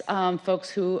address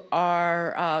folks who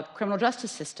are criminal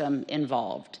justice system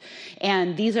involved.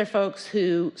 And these are folks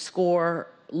who score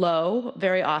low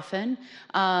very often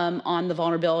on the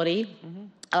vulnerability.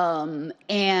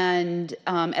 And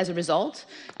as a result,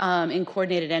 in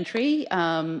coordinated entry,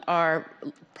 are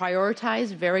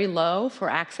prioritized very low for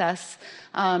access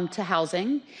to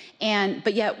housing.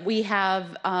 But yet we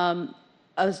have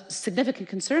a significant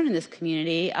concern in this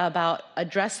community about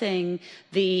addressing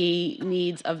the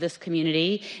needs of this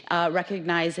community,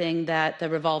 recognizing that the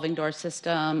revolving door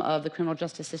system of the criminal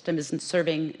justice system isn't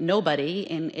serving nobody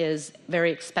and is very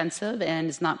expensive and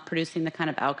is not producing the kind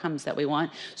of outcomes that we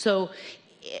want. So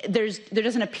there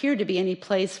doesn't appear to be any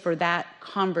place for that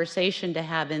conversation to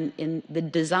have in the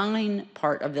design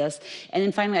part of this. And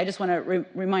then finally, I just want to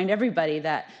remind everybody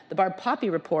that the Barb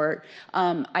Poppy report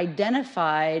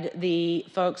identified the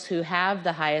folks who have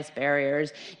the highest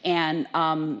barriers and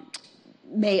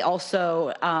may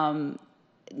also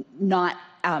not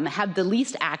have the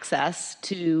least access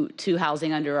to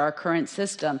housing under our current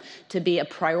system to be a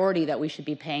priority that we should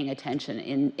be paying attention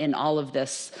in all of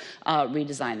this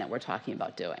redesign that we're talking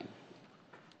about doing.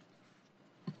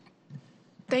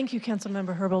 Thank you,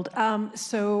 Councilmember Herbold.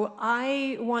 So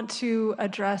I want to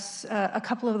address a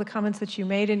couple of the comments that you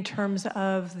made in terms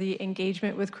of the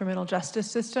engagement with criminal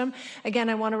justice system. Again,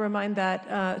 I want to remind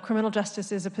that criminal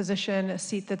justice is a position, a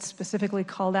seat that's specifically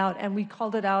called out, and we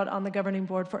called it out on the governing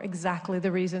board for exactly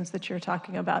the reasons that you're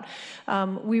talking about.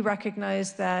 We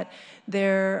recognize that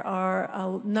there are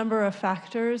a number of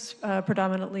factors,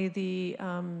 predominantly the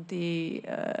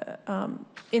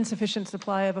insufficient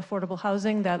supply of affordable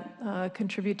housing that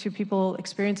contribute to people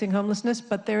experiencing homelessness,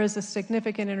 but there is a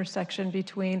significant intersection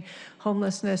between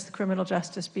homelessness, criminal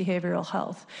justice, behavioral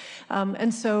health.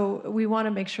 And so we want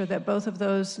to make sure that both of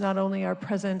those not only are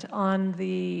present on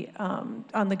the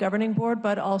governing board,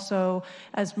 but also,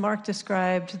 as Mark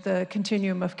described, the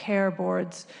continuum of care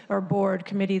boards or board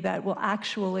committee that will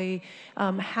actually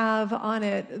have on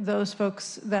it those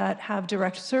folks that have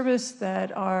direct service,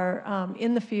 that are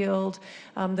in the field,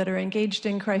 that are engaged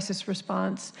in crisis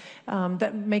response,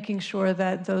 that making sure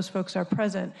that those folks are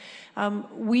present.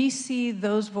 We see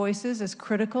those voices as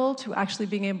critical to actually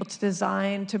being able to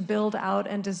design, to build out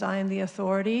and design the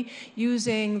authority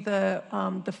using the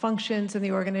functions and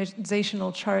the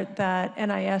organizational chart that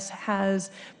NIS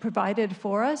has provided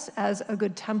for us as a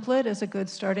good template, as a good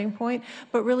starting point,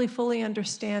 but really fully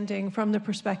understanding from the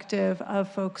perspective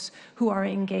of folks who are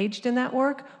engaged in that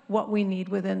work, what we need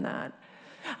within that.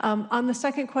 On the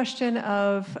second question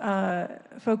of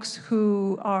folks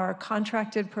who are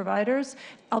contracted providers,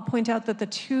 I'll point out that the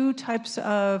two types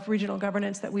of regional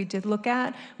governance that we did look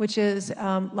at, which is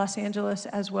Los Angeles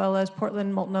as well as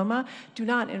Portland, Multnomah, do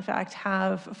not in fact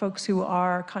have folks who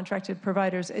are contracted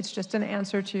providers. It's just an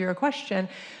answer to your question.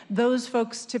 Those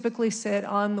folks typically sit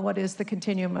on what is the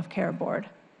continuum of care board.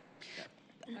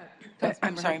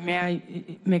 I'm sorry, may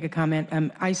I make a comment?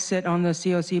 I sit on the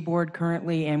COC board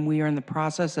currently, and we are in the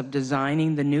process of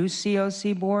designing the new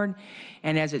COC board.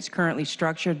 And as it's currently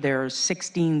structured, there are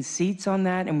 16 seats on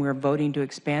that, and we're voting to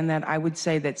expand that. I would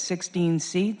say that 16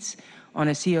 seats on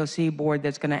a COC board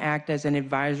that's going to act as an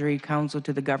advisory council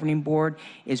to the governing board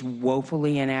is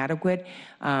woefully inadequate.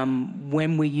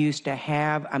 When we used to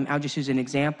have, I'll just use an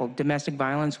example, domestic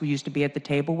violence, we used to be at the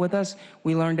table with us.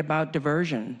 We learned about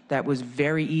diversion. That was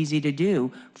very easy to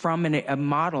do from a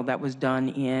model that was done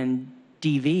in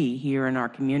DV here in our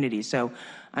community. So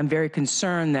I'm very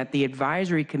concerned that the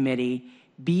advisory committee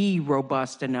be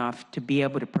robust enough to be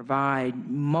able to provide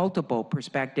multiple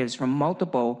perspectives from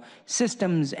multiple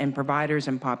systems and providers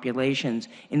and populations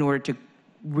in order to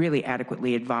really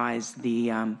adequately advise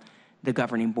the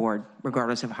governing board,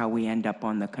 regardless of how we end up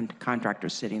on the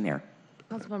contractors sitting there.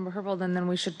 Councilmember Herbold, and then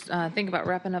we should think about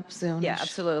wrapping up soon. Yeah,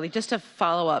 absolutely. Just to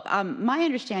follow up, my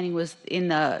understanding was in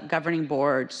the governing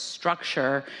board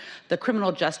structure, the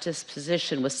criminal justice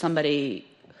position was somebody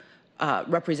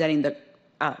representing the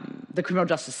criminal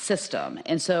justice system.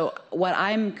 And so what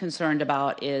I'm concerned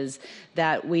about is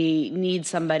that we need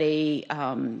somebody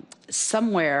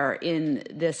somewhere in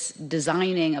this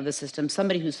designing of the system,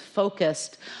 somebody who's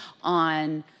focused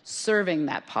on serving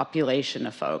that population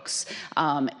of folks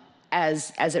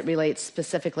as it relates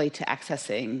specifically to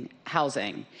accessing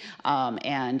housing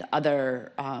and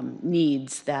other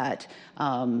needs that,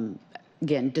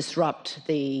 again, disrupt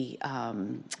the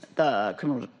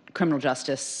criminal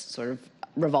justice sort of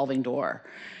revolving door.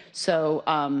 So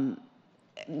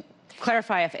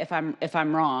clarify if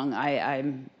I'm wrong.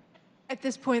 I'm At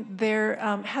this point, there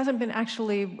hasn't been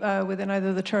actually, within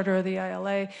either the charter or the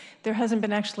ILA, there hasn't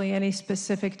been actually any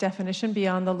specific definition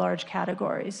beyond the large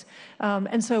categories.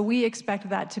 And so we expect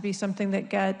that to be something that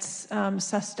gets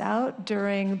sussed out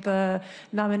during the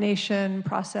nomination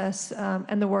process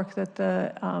and the work that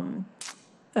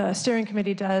the steering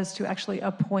committee does to actually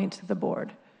appoint the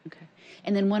board.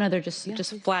 And then one other,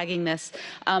 just flagging this,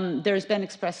 there's been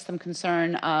expressed some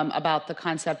concern about the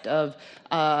concept of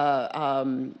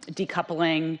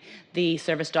decoupling the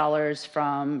service dollars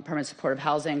from permanent supportive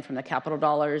housing from the capital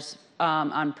dollars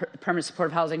on permanent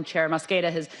supportive housing. Chair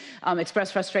Mosqueda has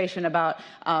expressed frustration about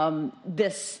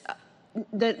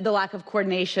the lack of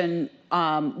coordination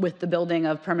with the building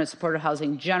of permanent supportive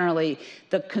housing generally.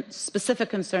 The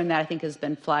specific concern that I think has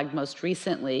been flagged most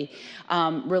recently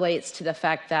relates to the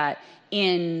fact that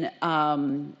in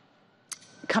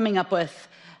coming up with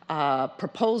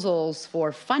proposals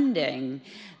for funding,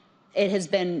 it has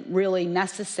been really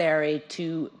necessary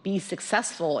to be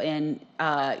successful in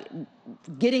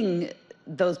getting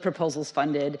those proposals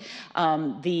funded.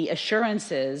 The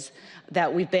assurances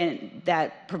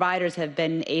that providers have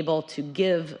been able to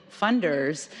give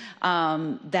funders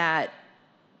that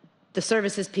the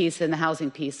services piece and the housing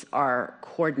piece are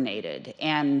coordinated.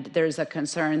 And there's a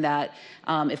concern that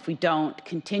if we don't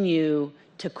continue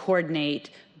to coordinate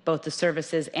both the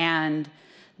services and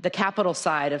the capital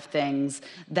side of things,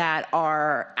 that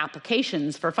our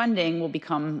applications for funding will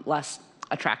become less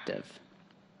attractive.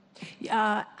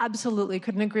 Absolutely,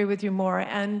 couldn't agree with you more.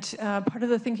 And part of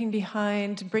the thinking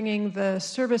behind bringing the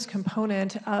service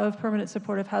component of permanent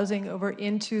supportive housing over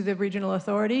into the regional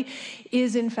authority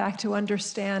is, in fact, to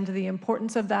understand the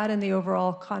importance of that in the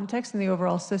overall context and the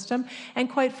overall system,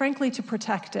 and quite frankly, to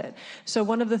protect it. So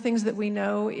one of the things that we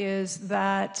know is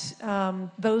that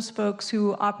those folks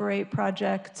who operate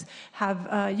projects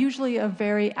have usually a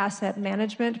very asset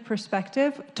management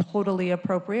perspective, totally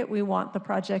appropriate. We want the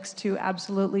projects to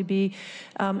absolutely be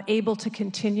able to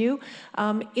continue.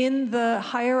 In the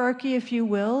hierarchy, if you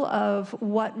will, of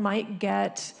what might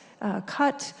get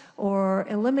cut or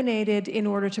eliminated in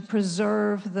order to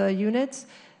preserve the units,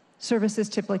 services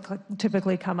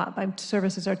typically come up.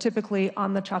 Services are typically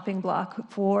on the chopping block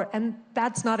and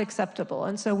that's not acceptable.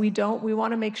 And so we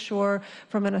want to make sure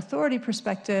from an authority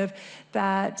perspective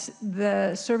that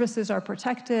the services are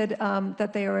protected,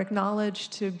 that they are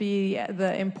acknowledged to be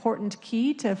the important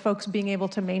key to folks being able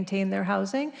to maintain their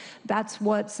housing. That's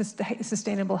what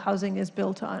sustainable housing is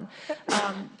built on.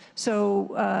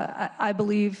 So I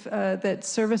believe that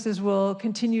services will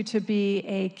continue to be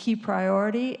a key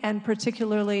priority, and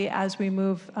particularly as we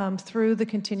move through the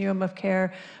continuum of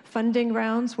care funding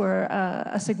rounds, where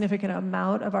a significant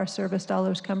amount of our service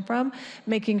dollars come from,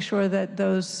 making sure that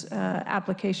those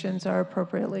applications are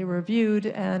appropriately reviewed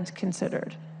and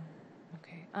considered.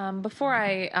 Before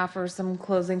I offer some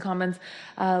closing comments,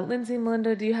 Lindsay,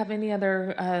 Melinda, do you have any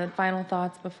other final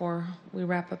thoughts before we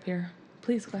wrap up here?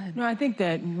 Please go ahead. No, I think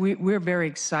that we're very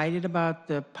excited about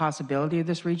the possibility of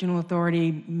this regional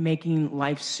authority making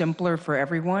life simpler for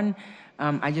everyone.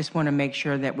 I just want to make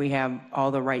sure that we have all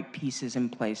the right pieces in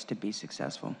place to be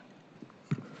successful.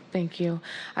 Thank you.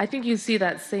 I think you see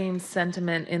that same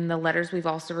sentiment in the letters we've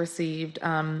also received,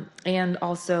 and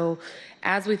also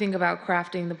as we think about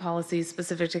crafting the policies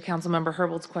specific to Councilmember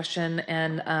Herbold's question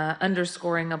and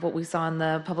underscoring of what we saw in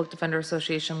the Public Defender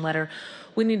Association letter,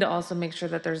 we need to also make sure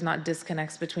that there's not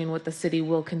disconnects between what the city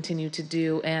will continue to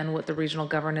do and what the Regional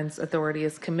Governance Authority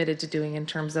is committed to doing in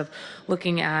terms of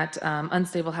looking at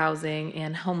unstable housing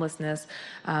and homelessness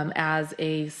as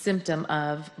a symptom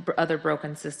of other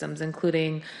broken systems,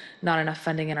 including not enough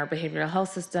funding in our behavioral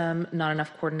health system, not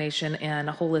enough coordination and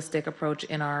a holistic approach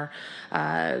in our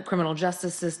criminal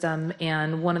justice system.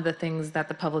 And one of the things that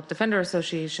the Public Defender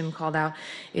Association called out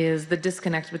is the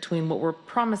disconnect between what we're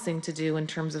promising to do in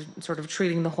terms of sort of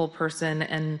treating the whole person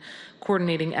and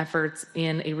coordinating efforts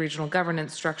in a regional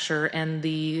governance structure and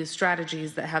the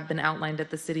strategies that have been outlined at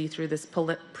the city through this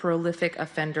prolific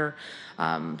offender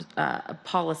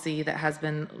policy that has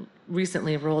been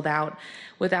recently rolled out,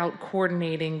 without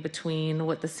coordinating between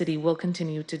what the city will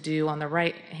continue to do on the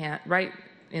right hand,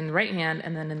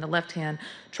 and then in the left hand,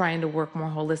 trying to work more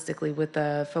holistically with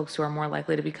the folks who are more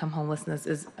likely to become homelessness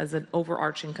is an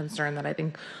overarching concern that I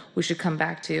think we should come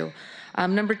back to.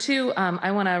 Number two,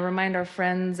 I want to remind our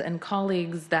friends and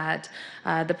colleagues that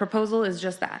the proposal is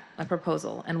just that, a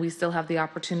proposal, and we still have the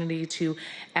opportunity to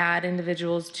add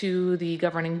individuals to the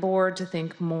governing board to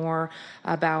think more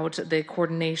about the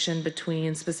coordination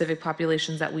between specific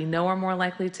populations that we know are more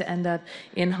likely to end up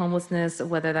in homelessness,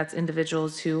 whether that's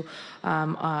individuals who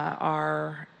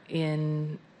are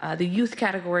in the youth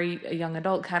category, a young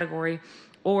adult category,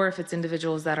 or if it's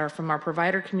individuals that are from our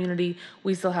provider community,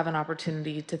 we still have an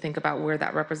opportunity to think about where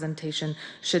that representation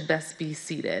should best be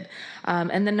seated.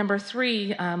 And then number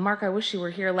three, Mark, I wish you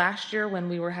were here last year when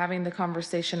we were having the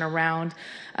conversation around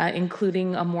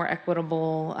including a more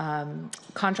equitable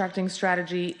contracting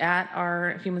strategy at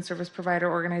our human service provider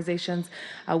organizations.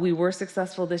 We were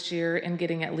successful this year in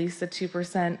getting at least a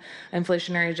 2%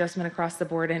 inflationary adjustment across the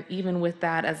board. And even with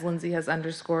that, as Lindsay has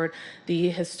underscored,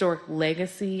 the historic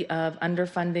legacy of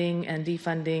underfunding and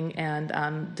defunding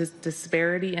and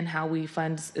disparity in how we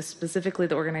fund specifically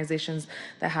the organizations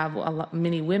that have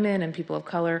many women and people of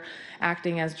color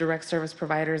acting as direct service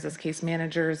providers, as case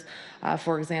managers,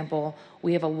 for example.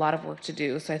 We have a lot of work to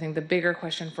do. So I think the bigger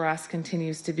question for us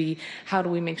continues to be, how do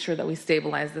we make sure that we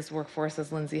stabilize this workforce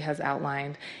as Lindsay has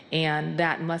outlined? And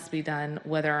that must be done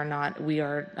whether or not we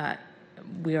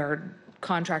are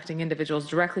contracting individuals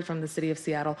directly from the city of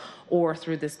Seattle or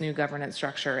through this new governance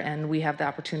structure, and we have the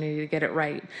opportunity to get it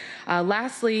right.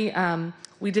 Lastly,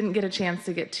 we didn't get a chance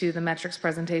to get to the metrics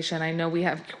presentation. I know we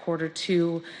have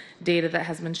Q2 data that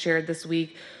has been shared this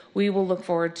week. We will look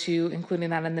forward to including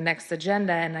that in the next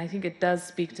agenda, and I think it does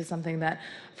speak to something that,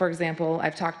 for example,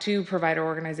 I've talked to provider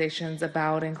organizations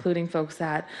about including folks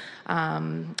at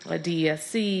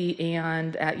DESC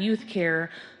and at Youth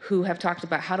Care who have talked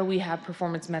about how do we have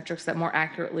performance metrics that more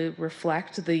accurately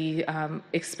reflect the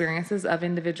experiences of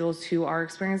individuals who are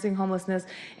experiencing homelessness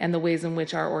and the ways in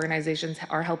which our organizations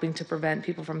are helping to prevent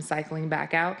people from cycling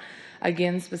back out.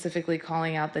 Again, specifically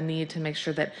calling out the need to make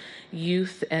sure that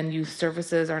youth and youth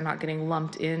services are not getting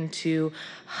lumped into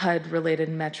HUD-related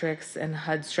metrics and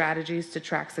HUD strategies to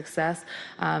track success,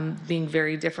 being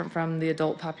very different from the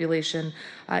adult population.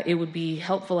 It would be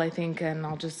helpful, I think, and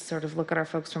I'll just sort of look at our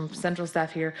folks from central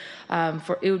staff here,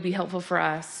 it would be helpful for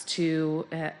us to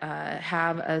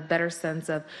have a better sense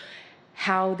of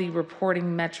how the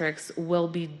reporting metrics will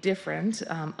be different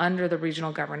under the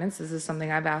regional governance. This is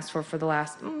something I've asked for the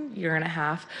last year and a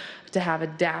half, to have a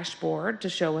dashboard to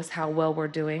show us how well we're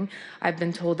doing. I've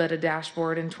been told that a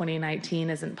dashboard in 2019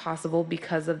 isn't possible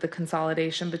because of the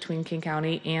consolidation between King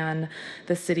County and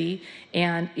the city.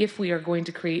 And if we are going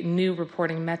to create new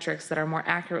reporting metrics that are more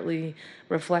accurately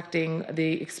reflecting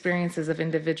the experiences of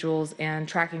individuals and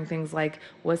tracking things like,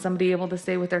 was somebody able to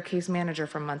stay with their case manager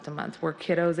from month to month? Were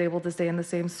kiddos able to stay in the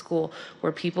same school?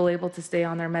 Were people able to stay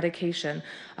on their medication?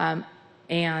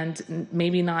 And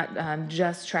maybe not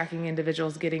just tracking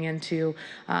individuals getting into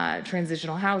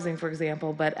transitional housing, for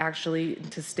example, but actually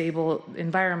to stable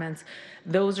environments.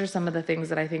 Those are some of the things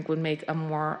that I think would make a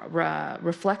more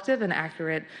reflective and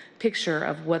accurate picture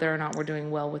of whether or not we're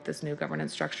doing well with this new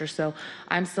governance structure. So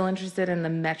I'm still interested in the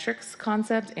metrics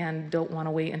concept and don't want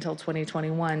to wait until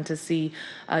 2021 to see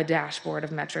a dashboard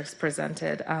of metrics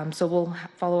presented. So we'll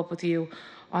follow up with you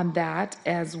on that,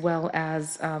 as well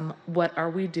as what are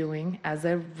we doing as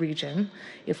a region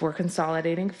if we're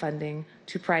consolidating funding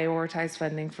to prioritize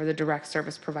funding for the direct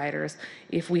service providers.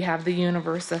 If we have the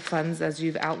universe of funds, as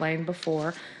you've outlined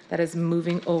before, that is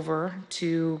moving over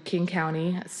to King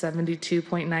County,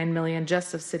 72.9 million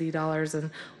just of city dollars,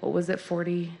 and what was it,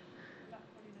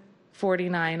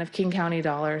 49 of King County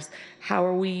dollars. How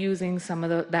are we using some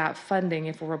of that funding,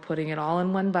 if we're putting it all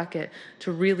in one bucket,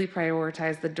 to really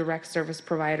prioritize the direct service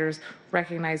providers,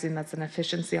 recognizing that's an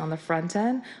efficiency on the front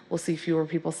end? We'll see fewer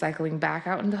people cycling back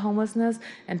out into homelessness,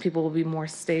 and people will be more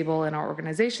stable, and our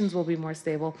organizations will be more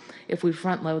stable if we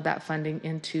front load that funding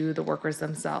into the workers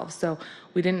themselves. So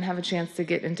we didn't have a chance to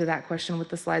get into that question with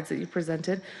the slides that you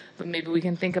presented, but maybe we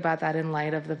can think about that in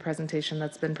light of the presentation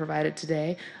that's been provided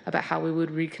today about how we would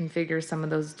reconfigure some of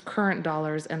those current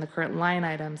dollars and the current line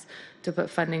items to put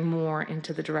funding more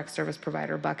into the direct service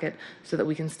provider bucket so that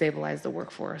we can stabilize the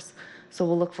workforce. So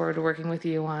we'll look forward to working with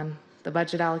you on the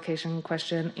budget allocation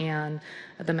question and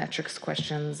the metrics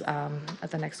questions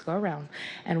at the next go around.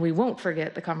 And we won't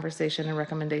forget the conversation and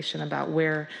recommendation about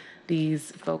where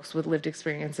these folks with lived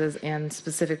experiences and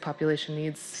specific population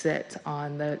needs sit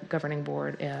on the governing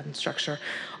board and structure.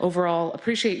 Overall,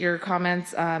 appreciate your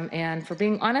comments and for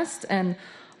being honest. And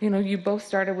you both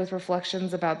started with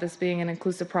reflections about this being an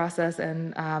inclusive process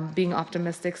and being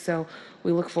optimistic. So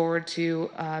we look forward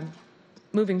to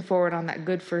moving forward on that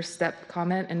good first step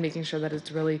comment and making sure that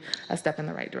it's really a step in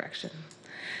the right direction.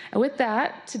 And with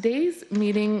that, today's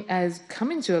meeting is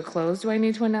coming to a close. Do I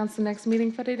need to announce the next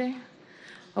meeting for today?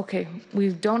 Okay, we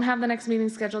don't have the next meeting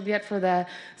scheduled yet for the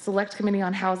Select Committee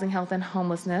on Housing, Health, and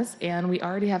Homelessness, and we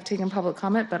already have taken public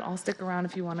comment, but I'll stick around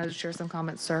if you want to share some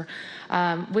comments, sir.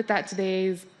 With that,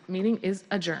 today's meeting is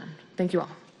adjourned. Thank you all.